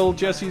Springfield kill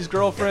Jesse's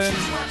girlfriend?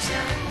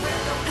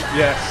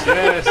 Yes,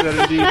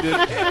 that indeed did.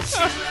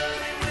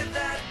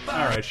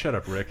 All right, shut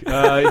up, Rick.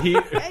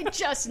 I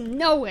just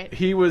know it.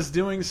 He was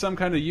doing some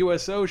kind of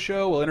USO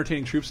show while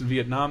entertaining troops in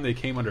Vietnam. They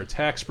came under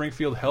attack.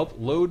 Springfield helped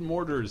load and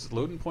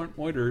point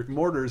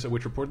mortars,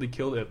 which reportedly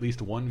killed at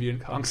least one Viet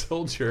Cong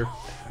soldier.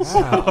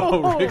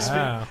 So, Rick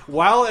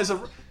while as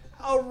a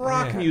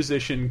rock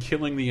musician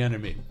killing the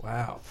enemy.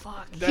 Wow.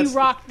 Fuck. He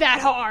rocked that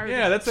hard.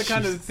 Yeah, that's the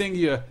kind of thing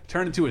you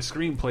turn into a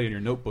screenplay in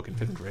your notebook in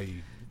 5th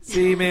grade.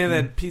 See, man,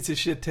 that piece of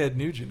shit Ted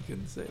Nugent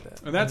couldn't say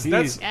that. And that's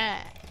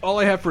all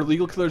I have for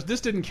legal killers.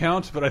 This didn't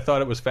count, but I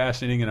thought it was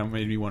fascinating, and it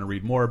made me want to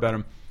read more about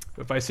him.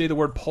 If I say the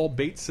word Paul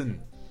Bateson,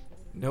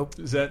 nope.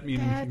 Does that mean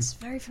that's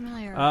very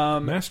familiar?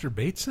 Master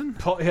Bateson?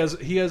 Paul he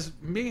has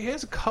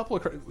a couple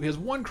of he has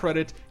one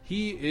credit.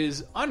 He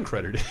is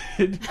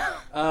uncredited,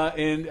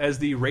 and as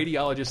the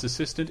radiologist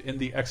assistant in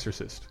The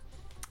Exorcist.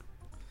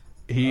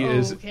 He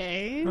is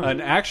an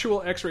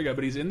actual X-ray guy,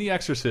 but he's in The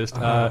Exorcist.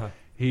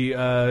 He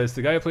is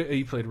the guy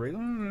who played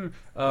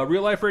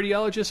real-life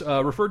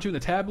radiologist, referred to in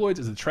the tabloids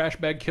as the trash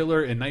bag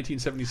killer in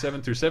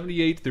 1977 through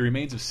 78. The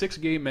remains of 6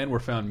 gay men were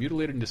found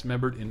mutilated and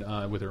dismembered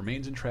with their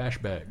remains in trash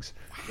bags.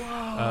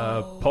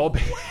 Paul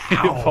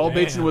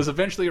Bateson was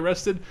eventually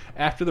arrested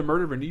after the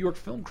murder of a New York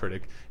film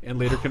critic and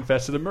later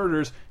confessed to the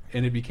murders,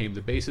 and it became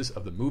the basis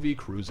of the movie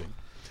Cruising.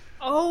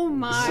 Oh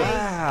my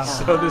God.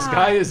 So this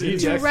guy is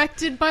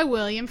directed by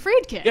William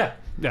Friedkin. Yeah.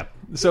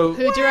 So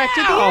who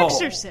directed The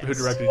Exorcist? Who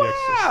directed The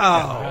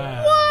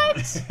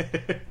Exorcist?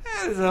 What?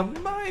 That is a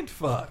mind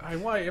fuck.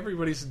 Why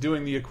everybody's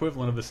doing the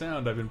equivalent of the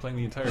sound I've been playing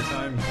the entire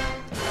time.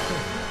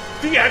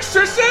 The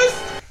Exorcist?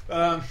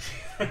 Wow.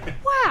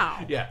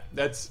 Yeah,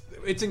 it's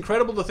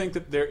incredible to think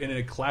that in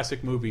a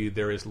classic movie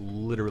there is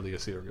literally a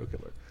serial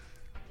killer.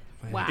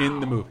 Wow.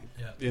 In the movie.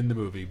 Yeah. In the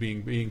movie,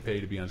 being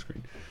paid to be on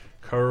screen.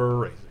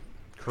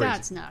 Crazy.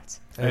 That's nuts.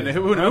 And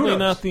who knows? Probably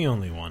not the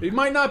only one. It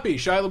might not be.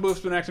 Shia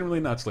LaBeouf's been acting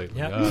really nuts lately.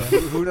 Yep.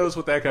 Who knows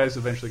what that guy's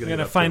eventually going to get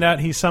up to. Find out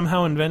he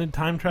somehow invented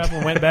time travel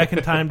and went back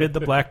in time, did the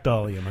Black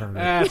Dahlia murder.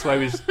 That's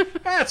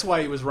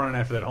why he was running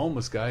after that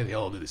homeless guy. They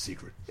all knew the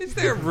secret. Is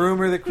there a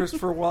rumor that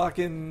Christopher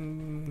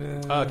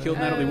Walken killed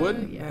Natalie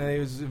Wood? Yeah, he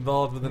was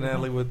involved with the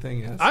Natalie Wood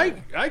thing. Yes.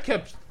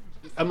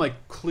 I'm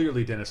like,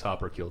 clearly Dennis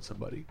Hopper killed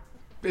somebody.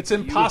 It's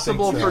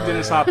impossible for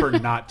Dennis Hopper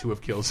not to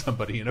have killed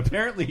somebody, and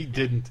apparently he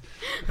didn't.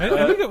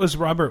 I think it was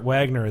Robert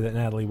Wagner that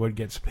Natalie Wood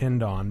gets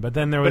pinned on, but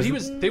then there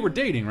was. They were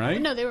dating,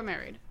 right? No, they were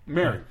married.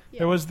 Married. Yeah.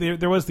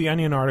 There was the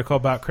Onion article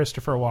about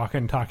Christopher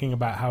Walken talking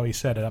about how he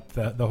set up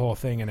the whole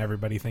thing, and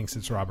everybody thinks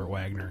it's Robert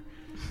Wagner.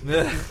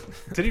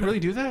 Did he really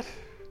do that?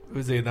 It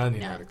was an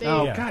Onion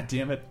article. God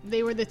damn it.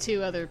 They were the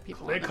 2 other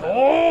people.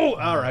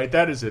 All right,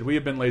 that is it. We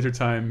have been Laser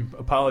Time.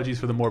 Apologies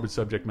for the morbid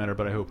subject matter,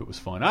 but I hope it was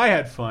fun. I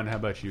had fun. How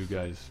about you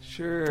guys?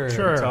 Sure.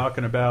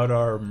 Talking about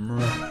our...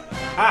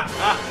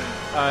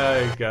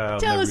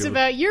 Tell us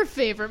about your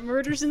favorite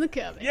murders in the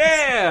comics.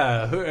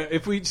 Yeah!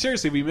 If we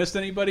missed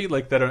anybody,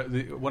 like that,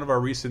 one of our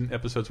recent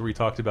episodes where we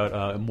talked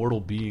about immortal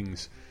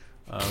beings,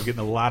 getting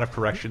a lot of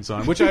corrections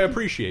on, which I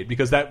appreciate,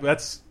 because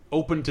that's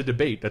open to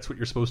debate. That's what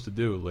you're supposed to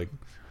do. Like...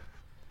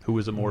 Who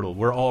is immortal?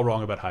 We're all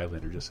wrong about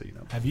Highlander, just so you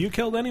know. Have you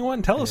killed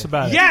anyone? Tell us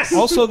about it. Yes!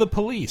 Also the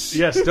police.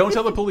 Yes, don't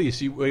tell the police.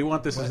 We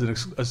want this as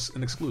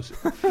an exclusive.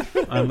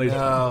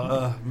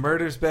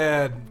 Murder's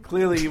bad.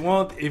 Clearly you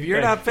won't. If you're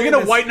not famous... You're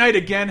going to White Knight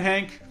again,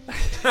 Hank?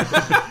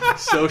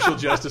 Social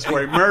justice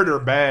warrior. Murder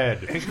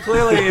bad. And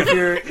clearly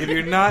if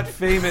you're not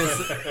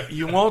famous,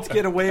 you won't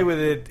get away with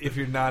it if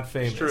you're not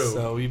famous. True.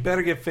 So you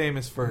better get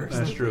famous first.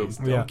 That's true.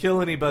 Don't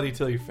kill anybody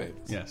till you're famous.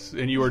 Yes,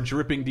 and you are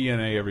dripping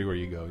DNA everywhere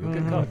you go. You'll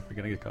get caught. You're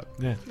going to get caught.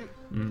 Yeah.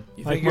 You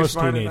like think you're most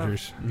smart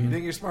teenagers. Enough, you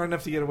think you're smart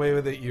enough to get away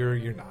with it, you're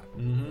not.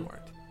 You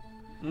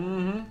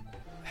aren't.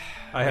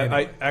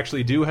 I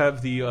actually do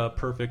have the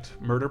perfect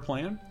murder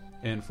plan,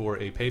 and for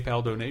a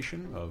PayPal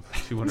donation of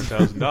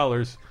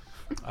 $200,000,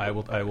 I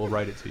will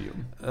write it to you.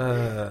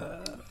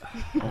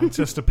 It's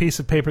just a piece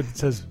of paper that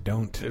says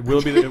 "don't." It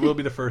will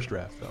be the first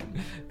draft, though.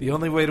 The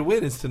only way to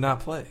win is to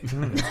not play.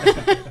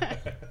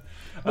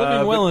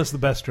 Living well is the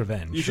best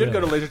revenge. You should go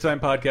to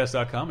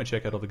lasertimepodcast.com and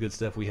check out all the good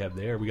stuff we have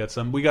there. We got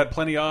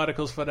plenty of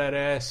articles for that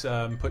ass.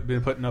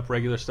 Been putting up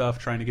regular stuff,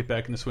 trying to get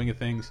back in the swing of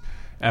things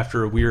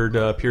after a weird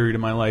period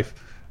in my life.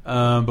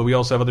 But we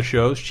also have other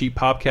shows. Cheap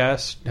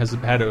Popcast has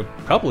had a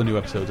couple of new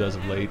episodes as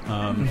of late.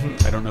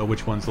 I don't know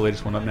which one's the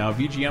latest one up now.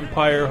 VG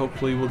Empire,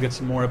 hopefully we'll get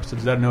some more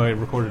episodes. I know I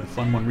recorded a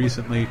fun one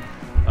recently.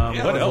 What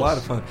else? A lot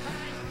of fun.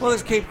 Well,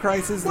 there's Cape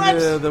Crisis,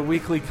 the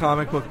weekly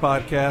comic book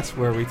podcast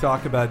where we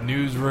talk about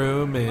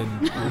newsroom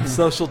and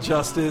social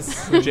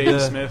justice. Jaden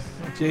Smith.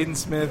 Jaden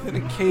Smith, and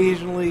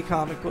occasionally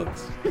comic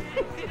books.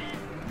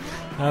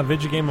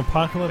 Video Game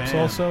Apocalypse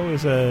also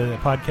is a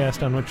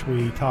podcast on which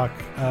we talk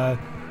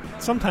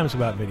sometimes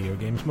about video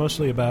games,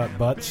 mostly about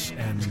butts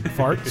and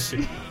farts,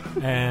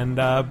 and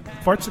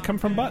farts that come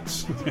from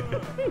butts.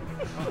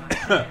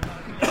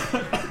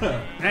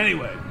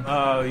 Anyway,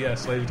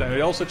 yes, Laser Time.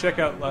 Also check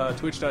out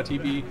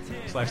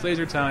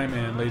twitch.tv/LaserTime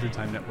and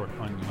LaserTime Network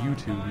on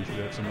YouTube. We should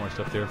have some more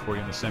stuff there for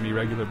you on a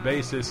semi-regular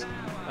basis.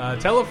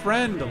 Tell a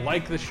friend to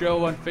like the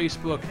show on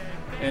Facebook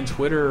and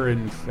Twitter,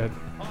 and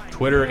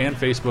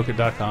Facebook at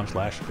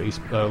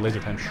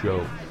 .com/LaserTime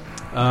Show.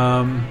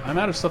 I'm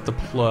out of stuff to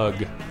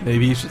plug.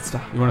 Maybe you should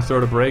stop. You want to throw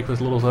it a break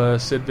with a little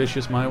Sid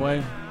Vicious My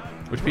Way?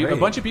 Which a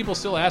bunch of people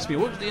still ask me,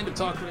 what was the end of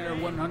Talk Radio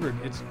 100?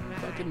 It's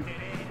fucking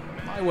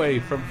My Way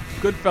from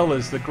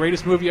Goodfellas, the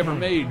greatest movie ever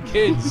made.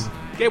 Kids,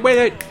 get with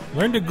it.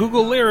 Learn to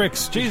Google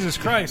lyrics. Jesus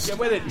Christ. Get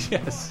with it,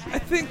 yes. I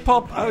think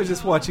I was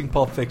just watching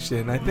Pulp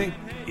Fiction. I think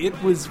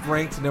it was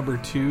ranked number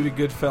 2 to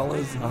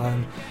Goodfellas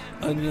on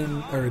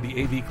Onion or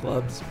the AV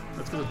Club's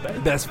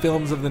best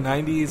films of the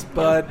 90s,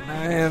 but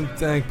I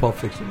think Pulp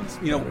Fiction is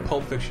better.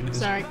 Pulp Fiction is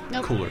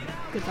cooler.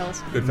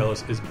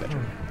 Goodfellas is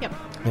better. Yep.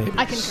 Maybe.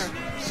 I concur.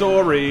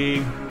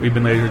 Sorry. We've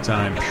been Laser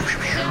Time.